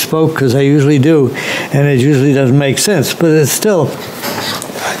probably spoke because I usually do, and it usually doesn't make sense, but it's still,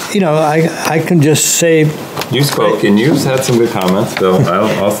 I can just say. You spoke, and you've had some good comments, so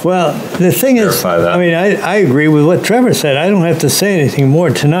I'll well, the thing is, that. I mean, I agree with what Trevor said. I don't have to say anything more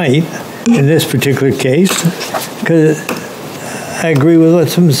tonight in this particular case, because I agree with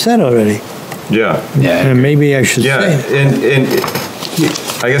what's been said already. Yeah. And maybe I should say. And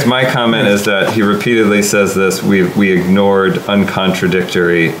I guess my comment is that he repeatedly says this, we ignored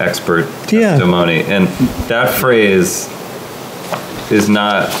uncontradictory expert testimony. And that phrase is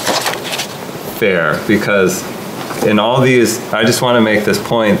not fair, because in all these, I just want to make this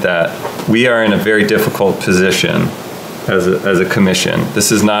point that we are in a very difficult position as a commission.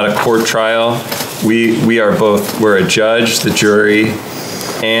 This is not a court trial. We're a judge, the jury,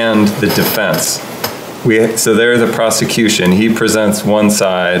 and the defense. So they're the prosecution. He presents one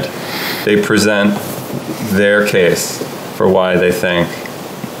side. They present their case for why they think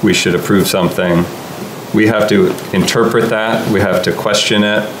we should approve something. We have to interpret that. We have to question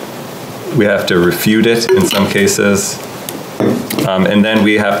it. We have to refute it in some cases. And then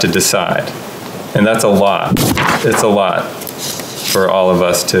we have to decide. And that's a lot. It's a lot for all of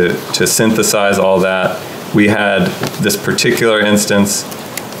us to synthesize all that. We had this particular instance.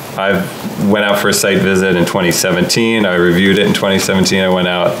 I went out for a site visit in 2017. I reviewed it in 2017. I went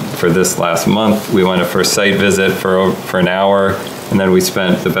out for this last month. We went out for a site visit for an hour, and then we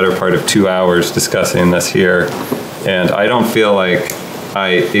spent the better part of 2 hours discussing this here. And I don't feel like I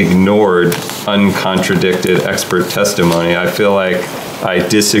ignored uncontradicted expert testimony. I feel like I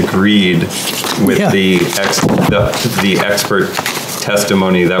disagreed with the expert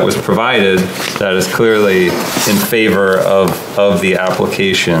testimony that was provided that is clearly in favor of the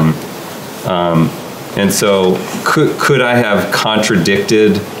application. And so could I have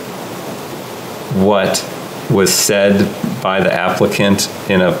contradicted what was said by the applicant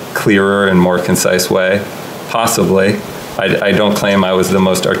in a clearer and more concise way? Possibly. I don't claim I was the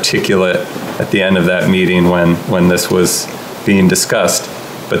most articulate at the end of that meeting when this was being discussed.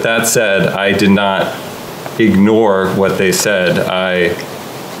 But that said, I did not ignore what they said. I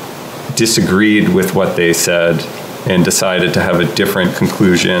disagreed with what they said and decided to have a different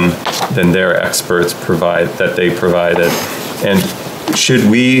conclusion than their experts that they provided. And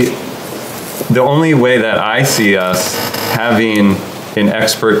the only way that I see us having an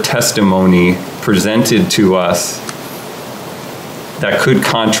expert testimony presented to us that could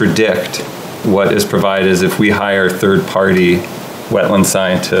contradict what is provided is if we hire third-party wetland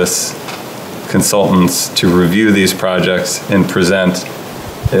scientists, consultants to review these projects and present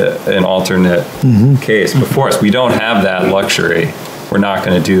an alternate case before us. We don't have that luxury. We're not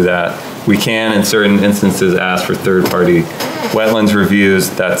going to do that. We can, in certain instances, ask for third-party wetlands reviews.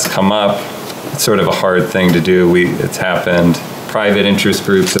 That's come up. It's sort of a hard thing to do. It's happened. Private interest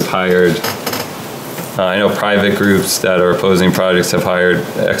groups have hired. I know private groups that are opposing projects have hired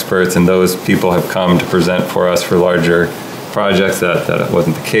experts, and those people have come to present for us for larger projects. That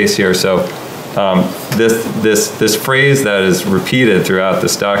wasn't the case here. So this phrase that is repeated throughout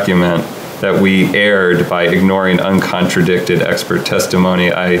this document, that we erred by ignoring uncontradicted expert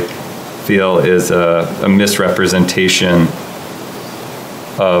testimony, I feel is a misrepresentation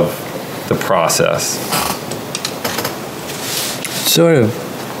of the process. sort of,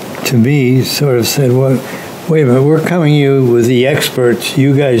 to me, sort of said, well, wait a minute, we're coming you with the experts.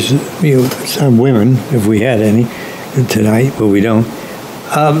 You guys, some women, if we had any tonight, but we don't.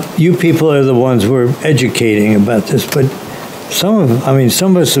 You people are the ones we're educating about this, but some of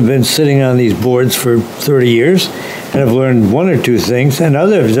us have been sitting on these boards for 30 years and have learned one or two things, and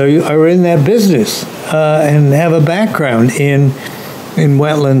others are in that business and have a background in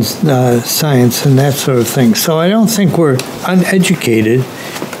wetlands science and that sort of thing. So I don't think we're uneducated,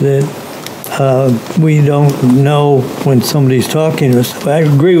 that we don't know when somebody's talking to us. I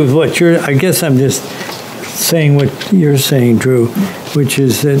agree with I guess I'm just saying what you're saying, Drew, which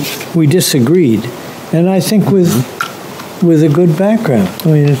is that we disagreed. And I think with a good background.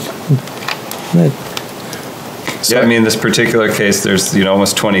 I mean, this particular case, there's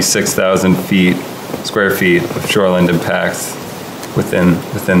almost 26,000 square feet of shoreline impacts within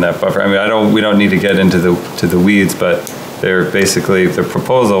that buffer. I mean, we don't need to get into the weeds, but they're basically, the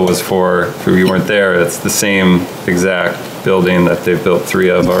proposal was for you weren't there, it's the same exact building that they've built 3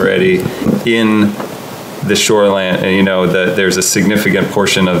 of already in the shoreline, and that there's a significant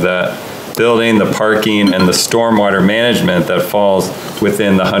portion of that building, the parking, and the stormwater management that falls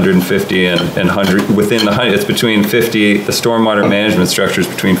within the 150 and 100, within the 100, it's between 50, the stormwater management structure is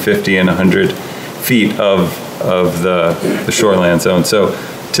between 50 and 100 feet of the shoreline zone. So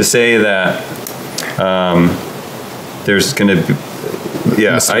to say that there's going to be,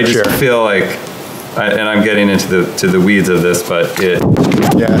 I just feel like, and I'm getting into the weeds of this, but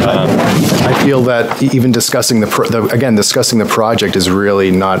I feel that even discussing discussing the project is really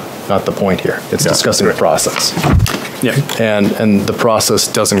not the point here. It's discussing the process. Yeah. And the process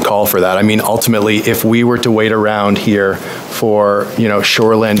doesn't call for that. I mean, ultimately, if we were to wait around here for,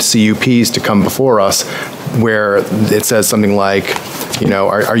 shoreland CUPs to come before us, where it says something like,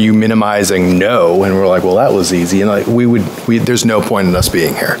 are you minimizing? No. And we're like, well, that was easy. And there's no point in us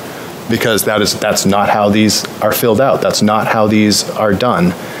being here, because that's not how these are filled out. That's not how these are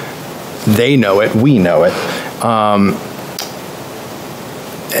done. They know it, we know it.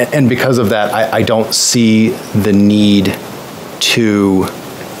 And because of that, I don't see the need to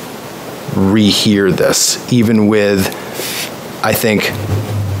rehear this, even with, I think,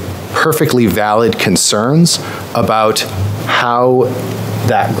 perfectly valid concerns about how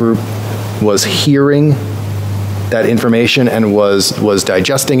that group was hearing that information and was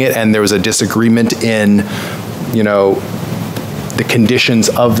digesting it, and there was a disagreement in, the conditions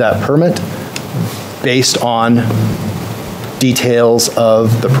of that permit based on details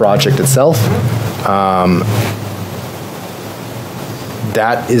of the project itself.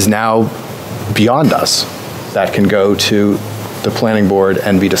 That is now beyond us. That can go to the planning board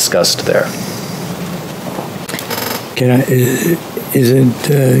and be discussed there. Is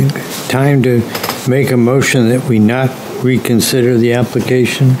it time to make a motion that we not reconsider the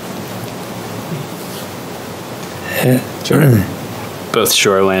application? Sure. Both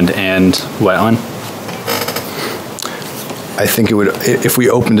shoreland and wetland? I think it would, if we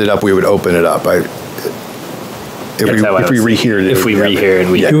opened it up, we would open it up. If we reheared it. If we reheared,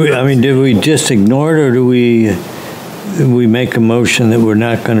 did we just ignore it, or do we make a motion that we're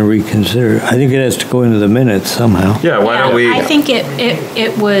not going to reconsider? I think it has to go into the minutes somehow. Yeah, why don't we? I think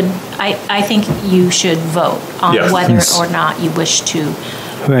it would, I think you should vote on whether or not you wish to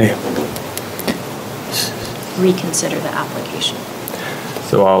reconsider the application.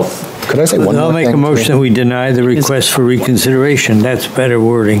 So could I say one more thing? I'll make a motion that we deny the request for reconsideration. That's better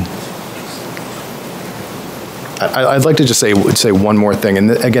wording. I'd like to just say one more thing,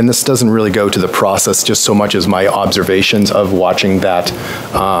 and again, this doesn't really go to the process just so much as my observations of watching that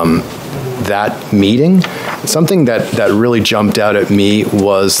meeting. Something that really jumped out at me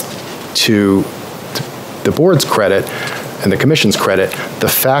was, to the board's credit and the commission's credit, the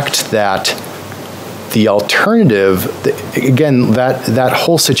fact that the alternative, again, that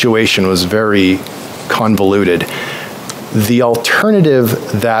whole situation was very convoluted. The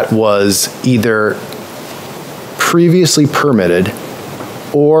alternative that was either previously permitted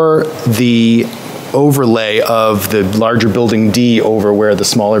or the overlay of the larger building D over where the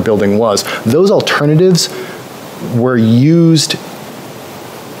smaller building was, those alternatives were used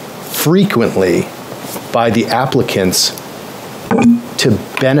frequently by the applicants to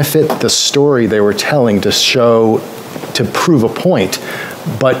benefit the story they were telling, to prove a point,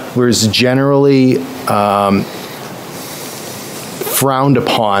 but was generally frowned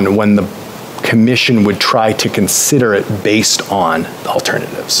upon when the commission would try to consider it based on the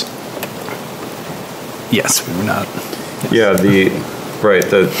alternatives. Yes, we were not. Yeah, the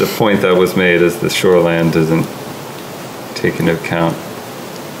point that was made is the shoreland doesn't take into account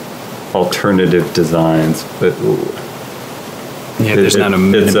alternative designs, but Yeah, there's not a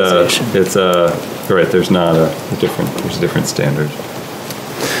minimization. Right, there's not there's a different standard.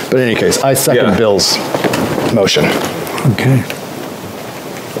 But in any case, I second Bill's motion. Okay.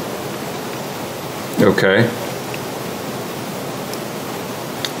 Okay.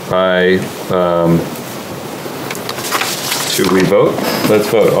 Should we vote? Let's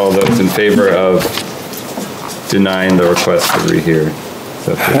vote. All those in favor of denying the request to rehear.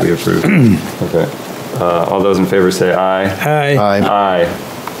 That's what we approve. Okay. All those in favor say aye. Aye. Aye.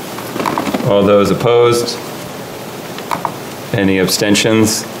 All those opposed? Any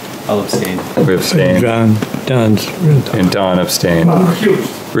abstentions? I'll abstain. We abstain. Don's. And Don abstained.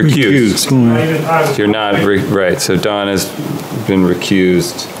 Recused. You're not, right, so Don has been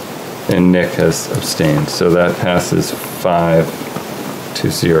recused and Nick has abstained. So that passes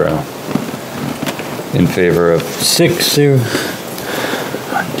 5-0 in favor of. 6-0.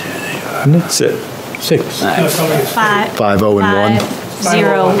 6. 5-0 and 1.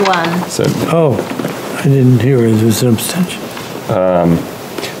 5-0-1. So, I didn't hear it. There's an abstention.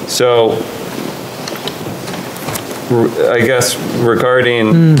 So, I guess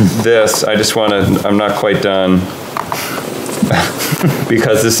regarding this, I just want to, I'm not quite done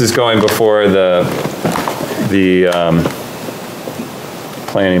because this is going before the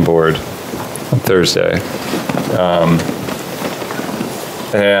planning board on Thursday.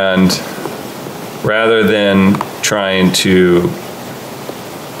 And rather than trying to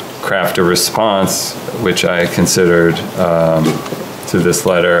craft a response, which I considered to this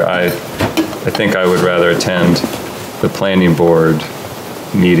letter, I think I would rather attend the planning board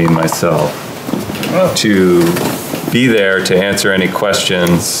meeting myself to be there to answer any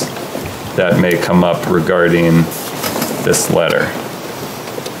questions that may come up regarding this letter.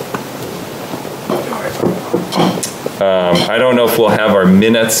 I don't know if we'll have our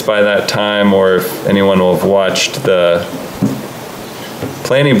minutes by that time or if anyone will have watched the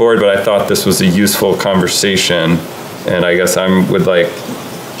planning board, but I thought this was a useful conversation, and I guess I would like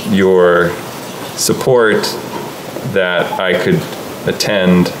your support that I could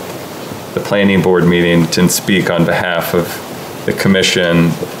attend the planning board meeting and speak on behalf of the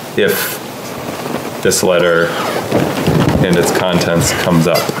commission if this letter and its contents comes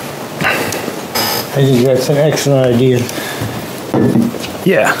up. I think that's an excellent idea.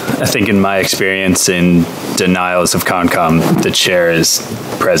 Yeah, I think in my experience in denials of Concom, the chair is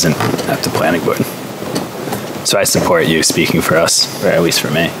present at the planning board. So I support you speaking for us, or at least for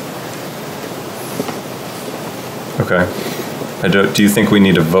me. Okay. Do you think we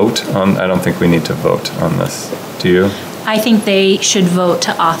need to vote on? I don't think we need to vote on this. Do you? I think they should vote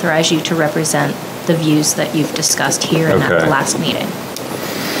to authorize you to represent the views that you've discussed here and at the last meeting.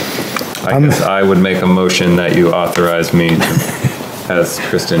 I guess I would make a motion that you authorize me to, as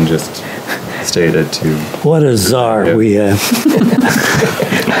Kristen just stated, to. What a czar we have.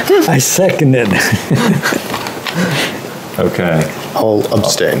 I second it. Okay. I'll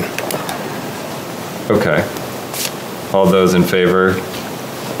abstain. Okay. All those in favor,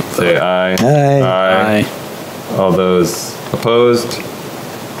 say aye. Aye. Aye. All those opposed?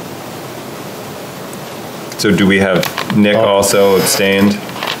 So do we have Nick also abstained?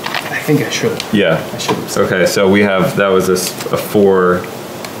 I think I should. Yeah. I should abstain. Okay, so we have, that was a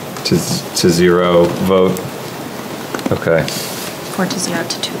 4-0 vote. Okay. 4-0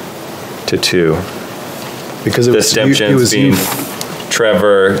 to 2. To 2. Because it The was, abstentions being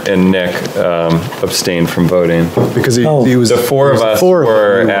Trevor and Nick abstained from voting. Because he was the four of us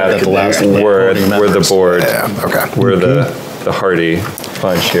were at the last were the board. Yeah, okay. We're the Hardy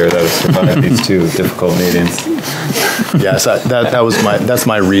bunch here that has survived these two difficult meetings. Yes, that's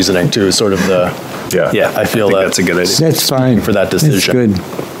my reasoning too. Sort of the I feel that's a good idea. That's fine for that decision. That's good.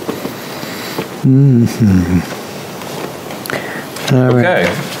 Mm-hmm. All right.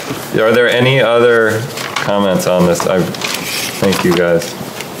 Okay. Are there any other comments on this? Thank you guys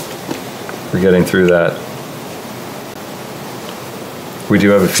for getting through that. We do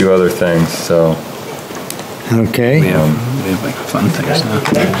have a few other things, so. Okay. We have like fun things now.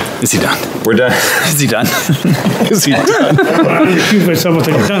 Is he done? We're done. Is he done? Is he done? Excuse myself what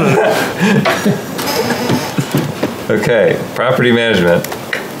they've done. Okay, property management.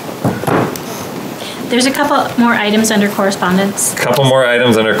 There's a couple more items under correspondence. Couple more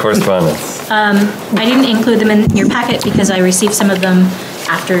items under correspondence. I didn't include them in your packet because I received some of them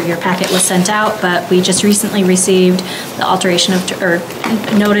after your packet was sent out, but we just recently received the alteration of, or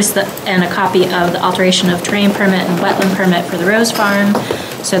notice and a copy of the alteration of terrain permit and wetland permit for the Rose Farm.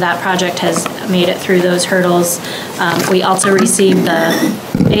 So that project has made it through those hurdles. We also received the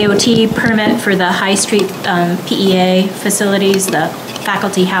AOT permit for the High Street PEA facilities, the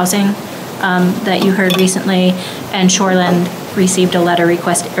faculty housing that you heard recently, and Shoreland received a letter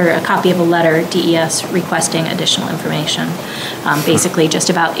or a copy of a letter, DES, requesting additional information, basically just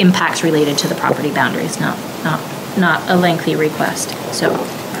about impacts related to the property boundaries, not a lengthy request. So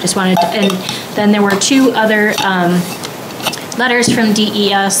just wanted to, and then there were two other letters from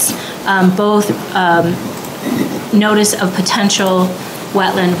DES, both notice of potential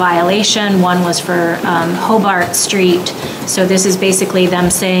wetland violation. One was for Hobart Street. So this is basically them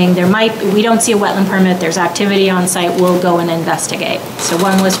saying we don't see a wetland permit, there's activity on site, we'll go and investigate. So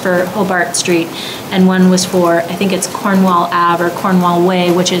one was for Hobart Street and one was for, I think it's Cornwall Ave or Cornwall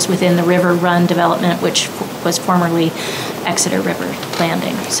Way, which is within the River Run development, which was formerly Exeter River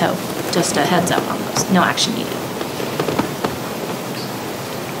Landing. So just a heads up on those, no action needed.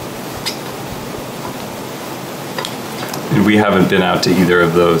 We haven't been out to either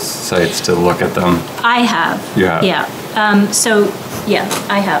of those sites to look at them. I have. You have? Yeah. Yeah,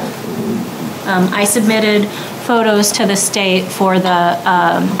 I have. I submitted photos to the state for the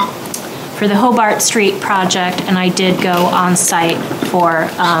Hobart Street project, and I did go on site for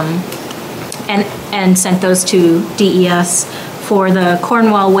and sent those to DES. For the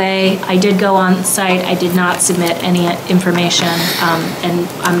Cornwall Way, I did go on site. I did not submit any information, and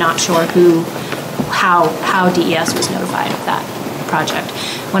I'm not sure how DES was notified of that project.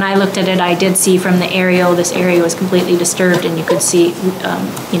 When I looked at it, I did see from the aerial, this area was completely disturbed, and you could see,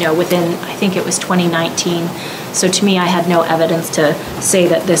 within, I think it was 2019. So to me, I had no evidence to say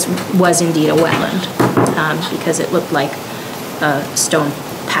that this was indeed a wetland, because it looked like a stone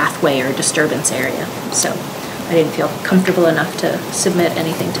pathway or disturbance area. So I didn't feel comfortable enough to submit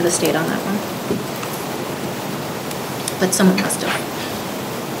anything to the state on that one. But someone must have.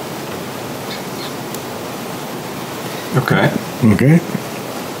 Okay. Okay.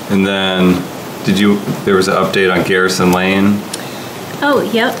 And then, there was an update on Garrison Lane? Oh,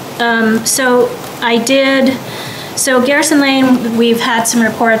 yep. So Garrison Lane, we've had some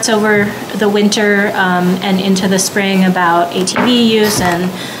reports over the winter and into the spring about ATV use and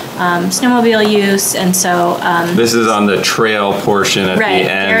snowmobile use, and so... this is on the trail portion at the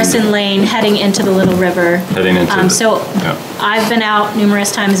end. Garrison Lane, heading into the Little River. Heading into I've been out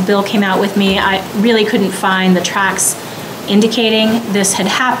numerous times. Bill came out with me. I really couldn't find the tracks indicating this had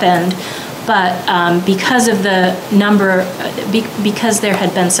happened, but because of the number, because there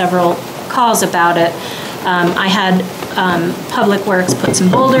had been several calls about it, I had Public Works put some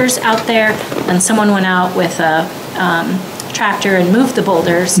boulders out there, and someone went out with a tractor and moved the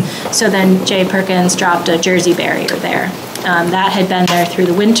boulders. So then Jay Perkins dropped a Jersey barrier there. That had been there through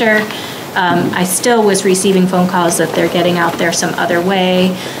the winter. I still was receiving phone calls that they're getting out there some other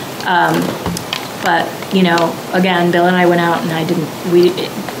way. But, again, Bill and I went out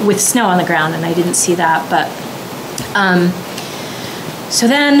and with snow on the ground, and I didn't see that. But, so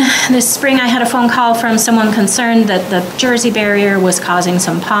then this spring I had a phone call from someone concerned that the Jersey barrier was causing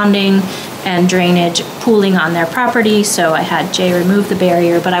some ponding and drainage pooling on their property. So I had Jay remove the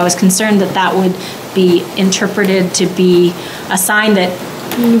barrier, but I was concerned that that would be interpreted to be a sign that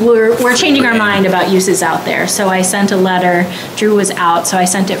we're changing our mind about uses out there. So I sent a letter. Drew was out, so I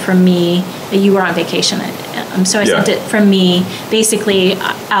sent it from me. You were on vacation. So I sent it from me, basically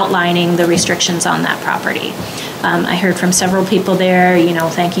outlining the restrictions on that property. I heard from several people there,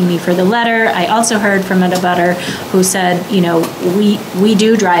 thanking me for the letter. I also heard from a abutter who said, we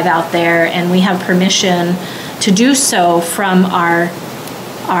do drive out there and we have permission to do so from our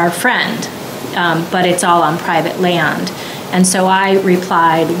friend, but it's all on private land. And so I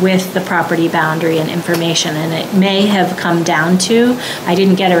replied with the property boundary and information, and it may have come down to, I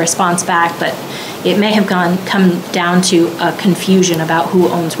didn't get a response back, but it may have come down to a confusion about who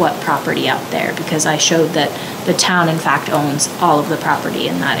owns what property out there, because I showed that the town, in fact, owns all of the property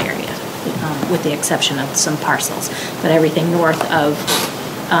in that area, with the exception of some parcels. But everything north of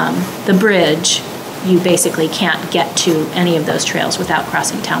the bridge, you basically can't get to any of those trails without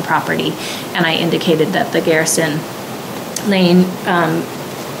crossing town property. And I indicated that the Garrison Lane,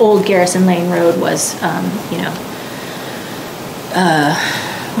 old Garrison Lane Road was,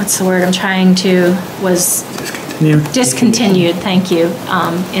 what's the word I'm trying to, was discontinued, thank you,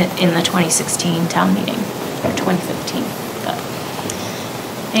 in the 2016 town meeting, or 2015.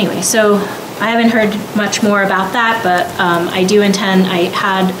 But anyway, so I haven't heard much more about that, but I do intend, I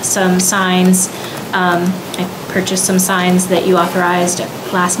had some signs, I purchased some signs that you authorized at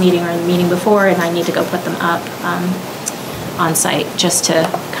last meeting or the meeting before, and I need to go put them up on site just to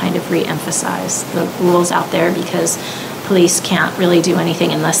kind of re-emphasize the rules out there, because police can't really do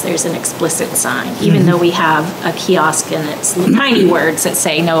anything unless there's an explicit sign, even though we have a kiosk and it's tiny words that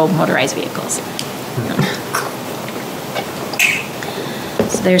say no motorized vehicles.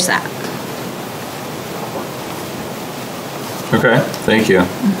 So there's that. Okay, thank you.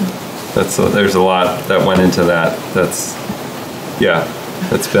 There's a lot that went into that. That's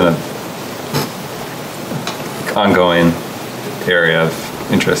been an ongoing area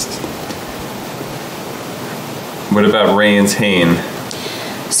of interest. What about Rains Hayne?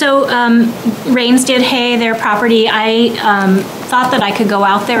 So Rains did hay their property. I thought that I could go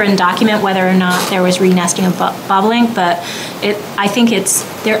out there and document whether or not there was renesting of bobolink, but I think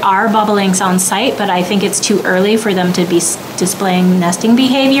there are bobolinks on site, but I think it's too early for them to be displaying nesting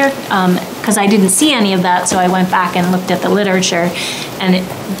behavior, because I didn't see any of that, so I went back and looked at the literature, and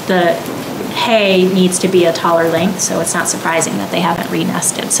the hay needs to be a taller length, so it's not surprising that they haven't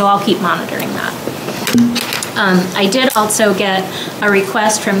renested. So I'll keep monitoring that. I did also get a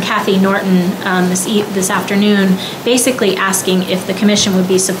request from Kathy Norton this afternoon, basically asking if the commission would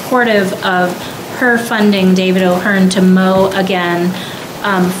be supportive of her funding David O'Hearn to mow again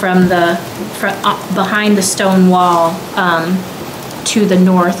from behind the stone wall to the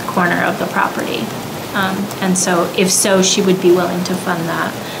north corner of the property. And so, if so, she would be willing to fund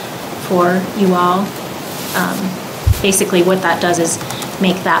that for you all. Basically, what that does is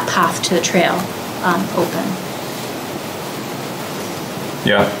make that path to the trail open.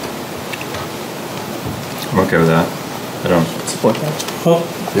 Yeah. I'm okay with that. I don't support that. Oh.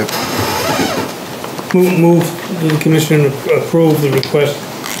 Yep. Move the commission approve the request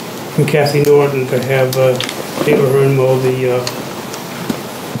from Kathy Norton to have David O'Hearn mow the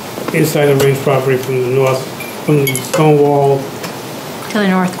inside the range property from the stone wall to the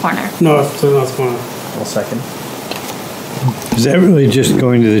north corner. To the north corner. I'll second. Is that really just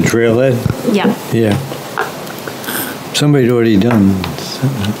going to the trailhead? Yeah. Yeah. Somebody'd already done.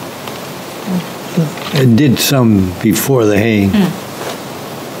 It did some before the haying.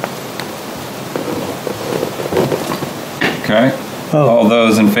 Okay. All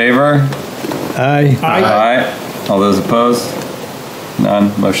those in favor? Aye. Aye. All those opposed?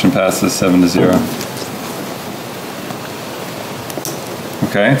 None. Motion passes 7-0.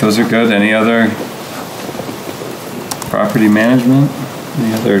 Okay, those are good. Any other property management?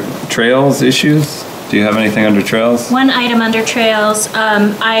 Any other trails issues? Do you have anything under trails? One item under trails.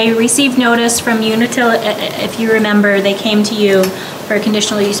 I received notice from Unitil. If you remember, they came to you for a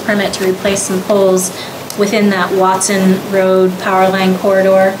conditional use permit to replace some poles within that Watson Road power line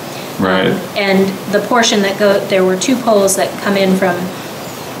corridor. Right. And the portion that there were 2 poles that come in from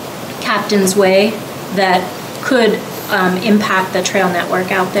Captain's Way that could impact the trail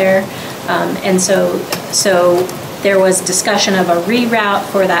network out there. And so there was discussion of a reroute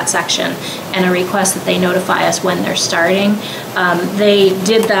for that section and a request that they notify us when they're starting. They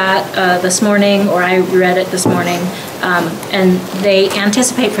did that this morning, or I read it this morning, and they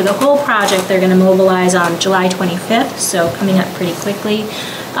anticipate for the whole project they're going to mobilize on July 25th, so coming up pretty quickly.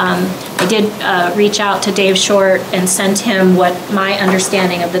 I did reach out to Dave Short and sent him what my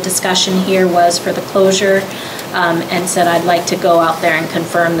understanding of the discussion here was for the closure, and said I'd like to go out there and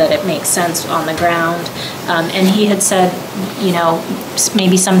confirm that it makes sense on the ground. And he had said,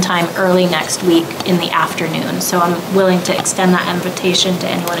 maybe sometime early next week in the afternoon. So I'm willing to extend that invitation to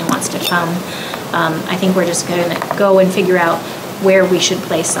anyone who wants to come. I think we're just going to go and figure out where we should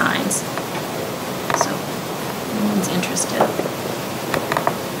place signs. So if anyone's interested.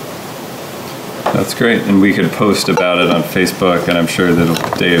 That's great, and we could post about it on Facebook, and I'm sure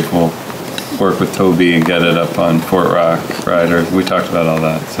that Dave will work with Toby and get it up on Fort Rock, right? Or we talked about all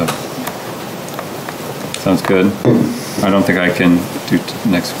that, so sounds good. I don't think I can do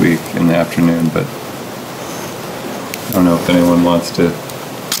next week in the afternoon, but I don't know if anyone wants to.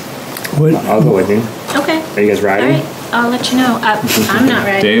 I'll go with you. Okay. Are you guys riding? All right. I'll let you know. I'm not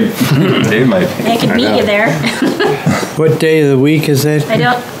ready. Dave might be. I could meet you there. What day of the week is that?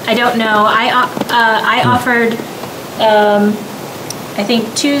 I don't know. I offered, I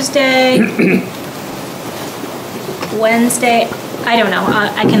think Tuesday, Wednesday. I don't know.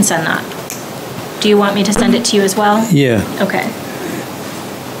 I can send that. Do you want me to send it to you as well? Yeah. Okay.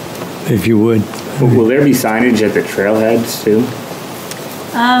 If you would. Will there be signage at the trailheads too?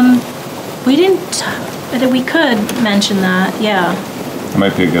 We didn't. We could mention that. Yeah. It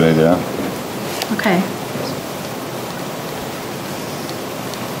might be a good idea. Okay.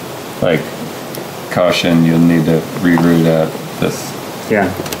 Like, caution, you'll need to reroute at this.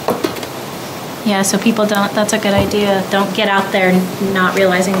 Yeah. Yeah, so people don't, that's a good idea. Don't get out there not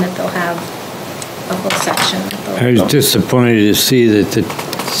realizing that they'll have a whole section. I was disappointed to see that the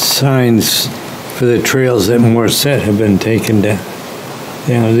signs for the trails at Morset have been taken down.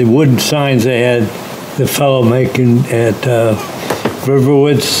 The wooden signs they had, the fellow making at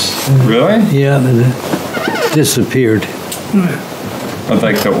Riverwoods. Really? Yeah, they disappeared.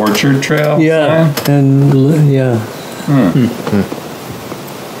 Like the Orchard Trail? Yeah, sign? and yeah.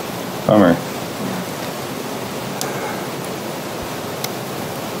 Bummer.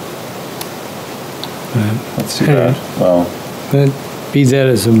 That's too bad. Well, But be that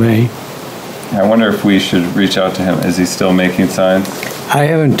as it may. I wonder if we should reach out to him. Is he still making signs? I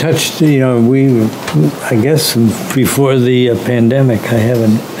haven't touched, I guess before the pandemic, I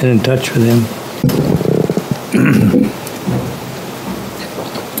haven't been in touch with him.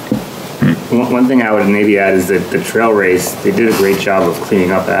 One thing I would maybe add is that the trail race, they did a great job of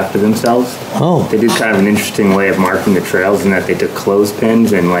cleaning up after themselves. Oh. They did kind of an interesting way of marking the trails in that they took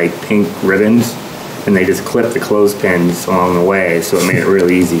clothespins and like pink ribbons, and they just clipped the clothespins along the way, so it made it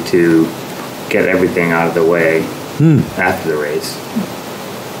really easy to get everything out of the way after the race.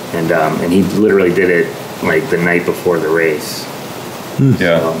 And he literally did it like the night before the race.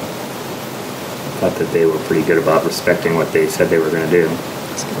 Yeah. So, I thought that they were pretty good about respecting what they said they were going to do.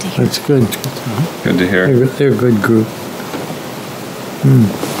 That's good. Good to hear. They're a good group.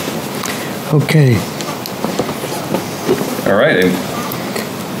 Okay. All right. And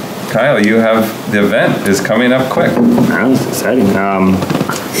Kyle, you have the event is coming up quick. That was exciting. I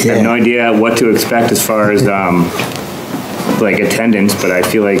have no idea what to expect as far as like attendance, but I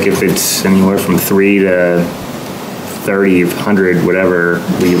feel like if it's anywhere from 3 to 30, 100, whatever,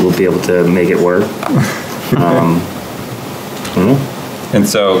 we will be able to make it work. And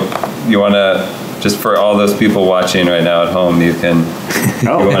so you want to, just for all those people watching right now at home, you can, you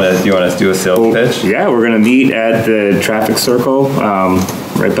want to do a sales pitch? Yeah, we're going to meet at the traffic circle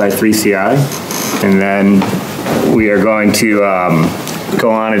right by 3CI, and then we are going to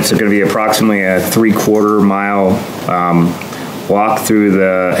go on. It's going to be approximately a 3/4 mile walk through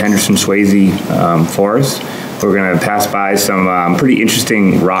the Henderson-Swayze forest. We're going to pass by some pretty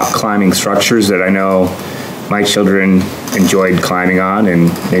interesting rock climbing structures that I know my children enjoyed climbing on,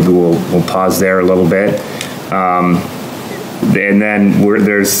 and maybe we'll pause there a little bit. And then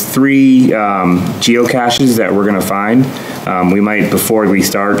there's 3 geocaches that we're going to find. We might, before we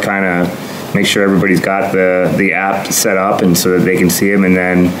start, kind of make sure everybody's got the app set up and so that they can see them. And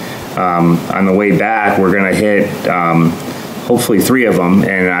then on the way back, we're going to hit hopefully 3 of them.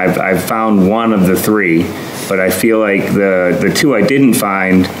 And I've found 1 of the 3, but I feel like the 2 I didn't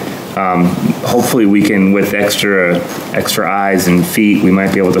find, hopefully we can, with extra eyes and feet, we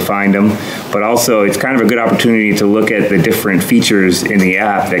might be able to find them. But also, it's kind of a good opportunity to look at the different features in the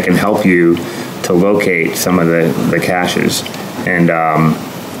app that can help you to locate some of the caches. And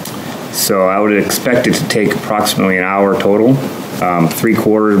so I would expect it to take approximately an hour total,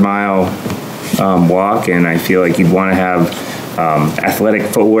 3/4 mile walk, and I feel like you'd want to have athletic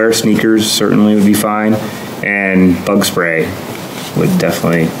footwear, sneakers certainly would be fine, and bug spray would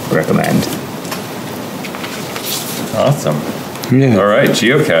definitely recommend. Awesome. Yeah. All right,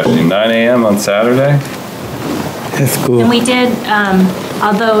 geocaching, 9 a.m. on Saturday. That's cool. And we did,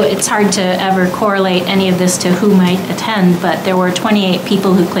 although it's hard to ever correlate any of this to who might attend, but there were 28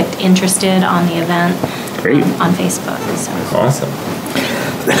 people who clicked interested on the event on Facebook. So awesome.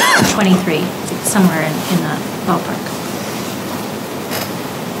 23, somewhere in that ballpark.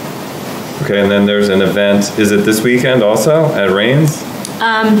 Okay, and then there's an event. Is it this weekend also at Rains?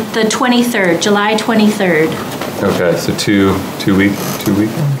 The 23rd, July 23rd. Okay, so two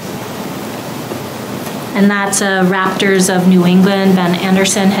weekends. And that's Raptors of New England. Ben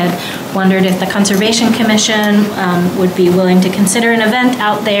Anderson had wondered if the Conservation Commission would be willing to consider an event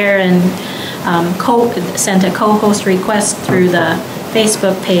out there, and sent a co-host request through the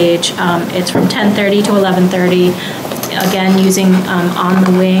Facebook page. It's from 10:30 to 11:30. Again, using On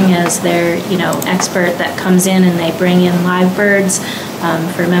the Wing as their expert that comes in, and they bring in live birds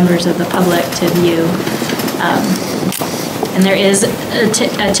for members of the public to view. And there is a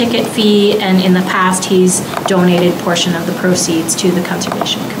ticket fee, and in the past he's donated a portion of the proceeds to the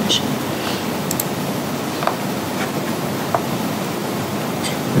Conservation Commission.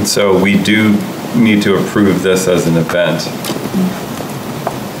 And so we do need to approve this as an event.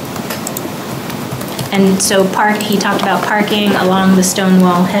 And so he talked about parking along the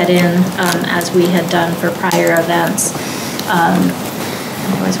Stonewall head-in, as we had done for prior events.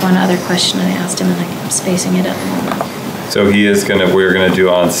 There was one other question I asked him, and I'm spacing it at the moment. So we're gonna do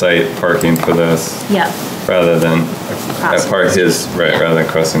on-site parking for this. Yeah. Rather than rather than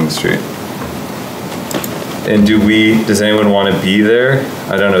crossing the street. And does anyone want to be there?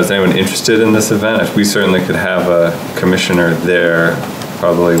 I don't know, is anyone interested in this event? We certainly could have a commissioner there,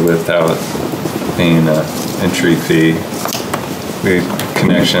 probably without paying an entry fee. We have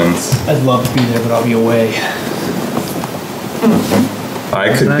connections. I'd love to be there, but I'll be away.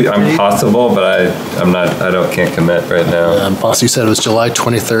 I'm possible, but can't commit right now. Boss, you said it was July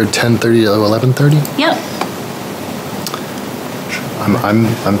 23rd, 10:30 to 11:30? Yep.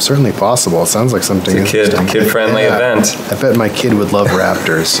 I'm certainly possible. It sounds like something. It's a kid-friendly event. I bet my kid would love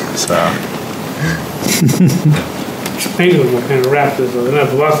raptors. So. Depending on what kind of raptors, though. They're not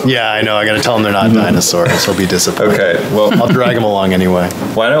velociraptors. Yeah, I know. I got to tell him they're not dinosaurs. He'll be disappointed. Okay, well, I'll drag him along anyway.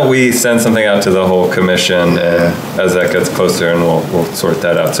 Why don't we send something out to the whole commission, and as that gets closer, and we'll sort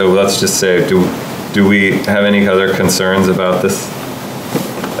that out. So let's just say, do we have any other concerns about this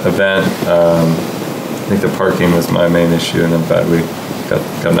event? I think the parking was my main issue, and I'm glad we got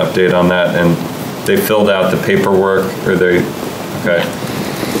an update on that. And they filled out the paperwork, or okay.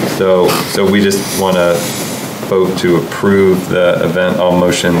 So we just want to vote to approve the event. I'll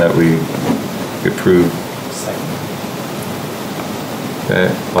motion that we approve. Okay,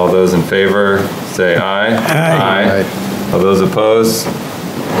 all those in favor, say aye. Aye. All those opposed?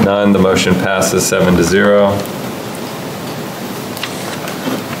 None. The motion passes 7-0.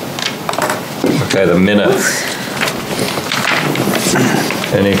 Okay, the minutes.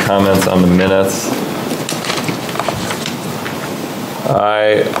 Any comments on the minutes?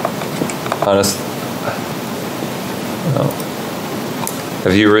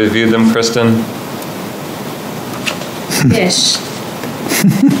 Have you reviewed them, Kristen? Ish.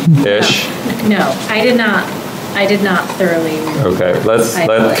 Ish? No, I did not thoroughly. Okay,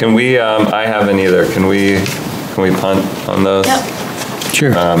 can we, I haven't either. Can we punt on those? Yep. Sure.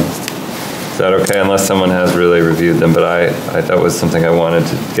 Is that okay, unless someone has really reviewed them, but that was something I wanted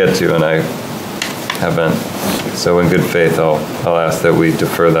to get to and I haven't. So in good faith, I'll ask that we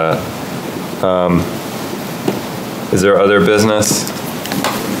defer that. Is there other business?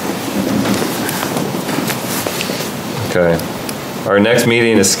 Okay. Our next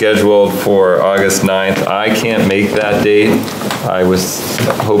meeting is scheduled for August 9th. I can't make that date. I was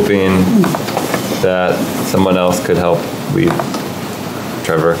hoping that someone else could help lead.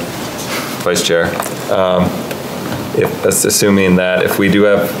 Trevor, Vice Chair. Assuming that if we do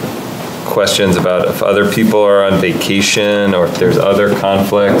have questions about if other people are on vacation or if there's other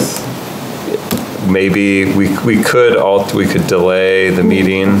conflicts, maybe we could delay the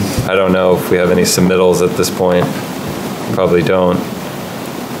meeting. I don't know if we have any submittals at this point. Probably don't.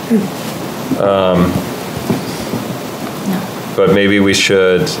 But maybe we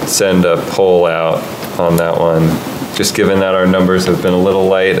should send a poll out on that one, just given that our numbers have been a little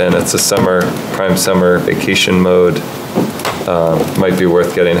light and it's a prime summer vacation mode. Might be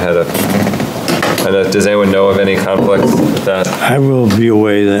worth getting ahead of. And does anyone know of any conflicts with that? I will be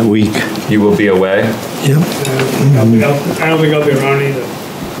away that week. You will be away? Yep. I don't think I'll be around either.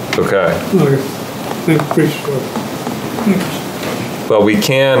 Okay. I'm pretty sure. Well, we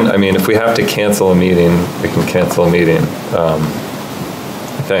can, if we have to cancel a meeting, we can cancel a meeting,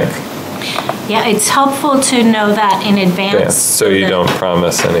 I think. Yeah, it's helpful to know that in advance. Yeah, so you don't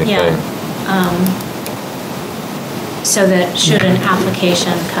promise anything. Yeah. So that should an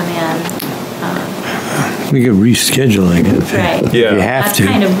application come in. We could reschedule it if Right. you have That's to.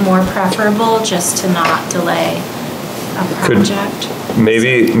 kind of more preferable, just to not delay a project.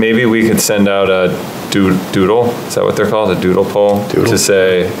 Maybe we could send out a doodle, is that what they're called? A doodle poll? To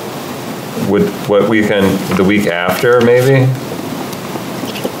say, what weekend, the week after, maybe?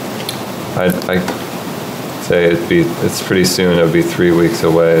 I'd say it's pretty soon, it would be 3 weeks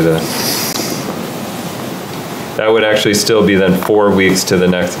away. That would actually still be then 4 weeks to the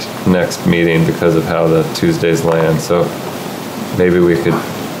next meeting because of how the Tuesdays land. So maybe we could,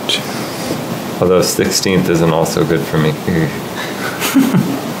 although 16th isn't also good for me.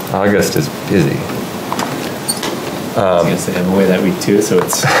 August is busy. I was going to say I'm away that week too, so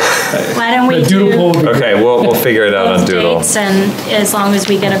it's. Why don't we do? Okay, we'll figure it out on Doodle. Dates, and as long as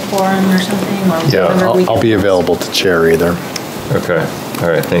we get a quorum or something, or whatever we I'll be available to chair either. Okay, all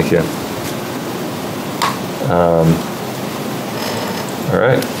right, thank you. All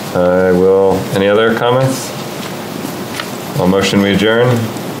right, I will, any other comments? All motion we adjourn?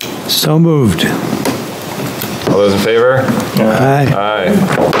 So moved. All those in favor? Aye. Aye.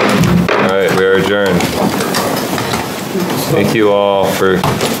 All right, we are adjourned. Thank you all for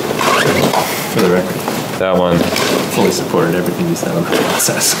the record. That one. Fully supported everything you said on the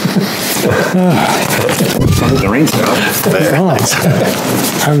process. The rain stopped.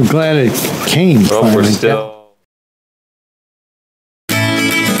 I'm glad it came. Well, we're finally. still.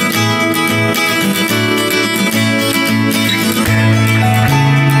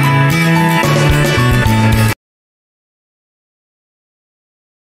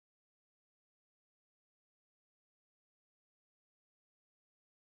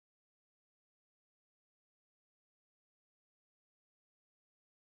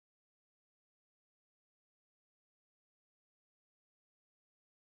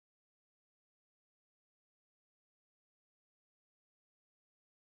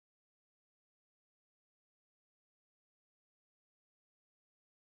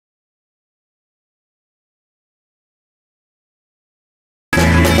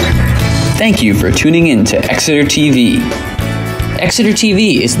 Thank you for tuning in to Exeter TV. Exeter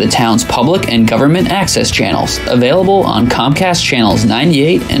TV is the town's public and government access channels, available on Comcast channels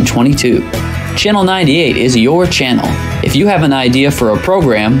 98 and 22. Channel 98 is your channel. If you have an idea for a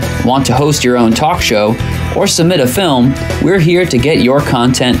program, want to host your own talk show, or submit a film, we're here to get your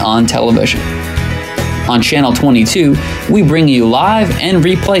content on television. On Channel 22, we bring you live and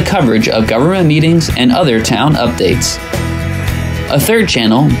replay coverage of government meetings and other town updates. A third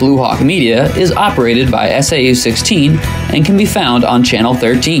channel, Blue Hawk Media, is operated by SAU 16 and can be found on Channel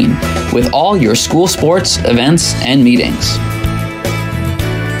 13, with all your school sports, events, and meetings.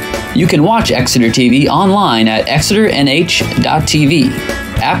 You can watch Exeter TV online at exeternh.tv,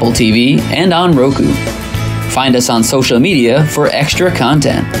 Apple TV, and on Roku. Find us on social media for extra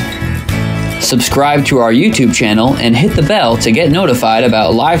content. Subscribe to our YouTube channel and hit the bell to get notified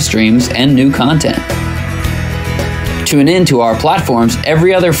about live streams and new content. Tune in to our platforms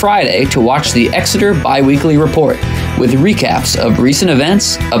every other Friday to watch the Exeter Biweekly Report, with recaps of recent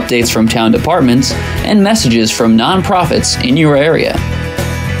events, updates from town departments, and messages from nonprofits in your area.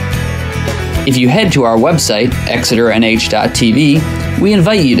 If you head to our website, exeternh.tv, we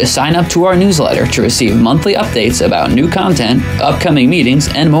invite you to sign up to our newsletter to receive monthly updates about new content, upcoming meetings,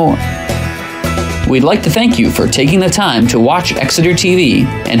 and more. We'd like to thank you for taking the time to watch Exeter TV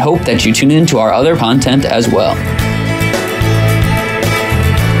and hope that you tune in to our other content as well.